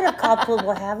 shit. I would have called Pool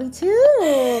Boy Hobby,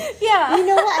 too. Yeah. You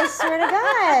know what? I swear to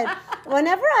God.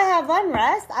 Whenever I have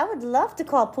unrest, I would love to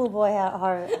call Pool Boy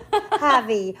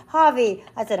Harvey.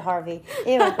 I said Harvey.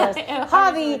 It was gross.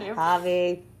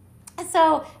 Harvey.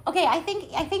 So, okay, I think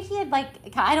he had, like,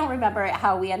 I don't remember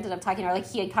how we ended up talking, or, like,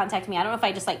 he had contacted me. I don't know if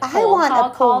I just, like,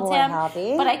 called him.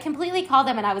 Hobby. But I completely called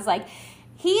him, and I was like,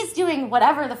 he's doing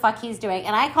whatever the fuck he's doing,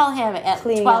 and I call him at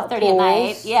 12:30 at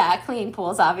night. Yeah, cleaning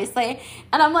pools, obviously.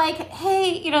 And I'm like,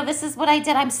 hey, this is what I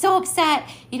did. I'm so upset.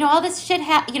 All this shit,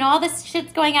 all this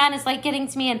shit's going on is, like, getting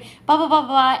to me, and blah, blah, blah,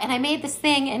 blah, and I made this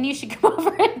thing, and you should come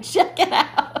over and check it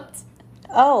out.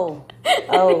 Oh.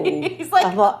 He's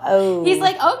like,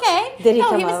 okay. Did he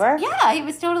come over? Yeah, he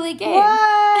was totally game.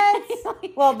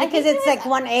 What? Well, because it's like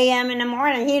 1 a.m. in the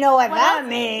morning. You know what that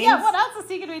means. Yeah, what else is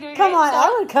he going to be doing? Come on,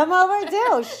 I would come over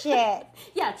too. Shit.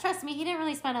 Yeah, trust me, he didn't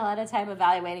really spend a lot of time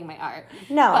evaluating my art.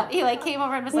 No. But he, like, came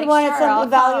over and was like, wanted sure, I'll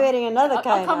evaluating another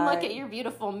kind I'll come of look art. at your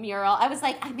beautiful mural. I was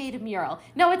like, I made a mural.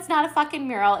 No, it's not a fucking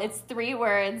mural. It's 3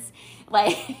 words.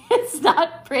 Like, it's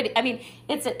not pretty. I mean,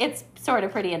 it's sort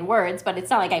of pretty in words, but it's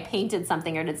not like I painted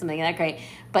something or did something that great.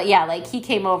 But yeah, like, he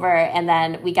came over, and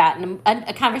then we got in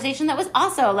a conversation that was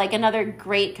also, like, another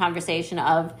great conversation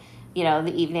of,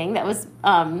 the evening. That was,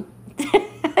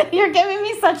 you're giving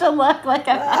me such a look, like,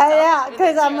 yeah,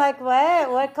 because I'm like,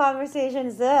 what conversation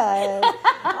is this?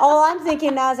 All I'm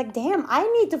thinking now is like, damn, I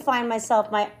need to find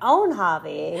myself my own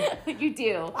hobby. You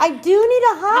do. I do need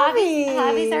a hobby.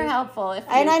 Hobbies are helpful.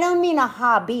 And I don't mean a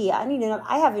hobby.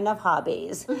 I have enough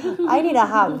hobbies. I need a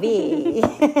hobby.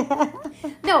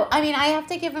 No, I mean, I have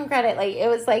to give him credit. Like, it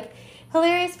was, like,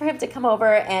 hilarious for him to come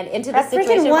over and into the At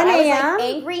situation freaking where 1 I was, a.m.? like,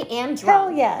 angry and drunk.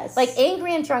 Hell yes. Like,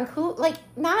 angry and drunk. Who, like,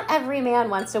 not every man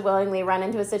wants to willingly run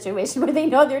into a situation where they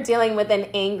know they're dealing with an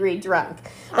angry drunk.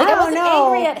 Like, I wasn't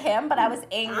angry at him, but I was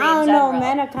angry in general. I don't know.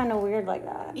 Men are kind of weird like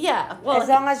that. Yeah. Well, as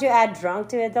long as you add drunk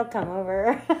to it, they'll come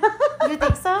over. You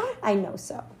think so? I know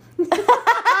so.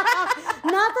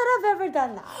 Not that I've ever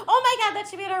done that. Oh my God, that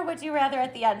should be our would you rather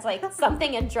at the end. It's like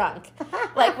something and drunk.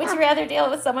 Like, would you rather deal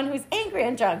with someone who's angry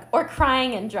and drunk, or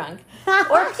crying and drunk,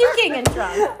 or puking and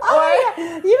drunk? Yeah.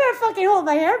 You better fucking hold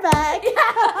my hair back.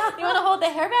 Yeah. You want to hold the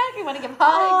hair back? You want to give hugs?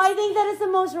 Oh, I think that is the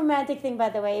most romantic thing, by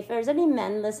the way. If there's any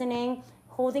men listening,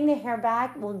 holding the hair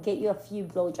back will get you a few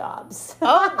blowjobs.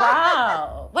 Oh,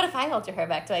 wow. What if I hold your hair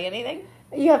back? Do I get anything?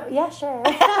 Yeah, sure.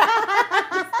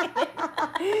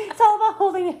 It's all about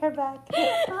holding your hair back.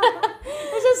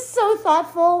 It's just so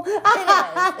thoughtful. It is.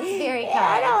 It's very kind.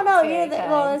 I don't know.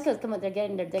 Well, it's because come on, they're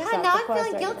getting their dicks God, out. now I'm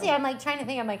feeling guilty. I'm like trying to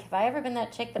think. I'm like, have I ever been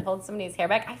that chick that holds somebody's hair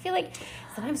back? I feel like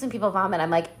sometimes when people vomit, I'm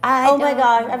like, oh my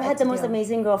gosh, I've had the most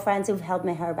amazing girlfriends who've held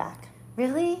my hair back.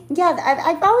 Really? Yeah,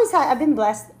 I've been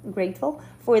blessed, grateful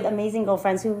for the amazing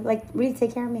girlfriends who like really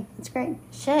take care of me. It's great.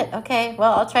 Shit. Okay.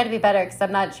 Well, I'll try to be better because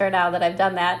I'm not sure now that I've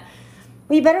done that.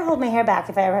 Well, you better hold my hair back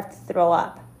if I ever have to throw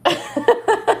up.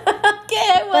 Okay,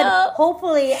 I will. But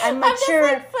hopefully I'm mature. I'm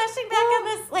just like flashing back on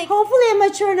this. Like, Hopefully I'm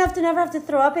mature enough to never have to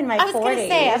throw up in my 40s. I was gonna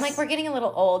say, I'm like, we're getting a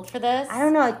little old for this. I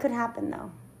don't know. It could happen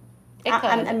though. It could.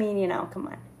 I mean, you know, come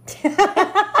on.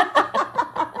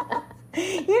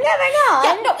 You never know.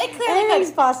 Yeah, no, it clearly Anything's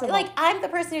could. possible. Like, I'm the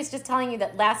person who's just telling you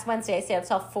that last Wednesday I stayed up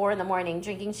till 4 a.m.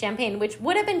 drinking champagne, which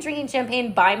would have been drinking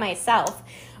champagne by myself.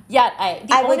 Yet,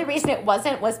 the only reason it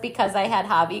wasn't was because I had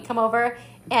Javi come over,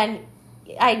 and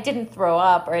I didn't throw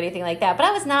up or anything like that. But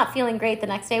I was not feeling great the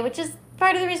next day, which is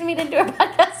part of the reason we didn't do our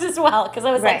podcast as well. Because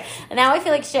I was like, now I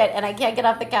feel like shit, and I can't get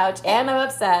off the couch, and I'm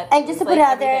upset. And just to put like it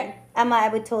out there, Emma, I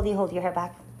would totally hold your hair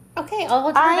back. Okay, I'll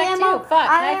hold your back too. Fuck,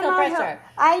 I feel pressure.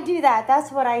 I do that.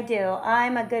 That's what I do.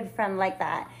 I'm a good friend like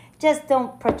that. Just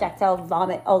don't projectile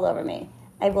vomit all over me.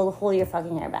 I will hold your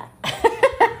fucking hair back.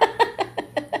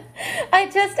 I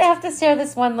just have to share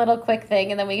this one little quick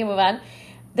thing, and then we can move on.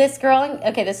 This girl,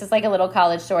 okay, this is like a little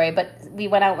college story, but we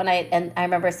went out one night, and I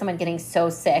remember someone getting so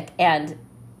sick, and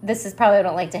this is probably I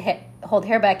don't like to hold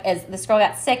hair back, as this girl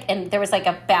got sick, and there was like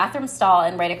a bathroom stall,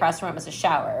 and right across from it was a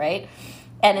shower, right?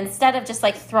 And instead of just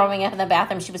like throwing up in the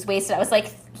bathroom, she was wasted. I was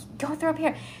like, go throw up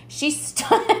here. She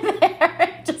stood there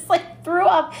and just like threw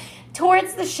up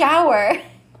towards the shower.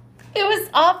 It was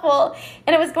awful.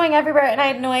 And it was going everywhere, and I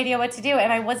had no idea what to do.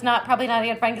 And I was probably not a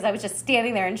good friend because I was just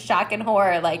standing there in shock and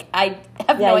horror. Like, I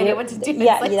have no idea what to do.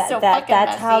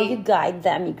 That's how you guide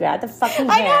them. You grab the fucking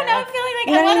hair. I know, now I'm feeling like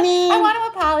you know I want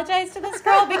to apologize to this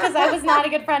girl because I was not a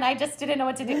good friend. I just didn't know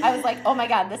what to do. I was like, oh my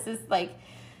God, this is like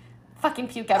fucking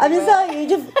puke everywhere. I'm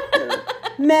just telling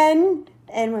you, men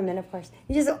and women, of course,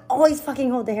 you just always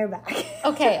fucking hold the hair back.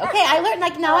 Okay. I learned,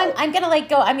 like, now I'm gonna like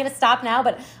go. I'm gonna stop now,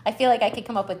 but I feel like I could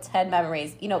come up with 10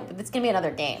 memories. You know, it's gonna be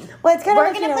another game. Well, it's kind of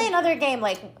we're gonna play another game.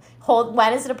 Like,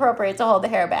 when is it appropriate to hold the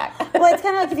hair back? Well, it's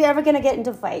kind of like if you're ever gonna get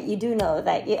into a fight, you do know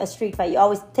that a street fight, you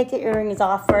always take your earrings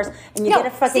off first, and you get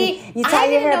a fucking, you tie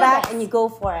your hair back, and you go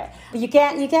for it. But you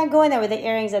can't go in there with the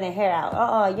earrings and the hair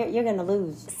out. You're gonna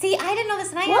lose. See, I didn't know this,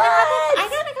 and I got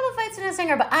in a couple fights when I was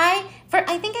younger, but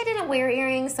I think I didn't wear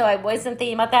earrings, so I wasn't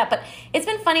thinking about that. But it's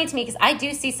been funny to me because I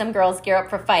do see some girls gear up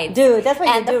for fights. Dude, that's what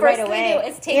you do right away. And the first thing they do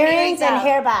is take earrings and out.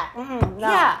 hair back.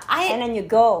 And then you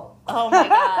go. Oh my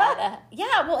God.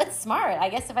 Yeah, well, it's smart. I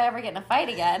guess if I ever get in a fight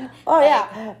again. Oh,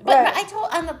 yeah. But I told,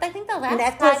 I think the last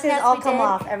necklaces podcast all we come did,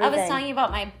 off, everything. I was telling you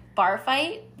about my bar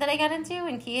fight that I got into,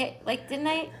 and didn't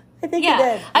I? I think you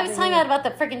did. I was telling you about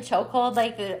the freaking chokehold,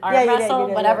 like the arm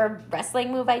wrestle, whatever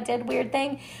wrestling move I did, weird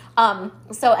thing.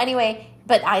 So anyway,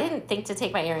 but I didn't think to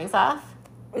take my earrings off.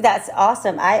 That's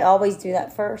awesome. I always do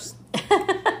that first.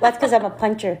 That's because I'm a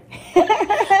puncher.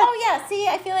 Oh yeah, see,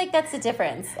 I feel like that's the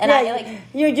difference. And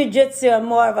your jiu-jitsu, I'm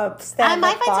more of a stand-up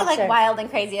my fights boxer. are like wild and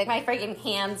crazy, like my freaking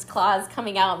hands, claws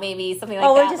coming out, maybe something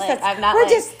like that. We're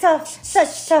just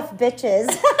such tough bitches.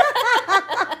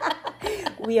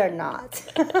 We are not.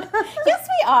 Yes,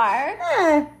 we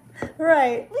are.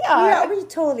 Right. We are. We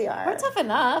totally are. We're tough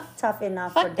enough. Tough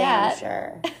enough Fuck for that. damn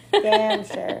sure. Damn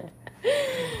sure.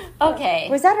 Okay.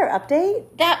 Was that our update?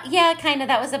 Kind of.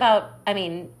 That was about,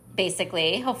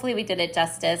 basically, hopefully we did it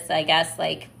justice, I guess.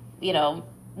 Like,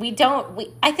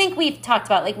 I think we've talked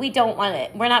about, like, we don't want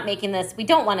it. We're not making this, we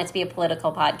don't want it to be a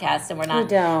political podcast, and we're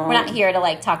not here to,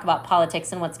 like, talk about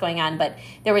politics and what's going on, but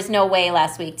there was no way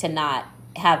last week to not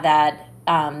have that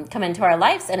come into our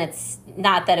lives, and it's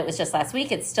not that it was just last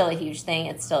week. It's still a huge thing.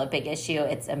 It's still a big issue.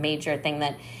 It's a major thing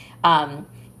that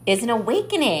is an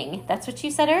awakening. That's what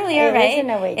you said earlier, right? It is an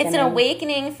awakening. It's an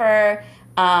awakening for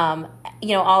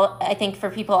I think for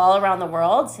people all around the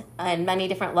world on many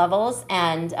different levels,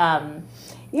 and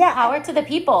power to the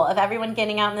people of everyone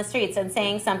getting out in the streets and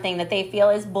saying something that they feel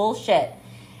is bullshit.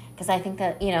 Because I think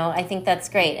that I think that's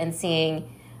great, and seeing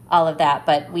all of that,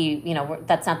 but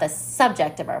that's not the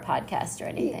subject of our podcast or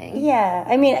anything. Yeah,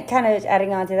 kind of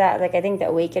adding on to that, like, I think the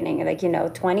awakening, like,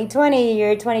 2020,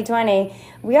 year 2020,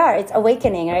 it's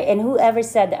awakening, right? And whoever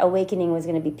said that awakening was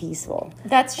going to be peaceful?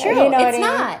 That's true. It's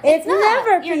not. It's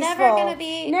never peaceful. You're never going to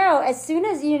be. No, as soon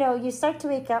as, you start to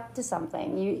wake up to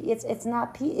something, it's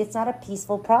not a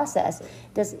peaceful process.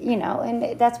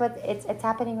 And that's what it's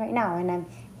happening right now, and I'm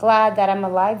glad that I'm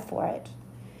alive for it.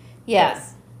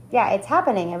 Yes. Yeah, it's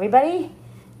happening, everybody.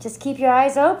 Just keep your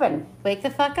eyes open. Wake the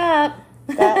fuck up.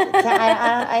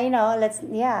 I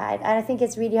think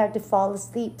it's really hard to fall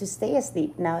asleep, to stay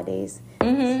asleep nowadays.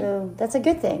 Mm-hmm. So that's a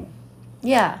good thing.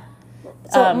 Yeah.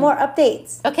 So more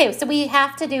updates. Okay, so we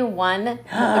have to do one.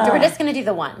 We're just going to do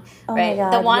the one, right? My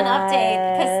God, the one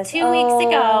update, because 2 weeks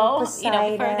ago,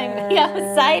 Poseidon. Before everything,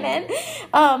 Poseidon.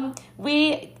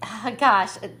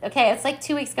 It's like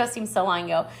 2 weeks ago, seems so long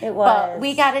ago. It was. But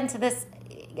we got into this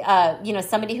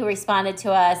somebody who responded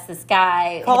to us, this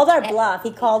guy. Called our bluff.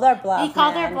 He called our bluff. He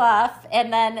called our bluff.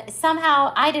 And then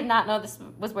somehow, I did not know this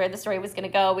was where the story was going to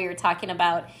go. We were talking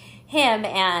about him,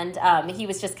 and he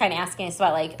was just kind of asking us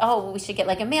about, like, we should get,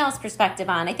 like, a male's perspective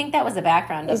on. I think that was the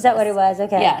background of Is that this. what it was?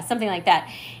 Okay. Yeah, something like that.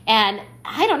 And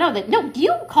I don't know. No,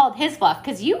 you called his bluff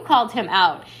because you called him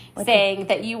out saying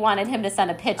that you wanted him to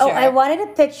send a picture. Oh, I wanted a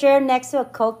picture next to a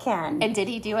Coke can. And did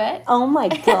he do it? Oh, my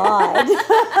God.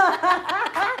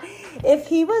 If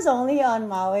he was only on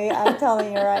Maui, I'm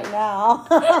telling you right now.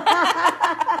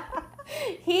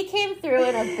 He came through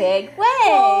in a big way.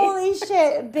 Holy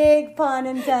shit. Big pun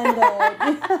intended.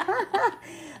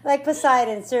 Like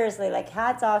Poseidon, seriously, like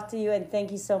hats off to you and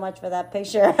thank you so much for that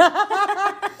picture.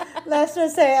 Let's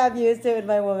just say I've used it with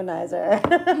my womanizer.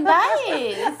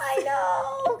 Nice. I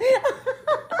know.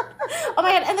 Oh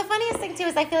my God. And the funniest thing too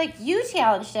is I feel like you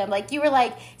challenged him. Like you were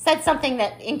like, said something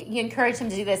that you encouraged him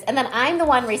to do this. And then I'm the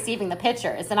one receiving the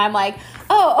pictures. And I'm like,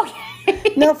 oh,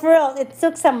 okay. No, for real, it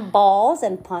took some balls,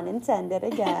 and pun intended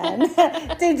again,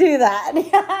 to do that.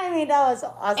 I mean, that was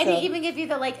awesome. And he even gave you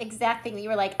the like exact thing that you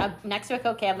were like next to a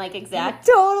Coke can, like exact.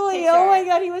 Totally. picture Oh my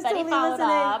God, he was that totally followed listening.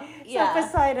 up. Yeah. So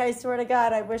Poseidon, I swear to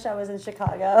God, I wish I was in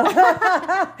Chicago.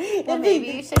 Well, maybe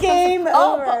you should. Game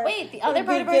over. But wait, the other It'd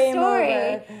part be of our game story,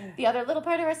 over. the other little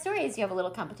part of our story is you have a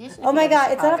little competition. Oh my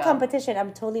God, it's not a Chicago. competition.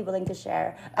 I'm totally willing to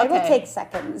share. I will Okay. take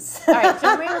seconds. All right,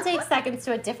 so we will take seconds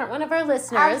to a different one of our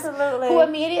listeners Absolutely. who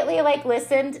immediately like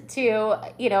listened to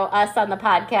us on the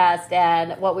podcast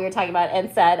and what we were talking about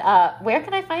and said, "Where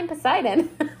can I find Poseidon?"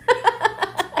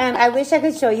 And I wish I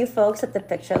could show you folks what the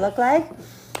picture looked like,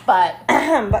 but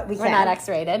but we we're can't. not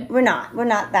X-rated. We're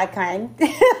not that kind.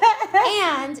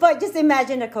 And But just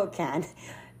imagine a Coke can.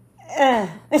 better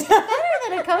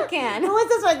than a Coke can. What's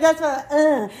this one? That's what.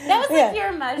 That was like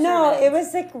your measurement. No, it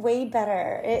was like way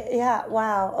better. Yeah.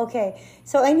 Wow. Okay.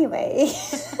 So anyway.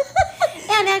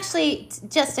 And actually,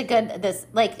 just a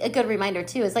good reminder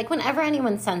too is like whenever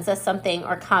anyone sends us something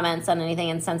or comments on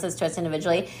anything and sends us to us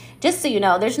individually, just so you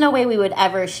know, there's no way we would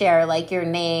ever share like your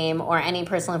name or any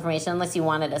personal information unless you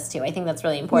wanted us to. I think that's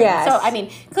really important. Yes. So I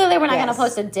mean, clearly we're not going to Yes.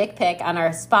 post a dick pic on our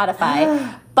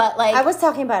Spotify, but like, I was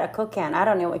talking about a Coke can. I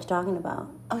don't know what you're talking about.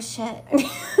 oh shit,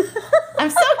 I'm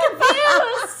so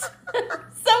confused.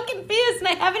 So confused, and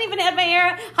I haven't even had my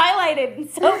hair highlighted in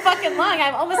so fucking long.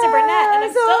 I'm almost a brunette, and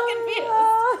I'm still confused.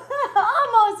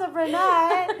 Almost a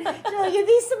brunette. So you'd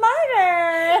be smarter.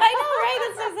 I know, right?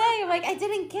 That's what I'm saying. I'm like, I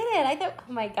didn't get it. I thought,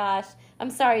 oh my gosh. I'm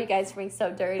sorry you guys for being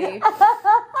so dirty.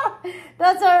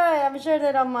 That's all right. I'm sure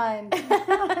they don't mind.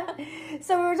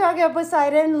 So we were talking about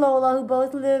Poseidon and Lola, who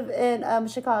both live in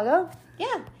Chicago.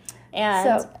 Yeah.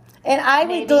 And And I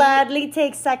maybe- would gladly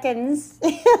take seconds.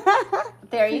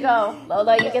 there you go.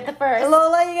 Lola, you get the first.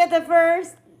 Lola, you get the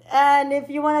first. And if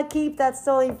you want to keep, that's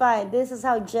totally fine. This is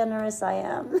how generous I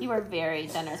am. You are very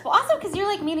generous. Well, also because you're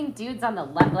like meeting dudes on the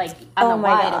on Oh the my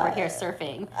wide God. over here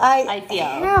surfing. I feel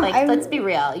am. like let's be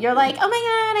real. You're like, oh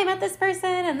my God, I met this person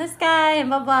and this guy and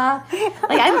blah blah.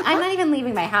 Like I'm not even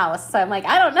leaving my house, so I'm like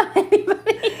I don't know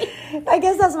anybody. I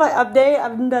guess that's my update. I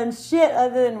haven't done shit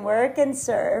other than work and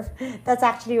surf. That's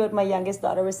actually what my youngest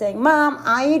daughter was saying. Mom,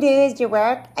 all you do is you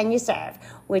work and you surf,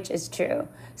 which is true.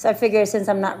 So I figure since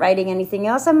I'm not writing anything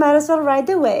else, I might as well ride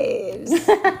the waves.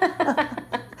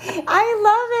 I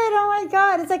love it. Oh my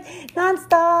God. It's like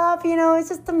nonstop, it's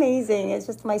just amazing. It's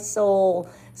just my soul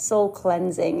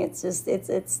cleansing. It's just,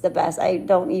 it's the best. I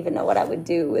don't even know what I would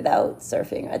do without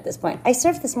surfing at this point. I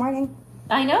surfed this morning.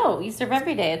 I know. You surf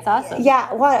every day. It's awesome.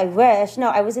 Yeah, well, I wish. No,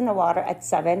 I was in the water at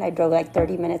 7. I drove like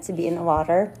 30 minutes to be in the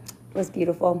water. It was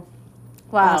beautiful.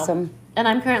 Wow. Awesome. And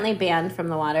I'm currently banned from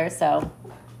the water, so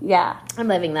Yeah. I'm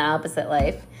living the opposite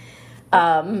life.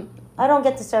 I don't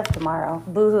get to surf tomorrow.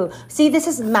 Boo-hoo. See, this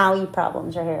is Maui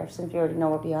problems right here, since you already know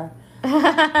where we are.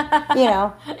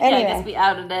 Yeah, I Anyway. guess we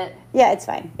outed it. Yeah, it's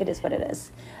fine. It is what it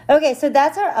is. Okay, so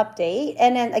that's our update.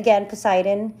 And then, again,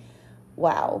 Poseidon.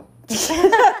 Wow.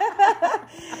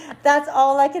 That's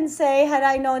all I can say. Had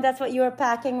I known that's what you were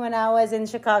packing when I was in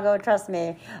Chicago, trust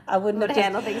me, I wouldn't Would have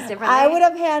handle things differently. I would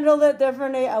have handled it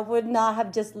differently. I would not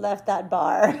have just left that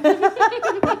bar.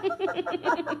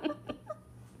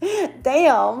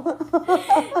 Damn.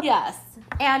 Yes.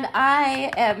 And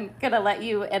I am going to let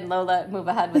you and Lola move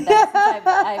ahead with that since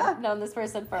I've known this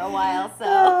person for a while. So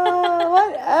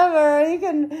Whatever. You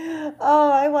can. Oh,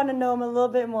 I want to know him a little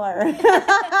bit more.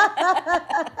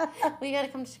 we got to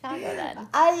come to Chicago then.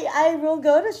 I will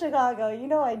go to Chicago. You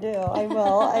know I do. I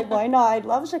will. Why not? I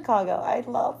love Chicago. I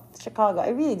love Chicago. I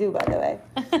really do, by the way.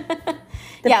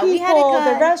 The Yeah, people, we had a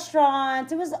the good-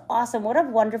 restaurants. It was awesome. What a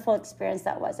wonderful experience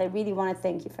that was. I really want to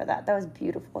thank you for that. That was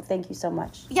beautiful. Thank you so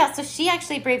much. Yeah, so she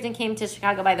actually braved and came to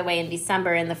Chicago, by the way, in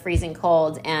December in the freezing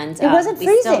cold, and It wasn't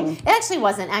freezing. It actually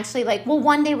wasn't. Actually, like, well,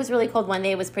 one day was really cold, one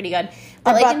day was pretty good.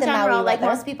 But I like brought in the Maui general, like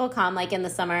weather. most people come like in the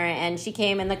summer, and she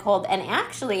came in the cold. And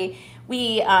actually,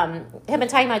 we have been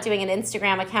talking about doing an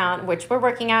Instagram account, which we're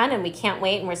working on, and we can't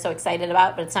wait, and we're so excited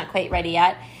about, but it's not quite ready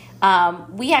yet.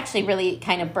 We actually really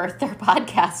kind of birthed our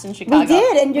podcast in Chicago. We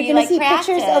did, and you're going to see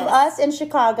pictures of practiced. us in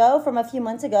Chicago from a few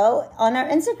months ago on our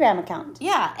Instagram account.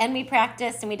 Yeah, and we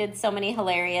practiced, and we did so many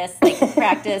hilarious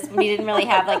practice. We didn't really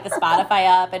have like the Spotify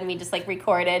up, and we just like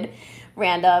recorded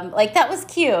random. Like that was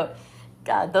cute.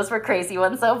 God, those were crazy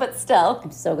ones though, but still. I'm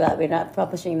so glad we're not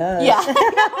publishing those. Yeah.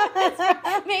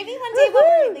 Maybe one day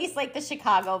we'll release like the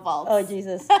Chicago Vaults. Oh,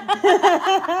 Jesus.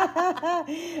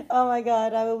 Oh, my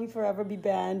God. I will forever be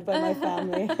banned by my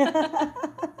family.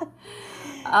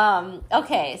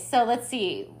 Okay, so let's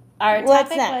see. Our What's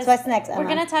topic next? was What's next, we're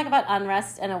Emma? going to talk about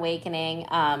unrest and awakening.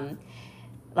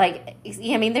 Like,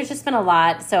 I mean, there's just been a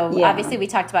lot. So Yeah. obviously, we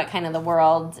talked about kind of the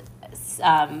world,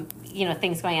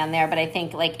 things going on there. But I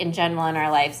think, like in general in our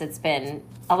lives, it's been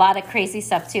a lot of crazy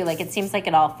stuff too. Like it seems like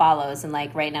it all follows, and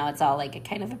like right now, it's all like a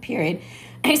kind of a period,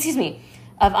 excuse me,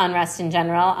 of unrest in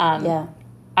general. Yeah.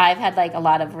 I've had like a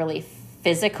lot of really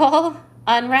physical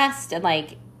unrest and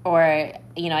like, or,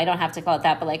 I don't have to call it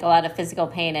that, but like a lot of physical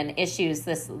pain and issues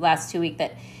this last 2 weeks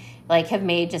that like have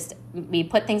made just me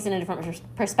put things in a different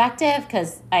perspective.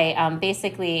 Cause I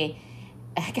basically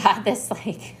got this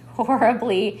like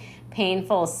horribly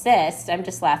painful cyst. I'm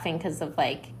just laughing because of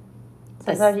like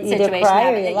the Sometimes you either situation. cry or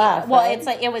happened. you laugh, Well, right? it's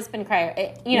like, it was been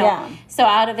cry, Yeah. So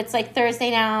out of, it's like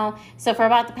Thursday now. So for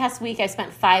about the past week, I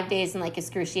spent 5 days in like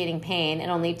excruciating pain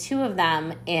and only 2 of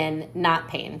them in not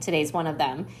pain. Today's one of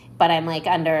them. But I'm like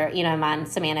under, I'm on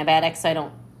some antibiotics, so I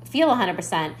don't feel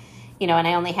 100%, and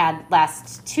I only had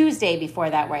last Tuesday before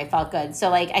that where I felt good. So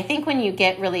like, I think when you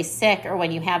get really sick or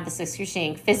when you have this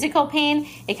excruciating physical pain,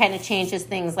 it kind of changes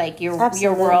things like your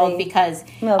Absolutely. world, because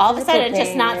No, all of a physical sudden just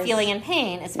pain not is- feeling in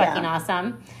pain is Yeah. fucking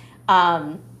awesome.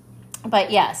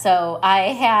 But yeah, so I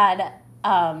had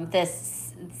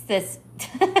this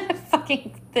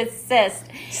fucking this cyst.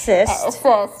 Cyst.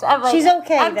 I'm like, She's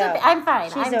okay, I'm though. I'm fine.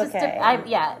 She's I'm just, okay.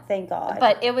 yeah. Thank God.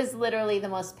 But it was literally the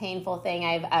most painful thing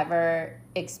I've ever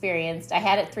experienced. I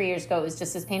had it 3 years ago. It was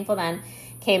just as painful then.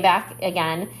 Came back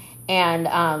again. And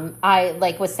I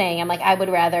was saying, I'm like, I would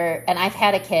rather, and I've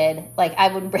had a kid, like I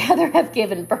would rather have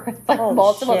given birth like Oh,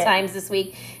 multiple shit. times this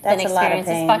week That's than a lot of experience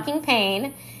this pain. fucking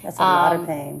pain. That's a lot of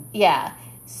pain. Yeah.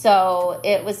 So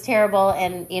it was terrible,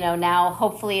 and now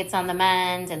hopefully it's on the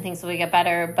mend and things will get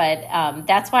better. But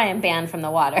that's why I'm banned from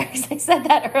the water, because I said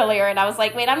that earlier, and I was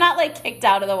like, wait, I'm not like kicked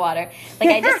out of the water. Like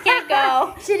I just can't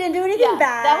go. She didn't do anything Yeah,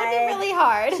 bad. that would be really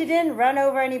hard. She didn't run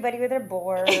over anybody with her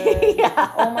board.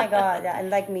 Yeah. Oh my God. Yeah, and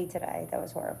like me today. That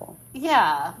was horrible.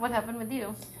 Yeah. What happened with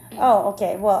you? Oh,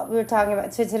 okay. Well, we were talking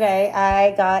about, so today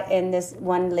I got in this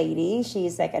one lady.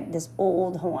 She's like this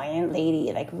old Hawaiian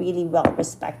lady, like really well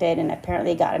respected, and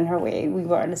apparently got in her way. We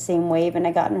were on the same wave and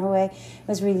I got in her way. It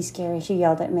was really scary. She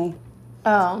yelled at me.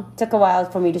 Oh. Took a while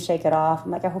for me to shake it off.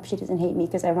 I'm like, I hope she doesn't hate me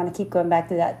because I want to keep going back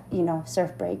to that,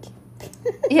 surf break.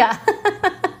 Yeah.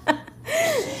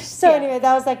 So anyway,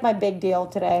 that was like my big deal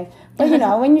today. But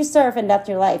when you surf and that's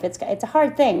your life, it's a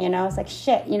hard thing. It's like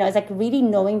shit. It's like really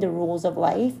knowing the rules of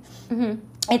life. Mm-hmm.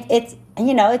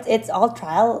 It's all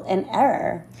trial and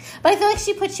error. But I feel like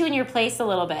she puts you in your place a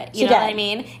little bit. You She know what did. I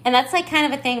mean? And that's like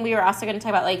kind of a thing we were also going to talk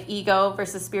about, like ego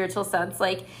versus spiritual sense.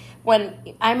 Like when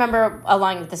I remember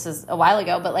this is a while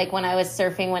ago, but like when I was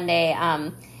surfing one day,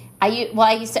 I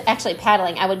used to actually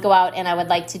paddling. I would go out and I would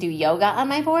like to do yoga on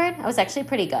my board. I was actually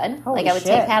pretty good. Holy like I would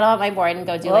shit. take paddle on my board and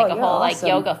go do like a you're whole like awesome.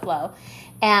 yoga flow.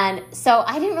 And so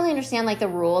I didn't really understand like the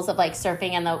rules of like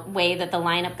surfing and the way that the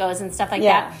lineup goes and stuff like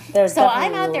Yeah, that. there's So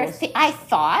I'm definitely out there. rules. I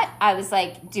thought I was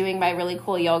like doing my really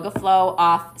cool yoga flow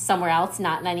off somewhere else,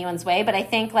 not in anyone's way. But I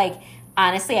think like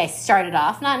honestly, I started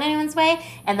off not in anyone's way,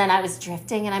 and then I was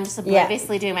drifting, and I'm just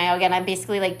obliviously doing my yoga, and I'm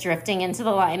basically like drifting into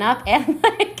the lineup, and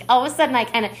like all of a sudden I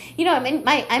kind of,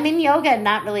 I'm in yoga and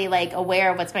not really like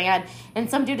aware of what's going on, and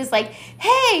some dude is like,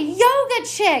 "Hey, yoga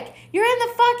chick, you're in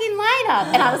the fucking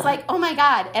lineup," and I was like, "Oh my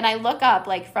God!" And I look up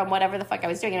like from whatever the fuck I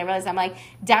was doing, and I realized I'm like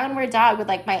downward dog with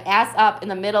like my ass up in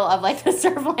the middle of like the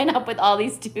surf lineup with all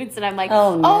these dudes, and I'm like,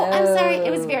 Oh, no. I'm sorry.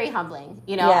 It was very humbling,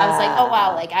 I was like, Yeah. oh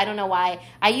wow, like I don't know why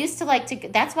I used to like to.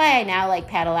 That's why I now like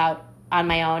paddle out on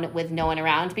my own with no one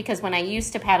around, because when I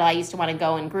used to paddle, I used to want to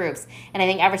go in groups, and I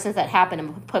think ever since that happened,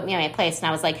 it put me on my place, and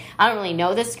I was like, I don't really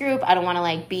know this group, I don't want to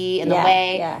like be in the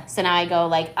way, so now I go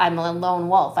like I'm a lone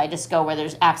wolf. I just go where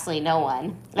there's absolutely no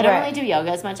one. I don't really do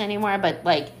yoga as much anymore, but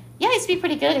like I used to be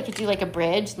pretty good. I could do like a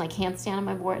bridge and like handstand on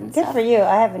my board and stuff. Good for you.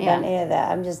 I haven't done any of that.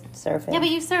 I'm just surfing. Yeah, but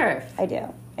you surf. I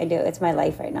do. It's my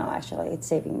life right now, actually. It's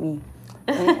saving me.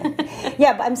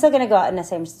 Yeah, but I'm still going to go out in the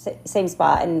same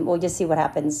spot, and we'll just see what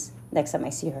happens next time I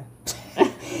see her.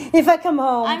 If I come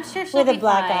home I'm sure she'll with a be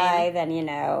black fine. eye, then you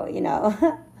know.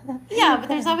 Yeah, but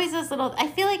there's always those little, I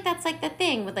feel like that's like the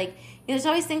thing with like, there's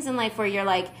always things in life where you're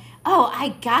like, oh, I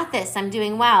got this, I'm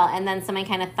doing well, and then something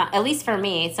kind of, at least for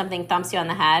me, something thumps you on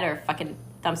the head or fucking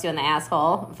thumps you in the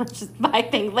asshole, which is my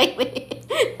thing lately.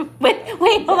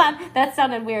 wait, hold on, that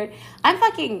sounded weird. I'm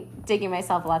fucking digging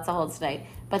myself lots of holes tonight,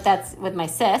 but that's with my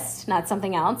cyst, not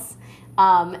something else.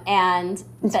 And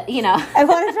you know, I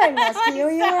want to try and rescue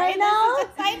you right now.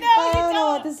 I know. I don't know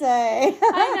what to say.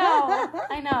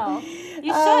 I know.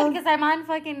 You should, because I'm on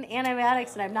fucking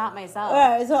antibiotics and I'm not myself.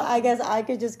 All right, so I guess I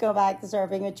could just go back to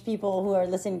surfing, which people who are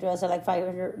listening to us are like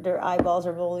their eyeballs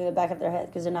are rolling in the back of their head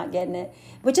because they're not getting it,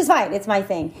 which is fine. It's my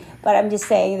thing. But I'm just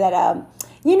saying that,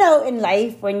 you know, in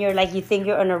life, when you're like, you think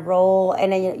you're on a roll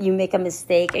and then you make a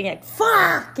mistake and you're like,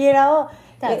 fuck, you know?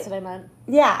 That's what I meant.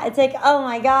 Yeah, it's like, oh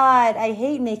my God, I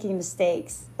hate making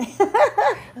mistakes. But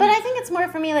I think it's more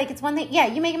for me, like, it's one thing, yeah,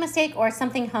 you make a mistake or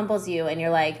something humbles you and you're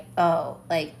like, oh,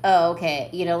 okay,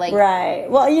 you know, like. Right.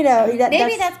 Well, you know.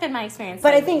 Maybe that's been my experience.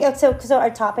 But lately. I think, so our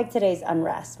topic today is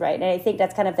unrest, right? And I think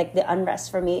that's kind of like the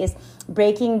unrest for me is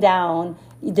breaking down,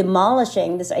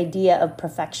 demolishing this idea of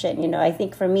perfection. You know, I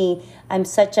think for me, I'm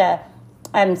such a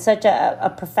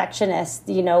perfectionist,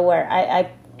 you know, where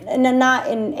I no, not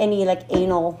in any like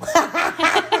anal,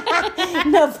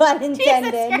 no pun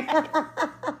intended.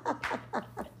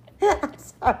 I'm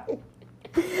sorry.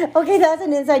 Okay, that's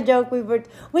an inside joke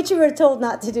which we were told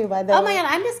not to do, by the way. Oh my God,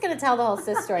 I'm just gonna tell the whole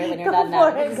cyst story when you're done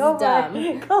now. This is dumb.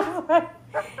 Go for it.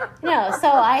 No, so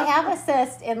I have a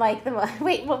cyst in like the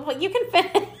wait. Well, you can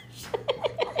finish.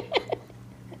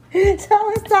 So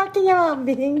I was talking about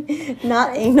being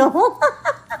not anal.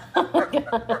 Oh my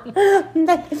God.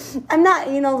 I'm not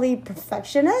anally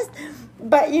perfectionist,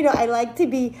 but you know, I like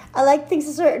things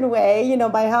a certain way. You know,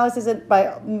 my house isn't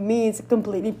by means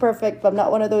completely perfect. I'm not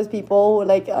one of those people who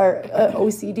like are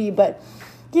OCD, but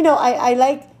you know, I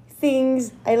like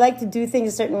things. I like to do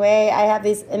things a certain way. I have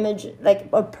this image like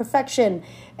of perfection.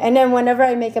 And then whenever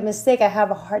I make a mistake, I have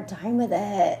a hard time with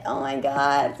it. Oh my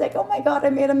God. It's like, oh my God,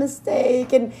 I made a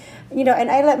mistake. And, you know,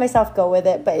 and I let myself go with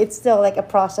it, but it's still like a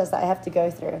process that I have to go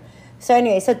through. So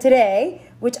anyway, so today,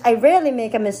 which I rarely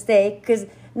make a mistake,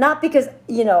 not because,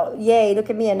 you know, yay, look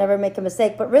at me, I never make a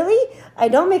mistake, but really, I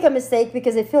don't make a mistake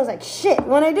because it feels like shit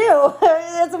when I do.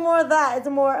 It's more of that.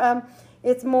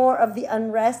 It's more of the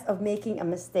unrest of making a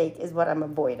mistake is what I'm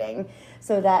avoiding.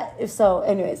 So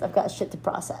anyways, I've got shit to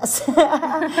process.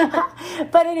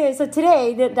 But anyway, so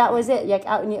today, that was it. Like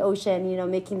out in the ocean, you know,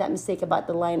 making that mistake about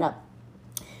the lineup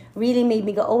really made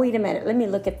me go, oh, wait a minute, let me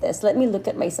look at this. Let me look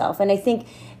at myself. And I think,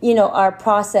 you know, our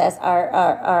process,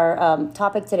 our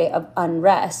topic today of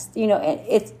unrest, you know,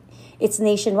 it's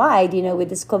nationwide, you know, with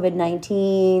this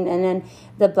COVID-19 and then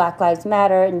the Black Lives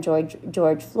Matter and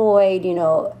George Floyd, you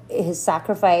know, his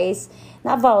sacrifice,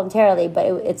 not voluntarily, but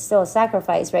it's still a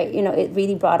sacrifice, right? You know, it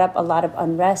really brought up a lot of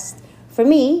unrest for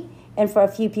me and for a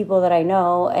few people that I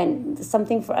know, and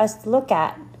something for us to look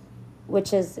at,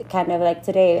 which is kind of like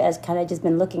today, as kind of just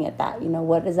been looking at that, you know,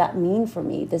 what does that mean for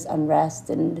me, this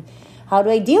unrest, and how do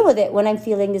I deal with it when I'm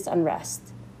feeling this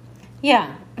unrest?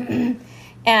 Yeah.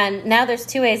 And now there's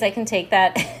two ways I can take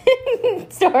that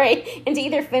story into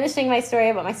either finishing my story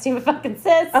about my stupid fucking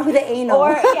cyst. Oh, the anal.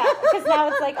 Or, yeah, because now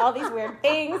it's like all these weird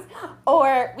things.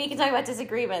 Or we can talk about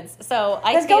disagreements. So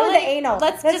let's go with the anal.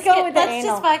 Let's just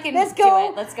fucking do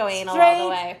it. Let's go anal all the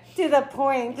way. To the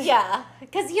point. Yeah.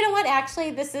 Because you know what? Actually,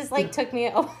 this is like took me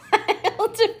a while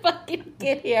to fucking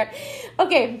get here.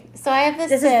 Okay, so I have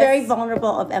this. This is very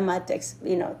vulnerable of Emma to expose,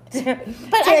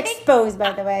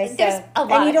 by the way. There's a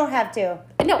lot. And you don't have to.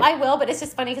 No, I will, but it's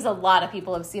just funny because a lot of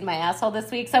people have seen my asshole this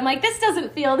week. So I'm like, this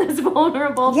doesn't feel this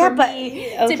vulnerable for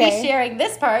me to be sharing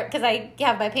this part because I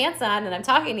have my pants on and I'm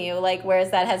talking to you, like,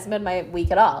 whereas that hasn't been my week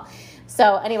at all.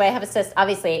 So anyway, I have a cyst.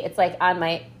 Obviously, it's like on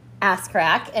my ass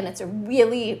crack, and it's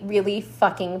really, really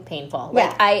fucking painful.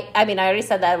 Like, I mean, I already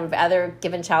said that I would have either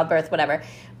given childbirth, whatever,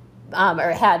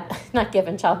 or had not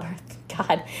given childbirth.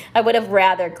 God, I would have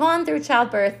rather gone through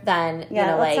childbirth than you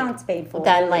know, like sounds painful.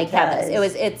 Than like have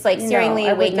this. It's like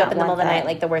searingly waking up in the middle of the night,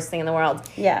 like the worst thing in the world.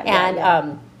 Yeah,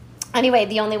 and anyway,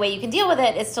 the only way you can deal with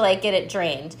it is to like get it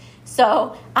drained.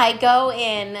 So I go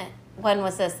in, when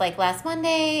was this, like last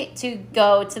Monday, to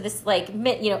go to this like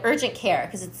urgent care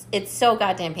because it's so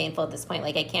goddamn painful at this point.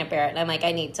 Like I can't bear it, and I'm like,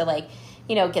 I need to like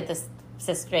get this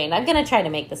cyst drained. I'm gonna try to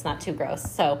make this not too gross.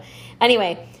 So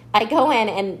anyway, I go in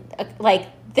and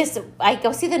I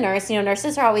go see the nurse.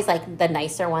 Nurses are always like the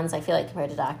nicer ones, I feel like,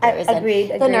 compared to doctors.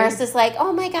 Agreed. The nurse is like,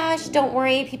 oh my gosh, don't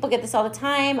worry, people get this all the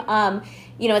time.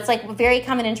 It's like a very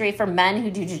common injury for men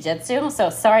who do jiu-jitsu. So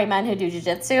sorry, men who do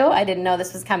jiu-jitsu. I didn't know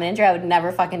this was a common injury. I would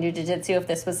never fucking do jiu-jitsu if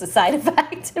this was a side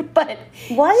effect. But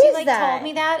why she is that? told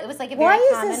me that. It was like a very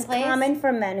common Why is this common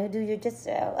for men who do jiu-jitsu?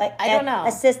 Like, I don't know.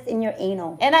 Assist in your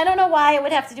anal. And I don't know why it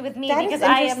would have to do with me because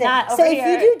I am not over here.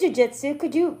 So if you do jiu-jitsu,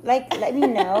 could you let me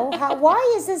know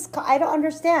why is this? I don't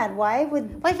understand. Why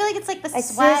would? Well, I feel like it's like the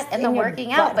sweat and the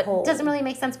working out, but it doesn't really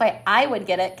make sense why I would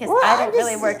get it because I don't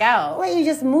really work out. Well, you're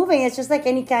just moving. It's just like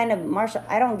any kind of martial.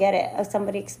 I don't get it.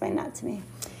 Somebody explain that to me.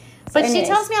 But she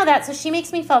tells me all that, so she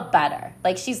makes me feel better.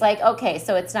 Like she's like, okay,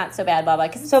 so it's not so bad, blah blah.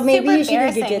 Because so maybe you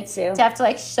should do jiu-jitsu to have to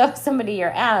like show somebody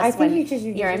your ass. I think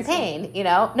you're in pain.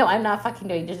 No, I'm not fucking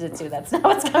doing jiu-jitsu. That's not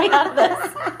what's coming out of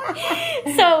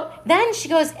this. So then she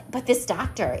goes, but this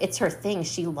doctor, it's her thing.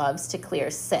 She loves to clear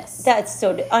cysts. That's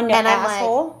so on your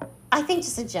asshole. Like, I think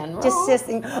just in general. Just cysts.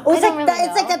 Oh, it's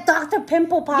like a Dr.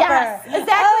 Pimple Popper. Yes, exactly.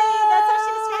 That's how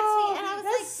she describes me, and I was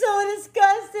that's so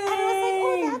disgusting. And I was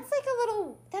like,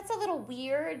 oh, that's a little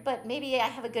weird, but maybe I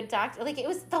have a good doctor. Like, it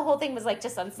was, the whole thing was like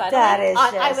just unsettling. That is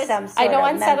just some sort of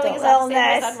unsettling is mental not the same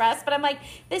as illness. unrest, but I'm like,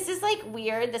 this is like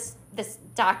weird. This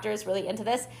doctor is really into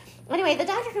this. Anyway, the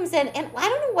doctor comes in, and I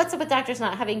don't know what's up with doctors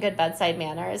not having good bedside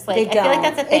manners. Like, I feel like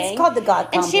that's a thing. It's called the God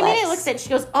complex. And she immediately looks at it, she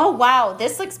goes, oh, wow,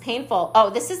 this looks painful. Oh,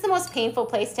 this is the most painful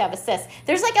place to have a cyst.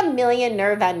 There's like a million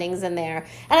nerve endings in there.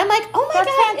 And I'm like, oh my that's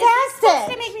God, fantastic. is this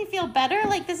supposed to make me feel better?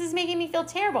 Like, this is making me feel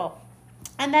terrible.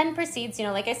 And then proceeds,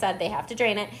 like I said, they have to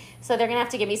drain it. So they're going to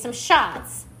have to give me some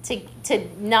shots to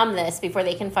numb this before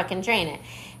they can fucking drain it.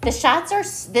 The shots are,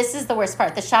 this is the worst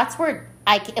part. The shots were,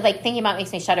 thinking about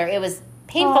makes me shudder. It was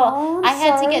painful. Oh, I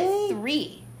had to get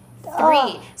three. So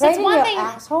right it's one thing.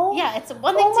 Asshole? Yeah, it's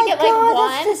one thing to get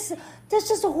one. That's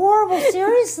just horrible.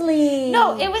 Seriously.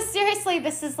 No, it was seriously.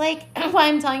 This is like why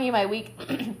I'm telling you my week.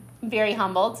 Very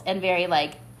humbled and very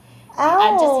like. Ow.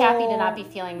 I'm just happy to not be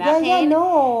feeling that pain. Yeah,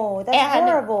 no, that's and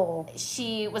horrible.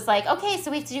 She was like, okay,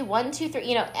 so we have to do 1, 2,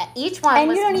 3. Each one and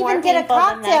was you don't more even get a painful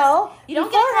than cocktail. this. You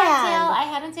don't get a cocktail. I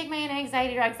hadn't taken my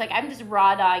anti-anxiety drugs. Like I'm just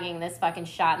raw dogging this fucking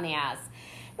shot in the ass.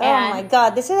 Oh my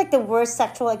God, this is like the worst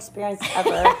sexual experience ever.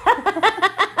 And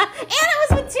it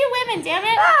was with 2 women, damn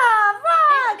it. Ah,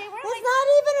 fuck! They weren't It's not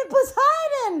even a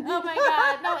Poseidon. Oh my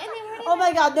God, no, and they weren't even... Oh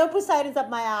my God, no Poseidons up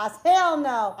my ass. Hell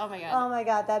no. Oh my God. Oh my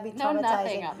God, that'd be traumatizing. No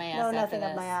nothing up my ass. No nothing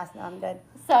up my ass. No, I'm good.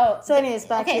 So anyways,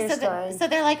 back to your story. So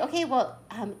they're like, okay, well,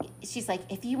 she's like,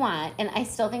 if you want, and I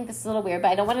still think this is a little weird, but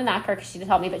I don't want to knock her because she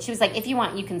told me, but she was like, if you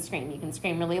want, you can scream. You can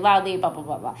scream really loudly, blah, blah,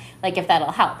 blah, blah. Like, if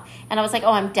that'll help. And I was like,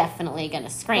 oh, I'm definitely going to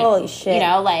scream. Holy shit.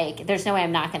 Like, there's no way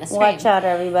I'm not going to scream. Watch out,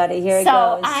 everybody. Here it so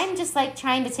goes. I'm just, like,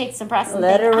 trying to take some breaths and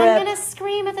Let think, her rip. I'm going to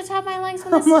scream at the top of my lungs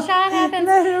when this shot happens.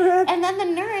 Let her rip. And then the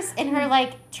nurse, in her,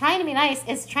 like, trying to be nice,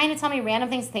 is trying to tell me random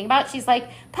things to think about. She's like,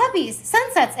 puppies,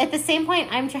 sunsets. At the same point,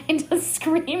 I'm trying to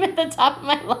scream at the top of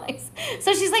my lungs.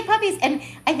 So she's like, puppies. And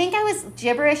I think I was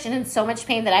gibberish and in so much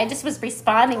pain that I just was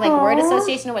responding, like, word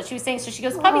association to what she was saying. So she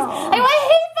goes, puppies. I go, I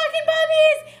hate fucking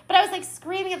puppies. But I was, like,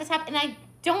 screaming at the top. And I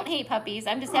don't hate puppies.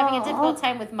 I'm just having a difficult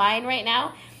time with mine right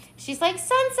now. She's like, sunsets.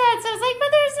 I was like, but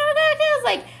there's no cocktails.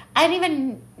 Like, I didn't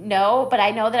even know, but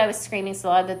I know that I was screaming so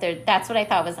loud that that's what I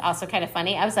thought was also kind of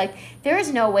funny. I was like, there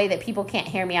is no way that people can't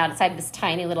hear me outside this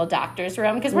tiny little doctor's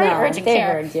room because we're in urgent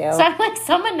care. Heard you. So I'm like,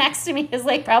 someone next to me is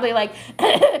like probably like,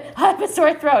 I have a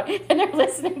sore throat, and they're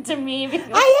listening to me. Being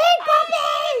like, I hate puppies!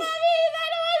 I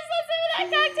don't want to that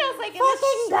cocktails. Like,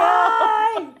 Fucking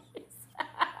die!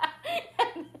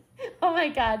 Oh my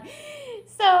God.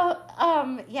 So,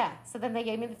 yeah. So then they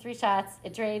gave me the 3 shots.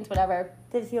 It drained, whatever.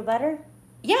 Did it feel better?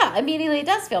 Yeah, immediately it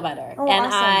does feel better. Oh, and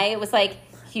awesome. I was like,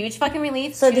 huge fucking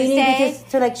relief. So Tuesday. do you need me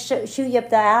to like shoot you up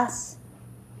the ass?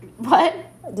 What?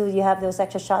 Do you have those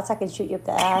extra shots? I can shoot you up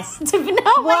the ass. No,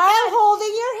 while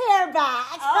holding your hair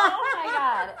back. Oh my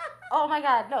God. Oh my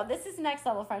God. No, this is next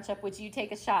level friendship. Would you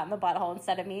take a shot in the butthole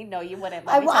instead of me? No, you wouldn't.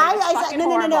 Let me tell you, it's fucking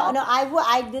horrible. No.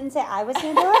 I didn't say I was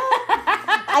going to do it.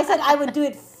 I said I would do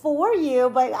it for you,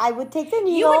 but I would take the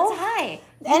needle. You would die.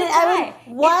 I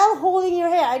would, while holding your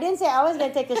hair. I didn't say I was going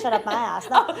to take a shot up my ass.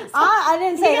 No, I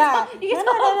didn't say that. No.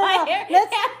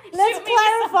 Let's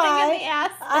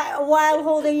clarify. While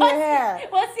holding your hair.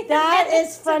 Well, see, that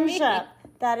is friendship.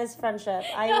 That is friendship.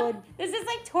 This is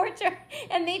like torture.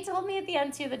 And they told me at the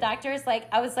end too, the doctors, like,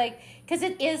 I was like, because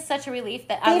it is such a relief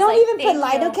that I They was don't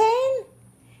like, even put lidocaine?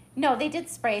 No, they did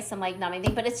spray some like numbing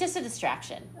thing, but it's just a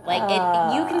distraction. Like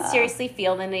you can seriously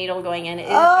feel the needle going in. It is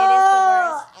the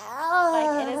worst.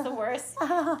 Like it is the worst.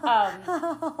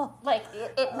 Like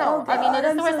it no, I mean it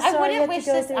is the worst. I wouldn't wish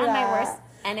this on my worst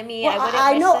enemy. Well,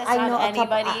 I wouldn't wish this on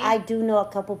anybody. I do know a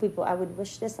couple people I would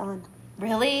wish this on.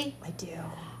 Really? I do.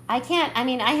 I can't. I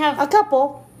mean, I have a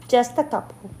couple, just a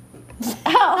couple.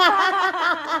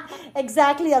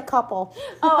 Exactly a couple.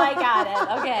 Oh, I got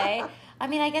it. Okay. I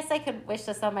mean, I guess I could wish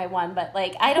this on my one, but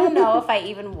like, I don't know if I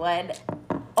even would.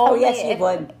 Oh, yes, you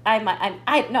would. I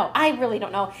really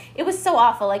don't know. It was so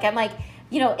awful. Like, I'm like,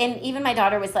 you know, and even my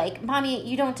daughter was like, Mommy,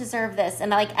 you don't deserve this. And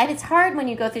like, and it's hard when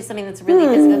you go through something that's really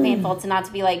physically painful to not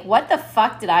to be like, what the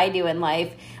fuck did I do in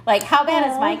life? Like, how bad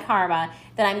is my karma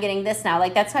that I'm getting this now?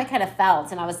 Like, that's how I kind of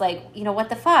felt. And I was like, you know, what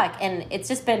the fuck? And it's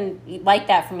just been like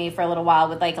that for me for a little while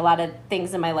with like a lot of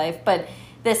things in my life. But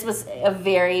this was a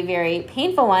very, very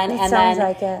painful one. It sounds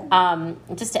like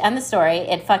it. Just to end the story,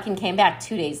 it fucking came back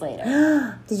 2 days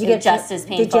later. Did you get just as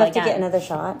painful? Did you have again. to get another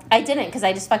shot? I didn't, because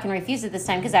I just fucking refused it this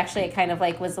time. Because actually, it kind of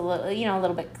like was a little, you know, a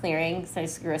little bit clearing. So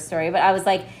screw a story, but I was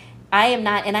like, I am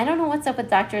not, and I don't know what's up with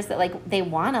doctors that like they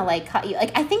want to like cut you.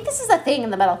 Like I think this is a thing in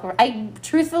the medical. I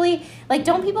truthfully like.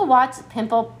 Don't people watch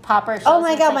pimple popper shows? Oh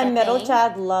my god, my middle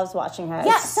child loves watching her.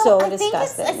 Yeah, it's so I disgusting.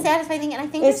 think it's a satisfying thing, and I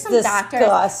think It's there's some doctors.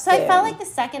 disgusting. So I felt like the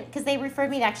second, because they referred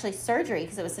me to actually surgery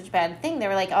because it was such a bad thing. They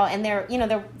were like, oh, and they're, you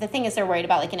know, the thing is they're worried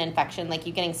about like an infection, like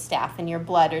you getting staph in your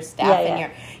blood or staph in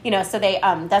your, you know. So they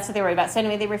that's what they worried about. So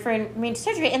anyway, they referred me to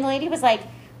surgery, and the lady was like,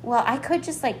 well, I could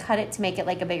just like cut it to make it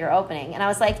like a bigger opening, and I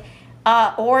was like.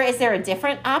 Or is there a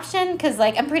different option? Because,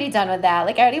 like, I'm pretty done with that.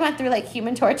 Like, I already went through, like,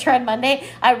 human torture on Monday.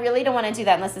 I really don't want to do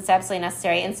that unless it's absolutely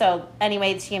necessary. And so,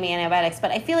 anyway, she gave me antibiotics. But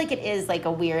I feel like it is, like,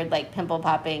 a weird, like, pimple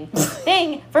popping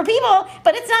thing for people.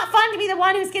 But it's not fun to be the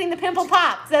one who's getting the pimple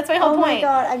popped. That's my whole point. Oh, my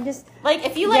God. I'm just... Like,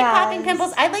 if you like popping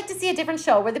pimples, I'd like to see a different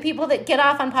show where the people that get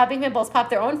off on popping pimples pop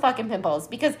their own fucking pimples.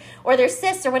 Because, or their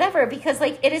cysts or whatever. Because,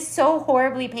 like, it is so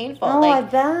horribly painful. Oh, like, I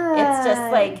bet. It's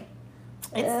just, like,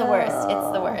 it's the worst.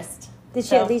 It's the worst. Did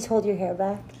she at least hold your hair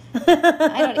back?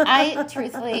 I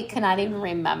truthfully cannot even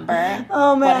remember.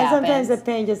 Oh man, sometimes the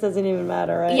pain just doesn't even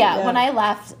matter, right? Yeah, when I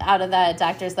left out of the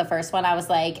doctor's, the first one, I was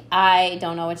like, I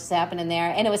don't know what just happened in there.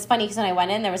 And it was funny because when I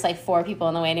went in, there was like 4 people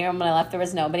in the waiting room. When I left, there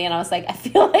was nobody. And I was like, I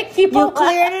feel like people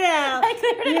cleared it out. I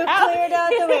cleared it out. You cleared out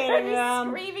the waiting room.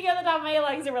 Screaming at the top of my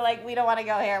lungs, and we're like, we don't want to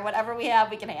go here. Whatever we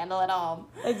have, we can handle at home.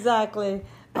 Exactly.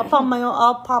 I'll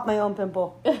pop my own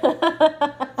pimple.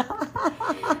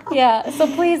 Yeah, so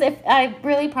please, if I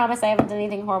really promise I haven't done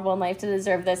anything horrible in life to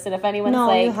deserve this, and if anyone's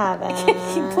like, you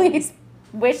haven't. Please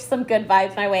wish some good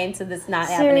vibes my way into this not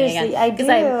Seriously, happening again. Because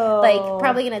I'm like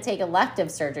probably gonna take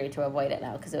elective surgery to avoid it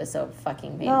now because it was so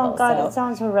fucking painful. Oh God, it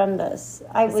sounds horrendous.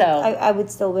 I would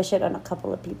still wish it on a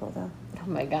couple of people though. Oh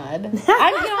my God,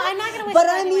 I'm not gonna wish. But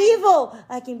it I'm anyway. evil.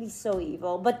 I can be so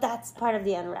evil, but that's part of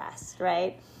the unrest,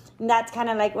 right? And that's kind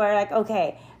of like where, like,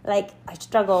 okay, like I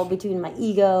struggle between my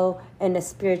ego and the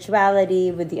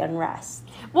spirituality with the unrest.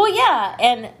 Well, yeah,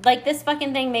 and like this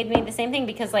fucking thing made me the same thing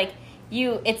because like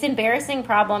it's embarrassing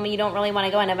problem. You don't really want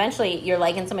to go, and eventually you're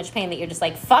like in so much pain that you're just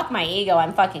like, fuck my ego,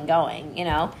 I'm fucking going, you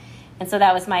know. And so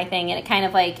that was my thing, and it kind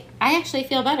of like I actually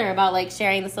feel better about like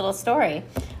sharing this little story.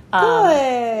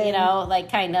 Good. You know,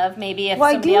 like kind of maybe if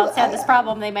somebody else had this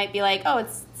problem, they might be like, oh,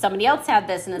 it's somebody else had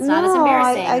this, and it's not as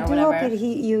embarrassing. I or do whatever. hope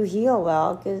you heal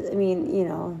well, because I mean, you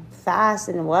know, fast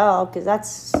and well, because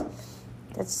that's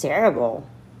terrible.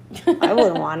 I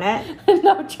wouldn't want it.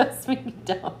 No, trust me, you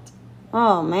don't.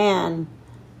 Oh man.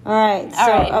 All right. All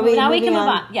right. Now we can move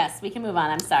on. Yes, we can move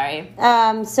on. I'm sorry.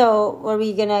 So are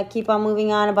we gonna keep on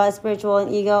moving on about spiritual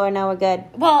and ego, or now we're good?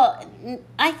 Well,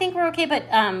 I think we're okay, but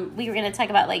we were gonna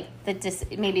talk about like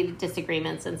maybe the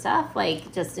disagreements and stuff,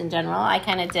 like just in general. I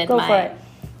kind of did Go for it.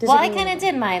 Well, I kind of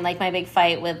did mine, like my big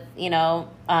fight with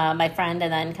my friend,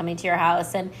 and then coming to your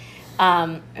house, and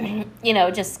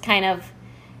just kind of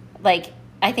like.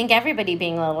 I think everybody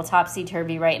being a little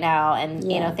topsy-turvy right now, and,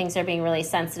 things are being really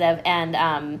sensitive. And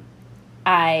how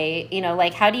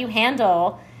do you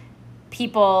handle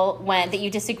people that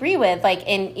you disagree with? Like,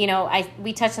 and,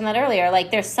 we touched on that earlier. Like,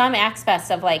 there's some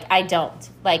aspects of, like, I don't.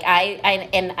 Like,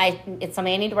 it's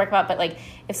something I need to work about. But, like,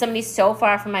 if somebody's so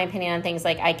far from my opinion on things,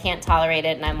 like, I can't tolerate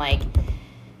it. And I'm like,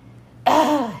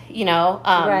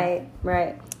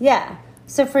 right. Yeah.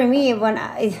 So for me,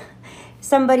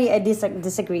 somebody I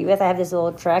disagree with, I have this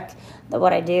little trick that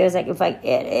what I do is like, if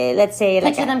let's say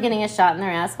like Picture them getting a shot in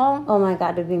their asshole. oh my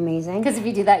god, it'd be amazing. Because if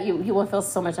you do that, you will feel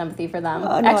so much empathy for them.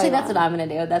 Oh, no, Actually, I that's won't. what I'm going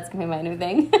to do. That's going to be my new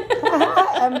thing.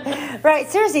 Right,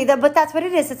 seriously, but that's what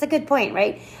it is. It's a good point,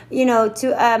 right? You know,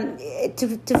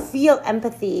 to feel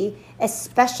empathy,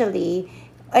 especially,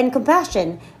 and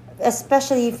compassion,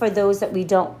 especially for those that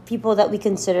people that we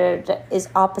consider that is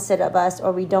opposite of us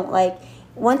or we don't like.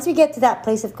 Once we get to that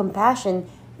place of compassion,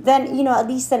 then, you know, at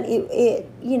least then it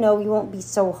you know, you won't be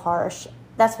so harsh.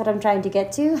 That's what I'm trying to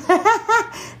get to.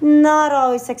 Not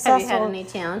always successful. Have you had any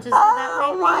challenges with that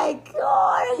Oh lately? my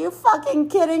god, are you fucking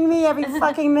kidding me? Every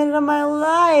fucking minute of my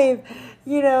life.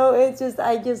 You know, it's just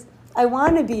I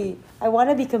want to be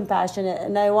compassionate,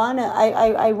 and I want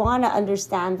to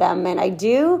understand them, and I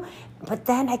do. But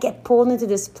then I get pulled into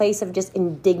this place of just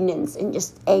indignance and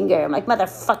just anger. I'm like,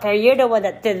 motherfucker, you're the one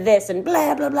that did this and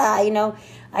blah, blah, blah. You know,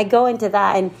 I go into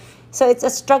that. And so it's a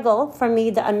struggle for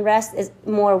me. The unrest is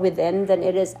more within than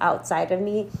it is outside of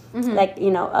me. Mm-hmm. Like,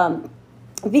 you know,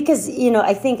 because, you know,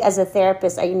 I think as a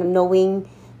therapist,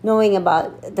 knowing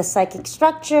about the psychic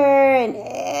structure, and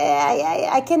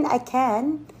I can I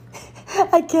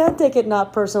can take it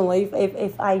not personally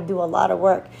if I do a lot of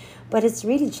work. But it's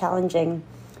really challenging.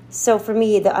 So for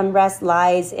me, the unrest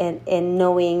lies in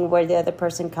knowing where the other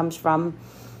person comes from,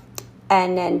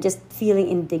 and then just feeling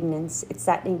indignance. It's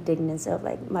that indignance of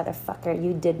like, motherfucker,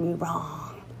 you did me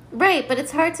wrong. Right, but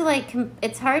it's hard to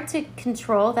it's hard to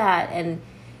control that and,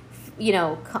 you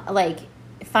know, like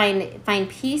find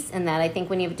peace in that. I think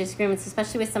when you have disagreements,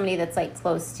 especially with somebody that's like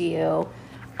close to you,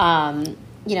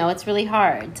 you know, it's really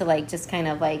hard to like just kind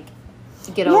of like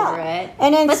get over it.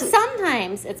 And then but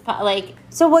sometimes it's like,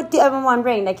 so what I'm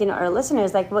wondering, like, you know, our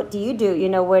listeners, like, what do, you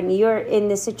know, when you're in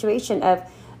this situation of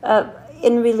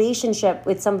in relationship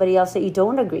with somebody else that you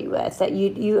don't agree with, that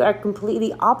you are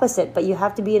completely opposite, but you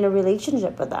have to be in a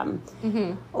relationship with them.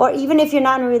 Mm-hmm. Or even if you're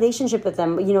not in a relationship with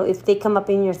them, you know, if they come up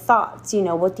in your thoughts, you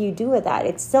know, what do you do with that?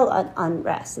 It's still an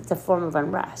unrest. It's a form of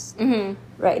unrest. Mm-hmm.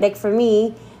 Right? Like for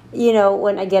me, you know,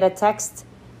 when I get a text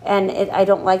and I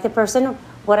don't like the person,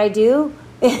 what I do,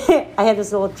 I have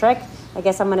this little trick. I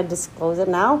guess I'm going to disclose it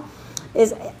now.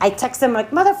 Is I text them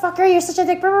like, motherfucker, you're such a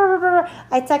dick. Blah, blah, blah, blah.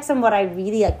 I text them what I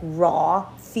really like raw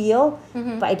feel,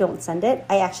 but I don't send it.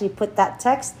 I actually put that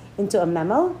text into a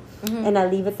memo, and I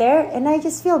leave it there, and I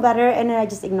just feel better, and then I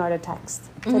just ignore the text.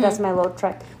 So that's my little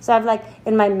trick. So I have like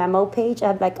in my memo page, I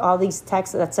have like all these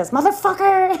texts that says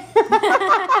motherfucker.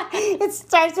 It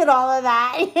starts with all of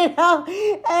that, you know,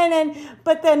 and then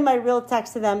but then my real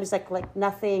text to them is like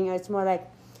nothing. It's more like,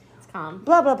 calm.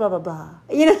 blah, blah, blah, blah, blah.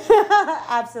 You know,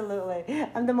 absolutely.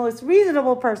 I'm the most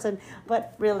reasonable person,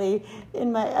 but really,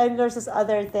 there's this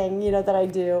other thing, you know, that I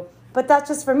do. But that's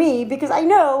just for me, because I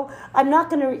know I'm not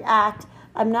going to react.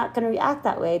 I'm not going to react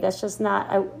that way. That's just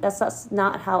that's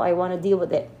not how I want to deal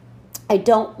with it. I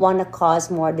don't want to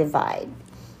cause more divide.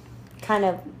 Kind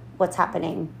of what's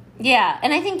happening. Yeah,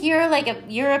 and I think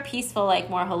you're a peaceful, like,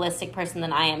 more holistic person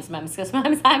than I am sometimes, because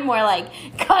sometimes I'm more like,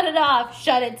 cut it off,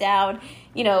 shut it down,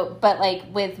 you know, but like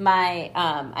with my,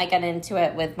 I got into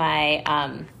it with my,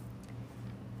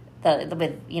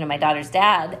 with, you know, my daughter's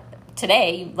dad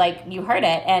today, like you heard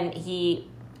it, and he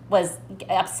was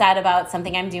upset about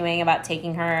something I'm doing about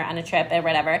taking her on a trip or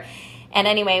whatever. And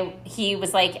anyway, he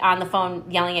was like on the phone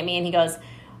yelling at me, and he goes,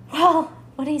 well,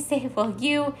 what do you say? Well,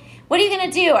 what are you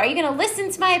going to do? Are you going to listen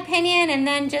to my opinion and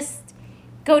then just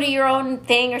go to your own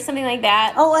thing or something like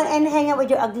that? Oh, and hang out with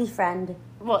your ugly friend.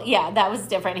 Well, yeah, that was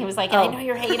different. He was like, I know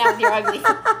you're hanging out with your ugly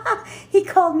friend. He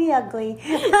called me ugly.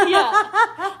 Yeah,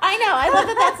 I know. I love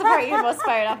that that's the part you're most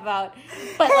fired up about.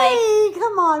 But hey,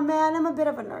 come on, man. I'm a bit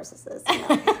of a narcissist. You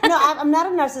know? No, I'm not a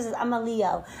narcissist. I'm a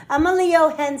Leo. I'm a Leo,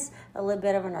 hence a little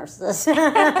bit of a narcissist. No,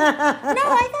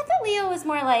 I thought that Leo was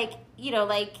more like, you know,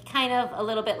 like kind of a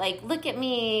little bit like, look at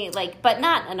me, like, but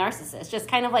not a narcissist, just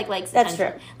kind of like likes That's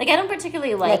attention. true. Like, I don't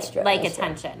particularly like That's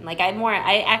attention. true. Like,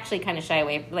 I actually kind of shy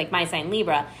away, like my sign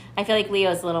Libra. I feel like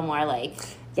Leo's a little more like,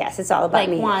 Yes, it's all about like,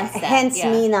 me. wants that, Hence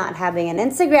yeah. me not having an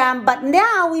Instagram. But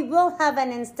now we will have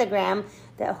an Instagram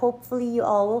that hopefully you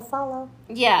all will follow.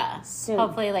 yeah, Soon.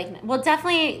 hopefully, like, well,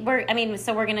 definitely,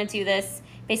 so we're going to do this,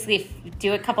 basically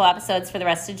do a couple episodes for the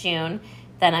rest of June.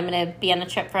 Then I'm going to be on a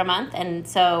trip for a month, and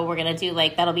so we're going to do,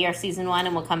 like, that'll be our season 1,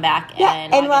 and we'll come back. Yeah,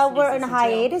 and while August we're do in a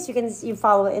season 2. hiatus, you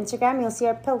follow Instagram, you'll see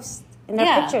our posts and our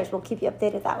Yeah. pictures. We'll keep you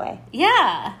updated that way.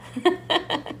 Yeah.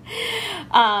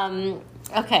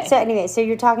 Okay. So anyway, so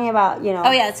you're talking about, you know.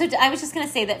 Oh, yeah. So I was just going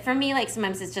to say that for me, like,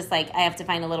 sometimes it's just, like, I have to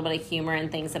find a little bit of humor in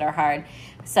things that are hard.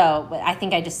 So I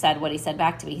think I just said what he said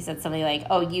back to me. He said something like,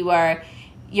 oh,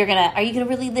 are you gonna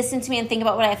really listen to me and think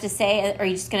about what I have to say, or are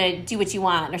you just gonna do what you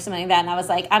want or something like that? And I was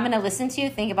like, I'm gonna listen to you,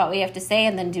 think about what you have to say,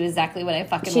 and then do exactly what I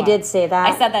fucking want. She did say that.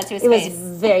 I said that to his face. It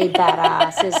was very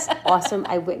badass. It's awesome.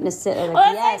 I witnessed it. I'm like,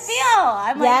 well, yes. I feel.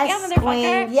 I'm like, yeah,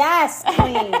 motherfucker. Queen. Yes,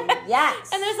 queen. Yes.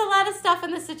 And there's a lot of stuff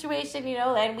in the situation,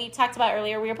 and we talked about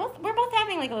earlier. We're both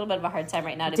having like a little bit of a hard time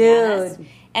right now, to be honest.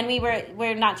 And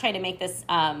we're not trying to make this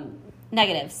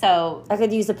negative. So I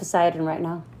could use a Poseidon right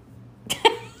now.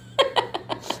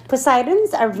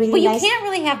 Poseidons are really nice. Well, you can't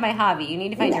really have my hobby. You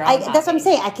need to find your own hobby. That's what I'm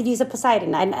saying. I could use a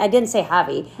Poseidon. I didn't say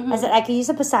hobby. I said I could use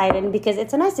a Poseidon because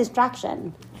it's a nice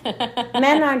distraction.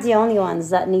 Men aren't the only ones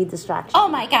that need distraction. Oh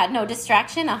my God, no,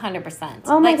 distraction 100%.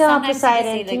 Oh my God,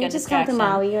 Poseidon, can you just come to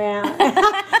Maui right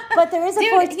now? But there is a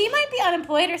Dude, he might be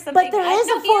unemployed or something. But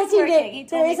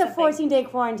there is a 14-day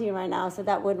quarantine right now, so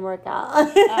that wouldn't work out.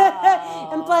 Oh.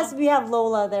 And plus, we have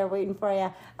Lola there waiting for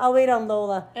you. I'll wait on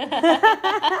Lola.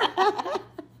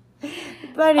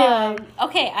 But anyway.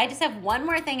 Okay, I just have one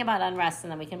more thing about unrest,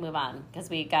 and then we can move on, because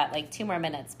we got like 2 more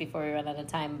minutes before we run out of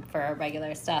time for our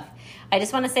regular stuff. I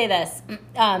just want to say this.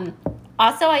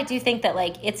 Also, I do think that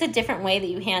like it's a different way that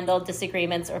you handle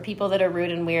disagreements or people that are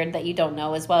rude and weird that you don't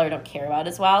know as well or don't care about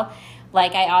as well.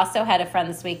 Like, I also had a friend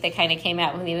this week that kind of came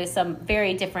out with me with some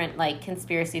very different, like,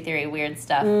 conspiracy theory weird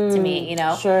stuff to me, you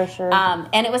know? Sure.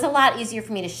 And it was a lot easier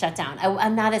for me to shut down.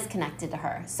 I'm not as connected to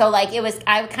her. So, like,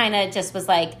 I kind of just was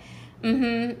like,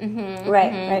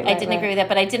 Right. I didn't agree with that,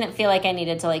 but I didn't feel like I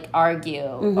needed to, like, argue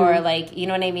or, like, you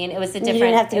know what I mean? It was a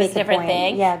different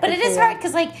thing. Yeah, but it is hard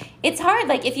because, like, it's hard.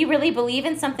 Like, if you really believe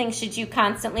in something, should you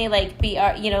constantly, like, be,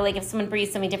 you know, like, if someone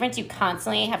believes something different, do you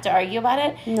constantly have to argue about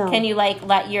it? No. Can you, like,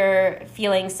 let your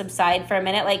feelings subside for a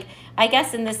minute? Like, I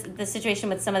guess in the situation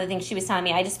with some of the things she was telling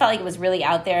me, I just felt like it was really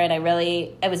out there, and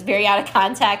it was very out of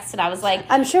context, and I was like,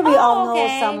 I'm sure we all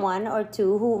know someone or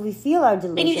two who we feel are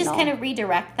delusional. And you just kind of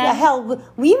redirect them. Yeah, hell,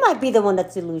 we might be the one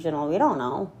that's delusional. We don't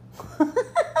know.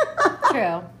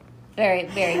 True. Very,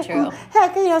 very true.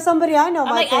 Heck, you know, somebody I know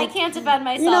might think, I can't defend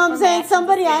myself. You know what I'm saying?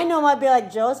 Somebody I know might be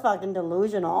like, Joe's fucking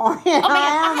delusional. You know?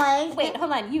 Oh my God. Wait,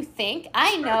 hold on. You think?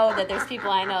 I know that there's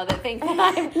people I know that think that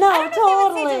I'm... No, I don't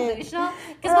totally. Know if say delusional.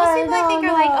 Because most people I think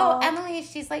are like, oh, Emily,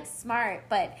 she's like smart,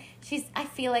 but I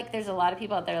feel like there's a lot of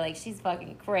people out there like, she's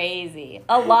fucking crazy.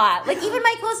 A lot. Like, even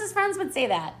my closest friends would say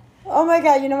that. Oh my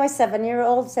God, you know my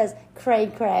 7-year-old says cray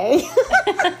cray.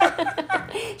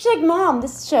 She's like, Mom,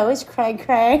 this show is cray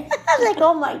cray. I'm like,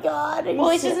 oh my God. Well,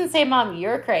 she doesn't say, Mom,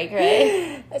 you're cray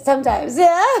cray. Sometimes,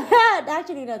 yeah.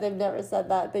 Actually, no, they've never said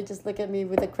that. They just look at me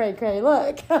with a cray cray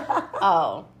look.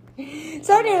 Oh.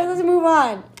 So anyway, let's move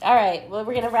on. All right, well,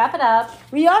 we're going to wrap it up.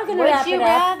 We are going to wrap it up. Would you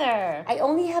rather? I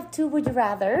only have 2 would you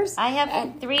rathers. I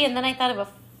have 3, and then I thought of a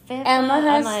 5th.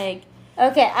 I'm like...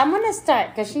 Okay, I'm going to start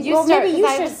because maybe you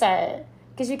should start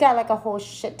because you got like a whole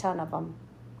shit ton of them.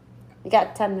 You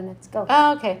got 10 minutes. Go.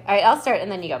 Oh, okay. All right, I'll start and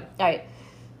then you go. All right.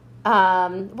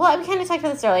 Well, we kind of talked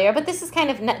about this earlier, but this is kind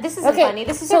of funny.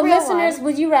 This is so a real listeners, one.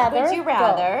 Would you rather? Would you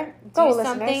rather go do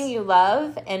something listeners. you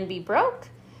love and be broke,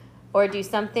 or do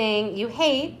something you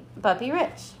hate but be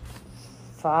rich?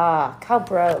 Fuck, how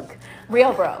broke?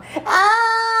 Real broke.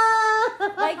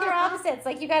 Ah! Like they're opposites.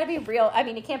 Like you got to be real. I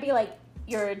mean, it can't be like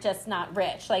you're just not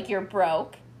rich. Like you're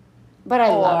broke. But I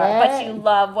love it. But you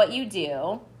love what you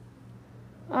do.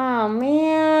 Oh,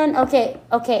 man. Okay.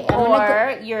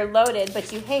 Or you're loaded,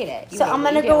 but you hate it. I'm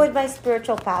going to go with my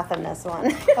spiritual path on this one.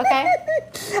 Okay.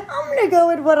 I'm going to go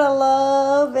with what I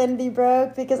love and be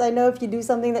broke because I know if you do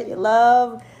something that you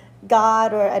love,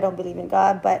 God, or I don't believe in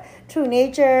God, but true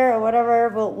nature or whatever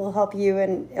will help you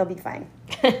and it'll be fine.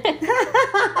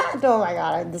 Oh, my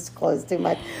God. I disclosed too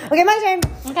much. Okay, my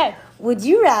turn. Okay. Would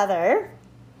you rather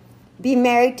be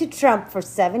married to Trump for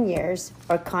 7 years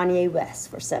or Kanye West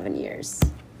for 7 years?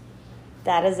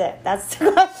 That is it. That's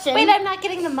the question. Wait, I'm not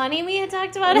getting the money we had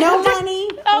talked about? No money.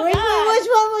 Oh, Which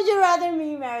one would you rather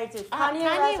be married to?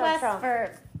 Kanye West or Trump?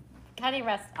 Kanye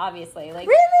West, obviously. Like,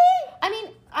 really? I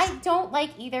mean, I don't like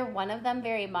either one of them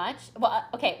very much. Well,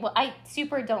 okay. Well, I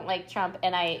super don't like Trump,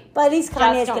 and But at least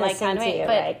Kanye's don't going like to sing Kanye, to you,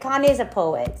 but- right? Kanye's a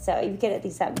poet, so you can at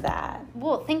least have that.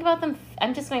 Well, think about them.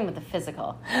 I'm just going with the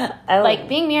physical. Oh. Like,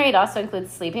 being married also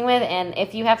includes sleeping with, and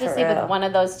if you have to sleep True. with one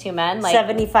of those two men, like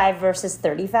 75 versus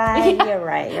 35. Yeah. You're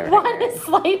right. one is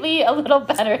slightly a little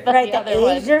better than Right, the the other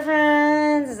one. age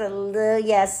difference is a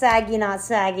little, saggy, not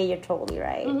saggy. You're totally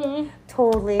right. Mm-hmm.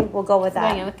 Totally. We'll go with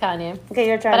Going in that. with Kanye. Okay,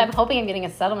 your turn. But I'm hoping I'm getting a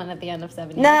settlement at the end of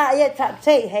 7 years. Nah, yeah,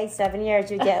 hey, 7 years,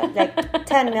 you get like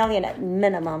 10 million at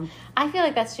minimum. I feel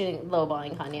like that's shooting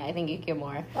lowballing Kanye. I think you get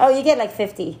more. Oh, you get like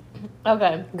 50.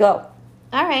 Okay. Go.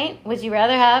 All right. Would you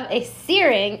rather have a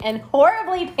searing and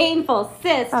horribly painful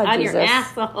cyst on your Jesus.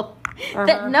 asshole?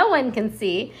 that no one can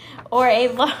see, or a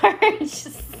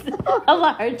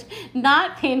large,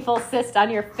 not painful cyst on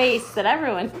your face that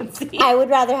everyone can see. I would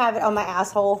rather have it on my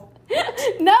asshole.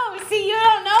 No, see, you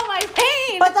don't know my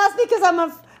pain. But that's because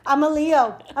I'm a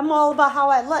Leo. I'm all about how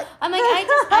I look. I'm like,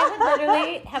 I would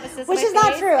literally have a cyst Which on my is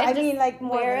not face true. and I just mean, like,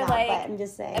 more wear, than that, but I'm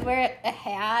just saying. I'd wear a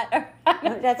hat. Or I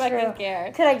don't That's fucking true.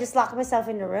 care. Could I just lock myself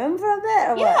in the room for a bit?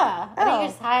 Or Yeah. what? I mean, you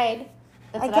just hide.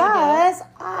 That's I what I would do. guess.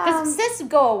 Because cysts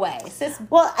go away. Cysts.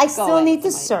 Well, I still away need to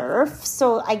from my- surf,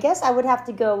 so I guess I would have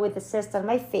to go with the cyst on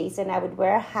my face, and I would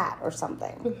wear a hat or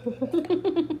something.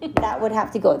 That would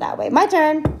have to go that way. My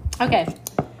turn. Okay.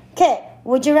 Okay.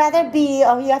 Would you rather be?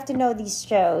 Oh, you have to know these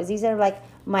shows. These are like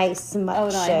my smut Oh, no,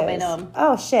 shows. I hope I know 'em.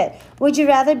 Oh shit. Would you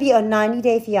rather be on 90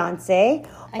 Day Fiance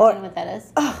I or don't know what that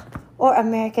is. or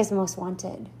America's Most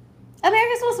Wanted?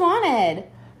 America's Most Wanted.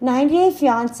 90 Day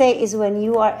Fiance is when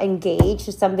you are engaged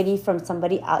to somebody from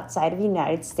somebody outside of the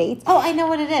United States. Oh, I know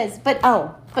what it is, but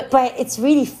But it's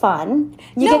really fun.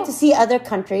 You No. get to see other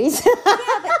countries.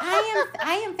 yeah, but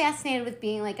I am fascinated with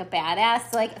being like a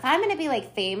badass. So, like, if I'm gonna be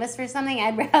like famous for something,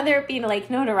 I'd rather be like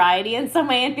notoriety in some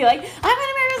way and be like, I'm an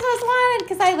America's Most Wanted,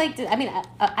 because I like to. I mean,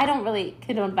 I don't really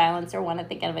condone violence or want to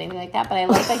think of anything like that, but I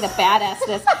like the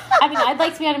badassness. I mean, I'd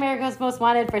like to be on America's Most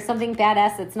Wanted for something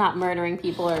badass that's not murdering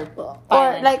people or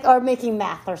violent. or making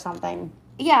math or something.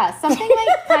 Yeah, something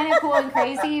like kind of cool and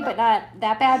crazy, but not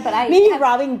that bad. But I Maybe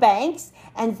robbing banks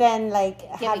and then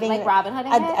having like Robin Hood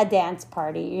a dance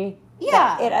party.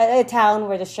 Yeah. In a town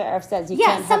where the sheriff says you Yeah,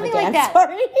 can't have a something like dance that.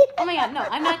 party. Oh my god, no,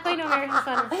 I'm not going to America's Most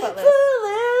Wanted for Footloose.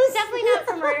 Footloose. Definitely not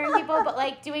for murdering people, but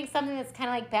like doing something that's kind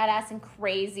of like badass and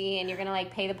crazy, and you're gonna like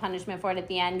pay the punishment for it at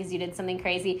the end because you did something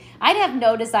crazy. I'd have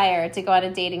no desire to go on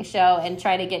a dating show and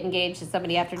try to get engaged to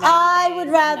somebody after 90 I days. would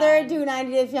rather No. do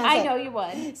 90 Day Fiance. I know you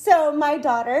would. So my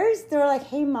daughters, they were like,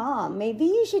 "Hey, mom, maybe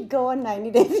you should go on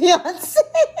 90 Day Fiance."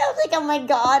 I was like, "Oh my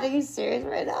god, are you serious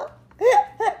right now?"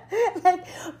 Like,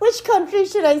 which country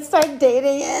should I start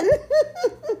dating in?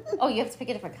 Oh, you have to pick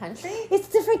a different country? It's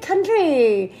a different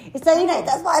country. It's like,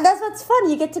 that's what's fun.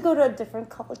 You get to go to a different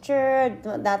culture.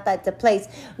 Not that the place.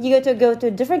 You get to go to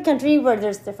a different country where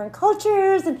there's different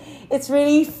cultures, and it's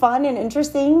really fun and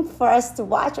interesting for us to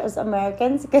watch as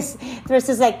Americans, because there's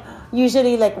this like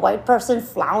usually like white person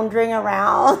floundering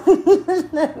around.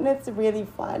 And it's really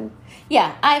fun.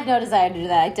 Yeah, I have no desire to do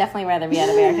that. I'd definitely rather be on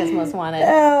America's Most Wanted.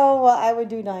 Oh, well, I would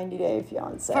do 90 Day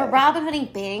Fiance. For Robin Hooding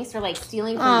banks or like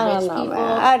stealing I from don't rich know, people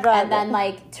man. I'd rather- and then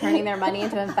like turning their money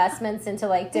into investments into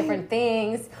like different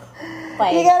things.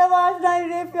 Like, You gotta watch 90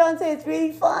 Day Fiance. It's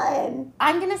really fun.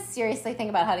 I'm gonna seriously think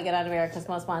about how to get on America's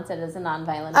Most Wanted as a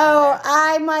non-violent Oh, offender.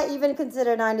 I might even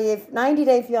consider 90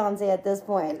 Day Fiance at this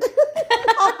point.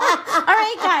 All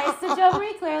right, guys. So Joe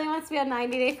Marie clearly wants to be on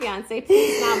 90 Day Fiance.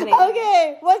 Please nominate her.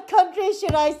 Okay, what country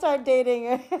should I start dating?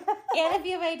 And if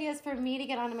you have ideas for me to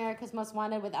get on America's Most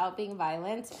Wanted without being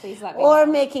violent, please let me Or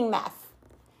know. making meth.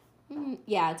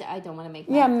 Yeah, I don't want to make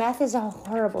Yeah, that. meth is a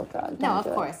horrible drug. No, Don't of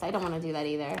do it. course. I don't want to do that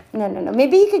either. No.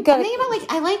 Maybe you could go I'm thinking about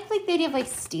like, I like the idea of like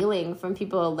stealing from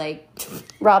people like,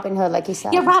 Robin Hood, like you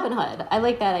said. yeah, Robin Hood. I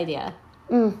like that idea.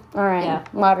 All right. Yeah.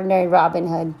 Modern day Robin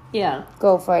Hood. Yeah.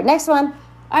 Go for it. Next one.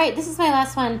 All right, this is my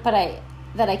last one, but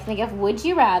that I can think of. Would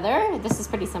you rather, this is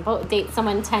pretty simple, date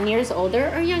someone 10 years older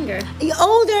or younger?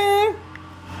 Older.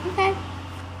 Okay.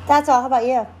 That's all. How about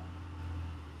you?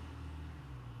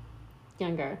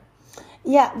 Younger.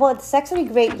 Yeah, well, it's actually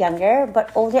great younger,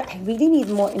 but older, I really need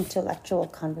more intellectual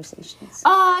conversations.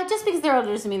 Just because they're older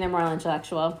doesn't mean they're more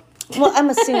intellectual. Well, I'm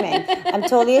assuming. I'm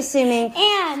totally assuming.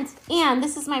 And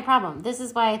this is my problem. This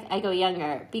is why I go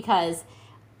younger, because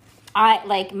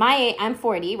I'm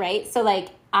 40, right? So like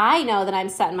I know that I'm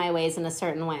set in my ways in a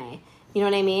certain way. You know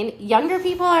what I mean? Younger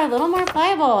people are a little more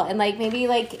pliable and like maybe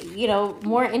like, you know,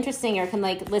 more interesting or can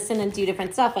like listen and do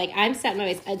different stuff. Like I'm set in my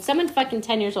ways. Someone fucking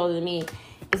 10 years older than me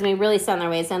is me really set in their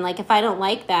ways. And like if I don't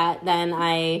like that, then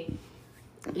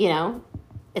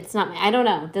it's not, I don't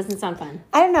know. It doesn't sound fun.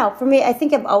 I don't know. For me, I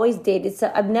think I've always dated, so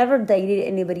I've never dated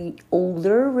anybody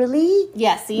older, really.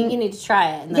 Yeah, so you need to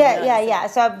try it. And then Yeah.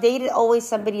 realize So I've dated always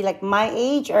somebody like my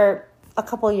age or a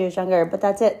couple of years younger, but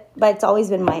that's it. But it's always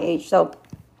been my age, so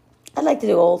I'd like to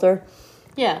do older.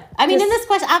 Yeah. I mean, Just- in this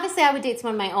question, obviously I would date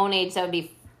someone my own age. That would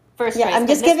be first Yeah, choice. I'm But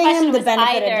just this giving question him the was benefit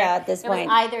of either- doubt at this it was point.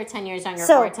 either 10 years younger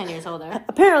So- or 10 years older.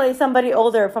 Apparently, somebody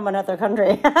older from another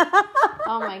country.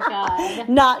 Oh, my God.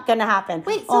 Not gonna happen.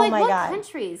 Wait, so oh like my what God.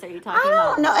 countries are you I talking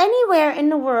about? don't know. Anywhere in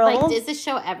the world. Like, is this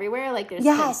show everywhere? Like, there's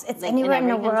Yes, it's anywhere in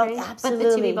every the world. country? But the two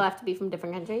Absolutely. people have to be from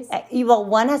different countries? Well,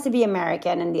 one has to be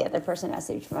American and the other person has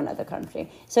to be from another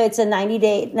country. So it's a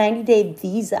 90-day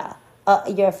visa.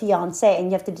 Your fiance, and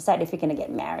you have to decide if you're going to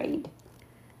get married.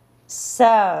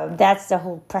 So that's the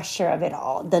whole pressure of it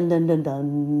all. Dun dun dun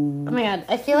dun. Oh my god,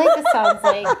 I feel like this sounds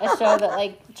like a show that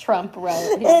like Trump wrote.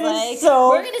 He's It like, is so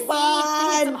we're gonna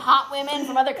fun. see some hot women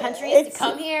from other countries to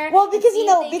come here. Well, because and see you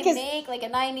know, if they because can make like a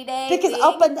 90-day. because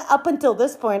up until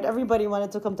this point, everybody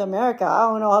wanted to come to America. I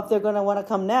don't know if they're gonna want to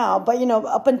come now, but you know,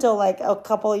 up until like a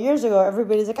couple of years ago,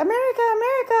 everybody's like, America,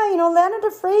 America, you know, land of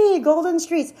the free, golden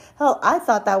streets. Hell, I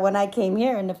thought that when I came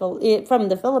here from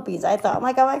the Philippines, I thought, I'm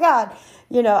like, oh my god,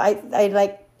 you know, I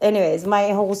like. Anyways,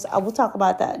 I will talk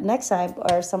about that next time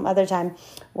or some other time.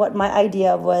 What my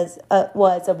idea was of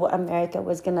what America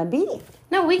was gonna be.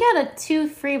 No, we got a 2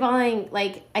 free balling.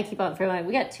 Like I keep on free balling.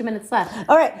 We got 2 minutes left.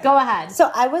 All right, go ahead.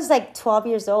 So I was like 12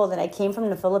 years old, and I came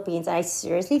from the Philippines, and I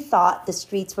seriously thought the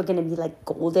streets were gonna be like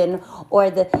golden,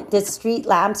 or the street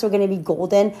lamps were gonna be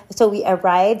golden. So we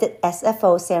arrived at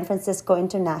SFO, San Francisco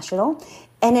International.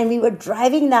 And then we were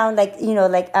driving down, like, you know,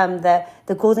 like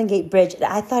the Golden Gate Bridge. And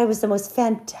I thought it was the most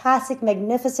fantastic,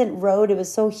 magnificent road. It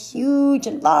was so huge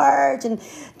and large and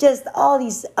just all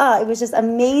these, it was just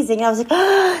amazing. And I was like,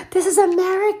 oh, this is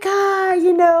America,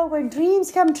 you know, where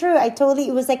dreams come true. It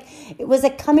was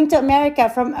like coming to America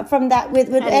from that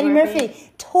with Eddie Murphy.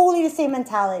 Totally the same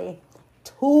mentality.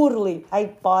 Totally. I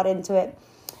bought into it.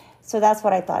 So that's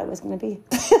what I thought it was going to be.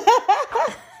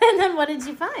 And then what did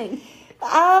you find?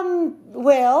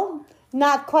 Well,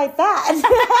 not quite that. Oh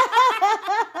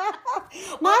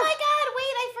my god,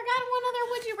 wait, I forgot one other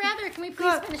would you rather. Can we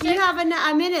please finish it? You have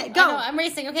a minute. Go. I know, I'm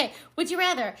racing. Okay, would you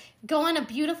rather go on a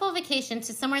beautiful vacation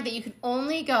to somewhere that you can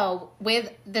only go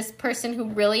with this person who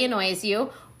really annoys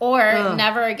you, or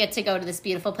never get to go to this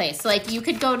beautiful place? So, like, you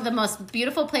could go to the most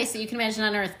beautiful place that you can imagine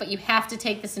on earth, but you have to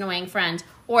take this annoying friend,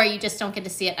 or you just don't get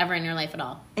to see it ever in your life at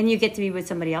all. And you get to be with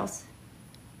somebody else?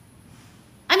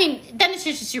 I mean, then it's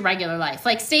just your regular life.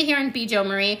 Like, stay here and be Jo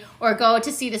Marie, or go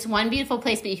to see this one beautiful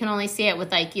place, but you can only see it with,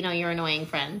 like, you know, your annoying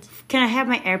friend. Can I have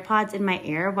my AirPods in my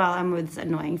ear while I'm with this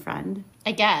annoying friend?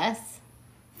 I guess.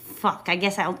 Fuck, I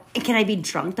guess can I be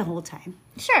drunk the whole time?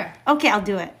 Sure. Okay, I'll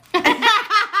do it.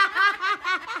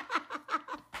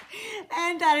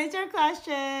 And that is your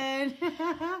question.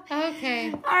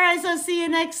 Okay. All right, so see you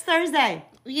next Thursday.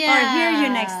 Yeah. Or hear you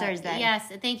next Thursday.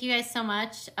 Yes. Thank you guys so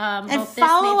much. And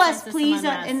follow us, please,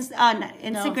 on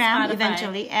Instagram Spotify.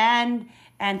 eventually, and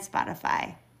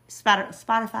Spotify.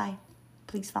 Spotify.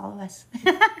 Please follow us.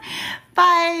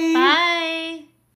 Bye. Bye.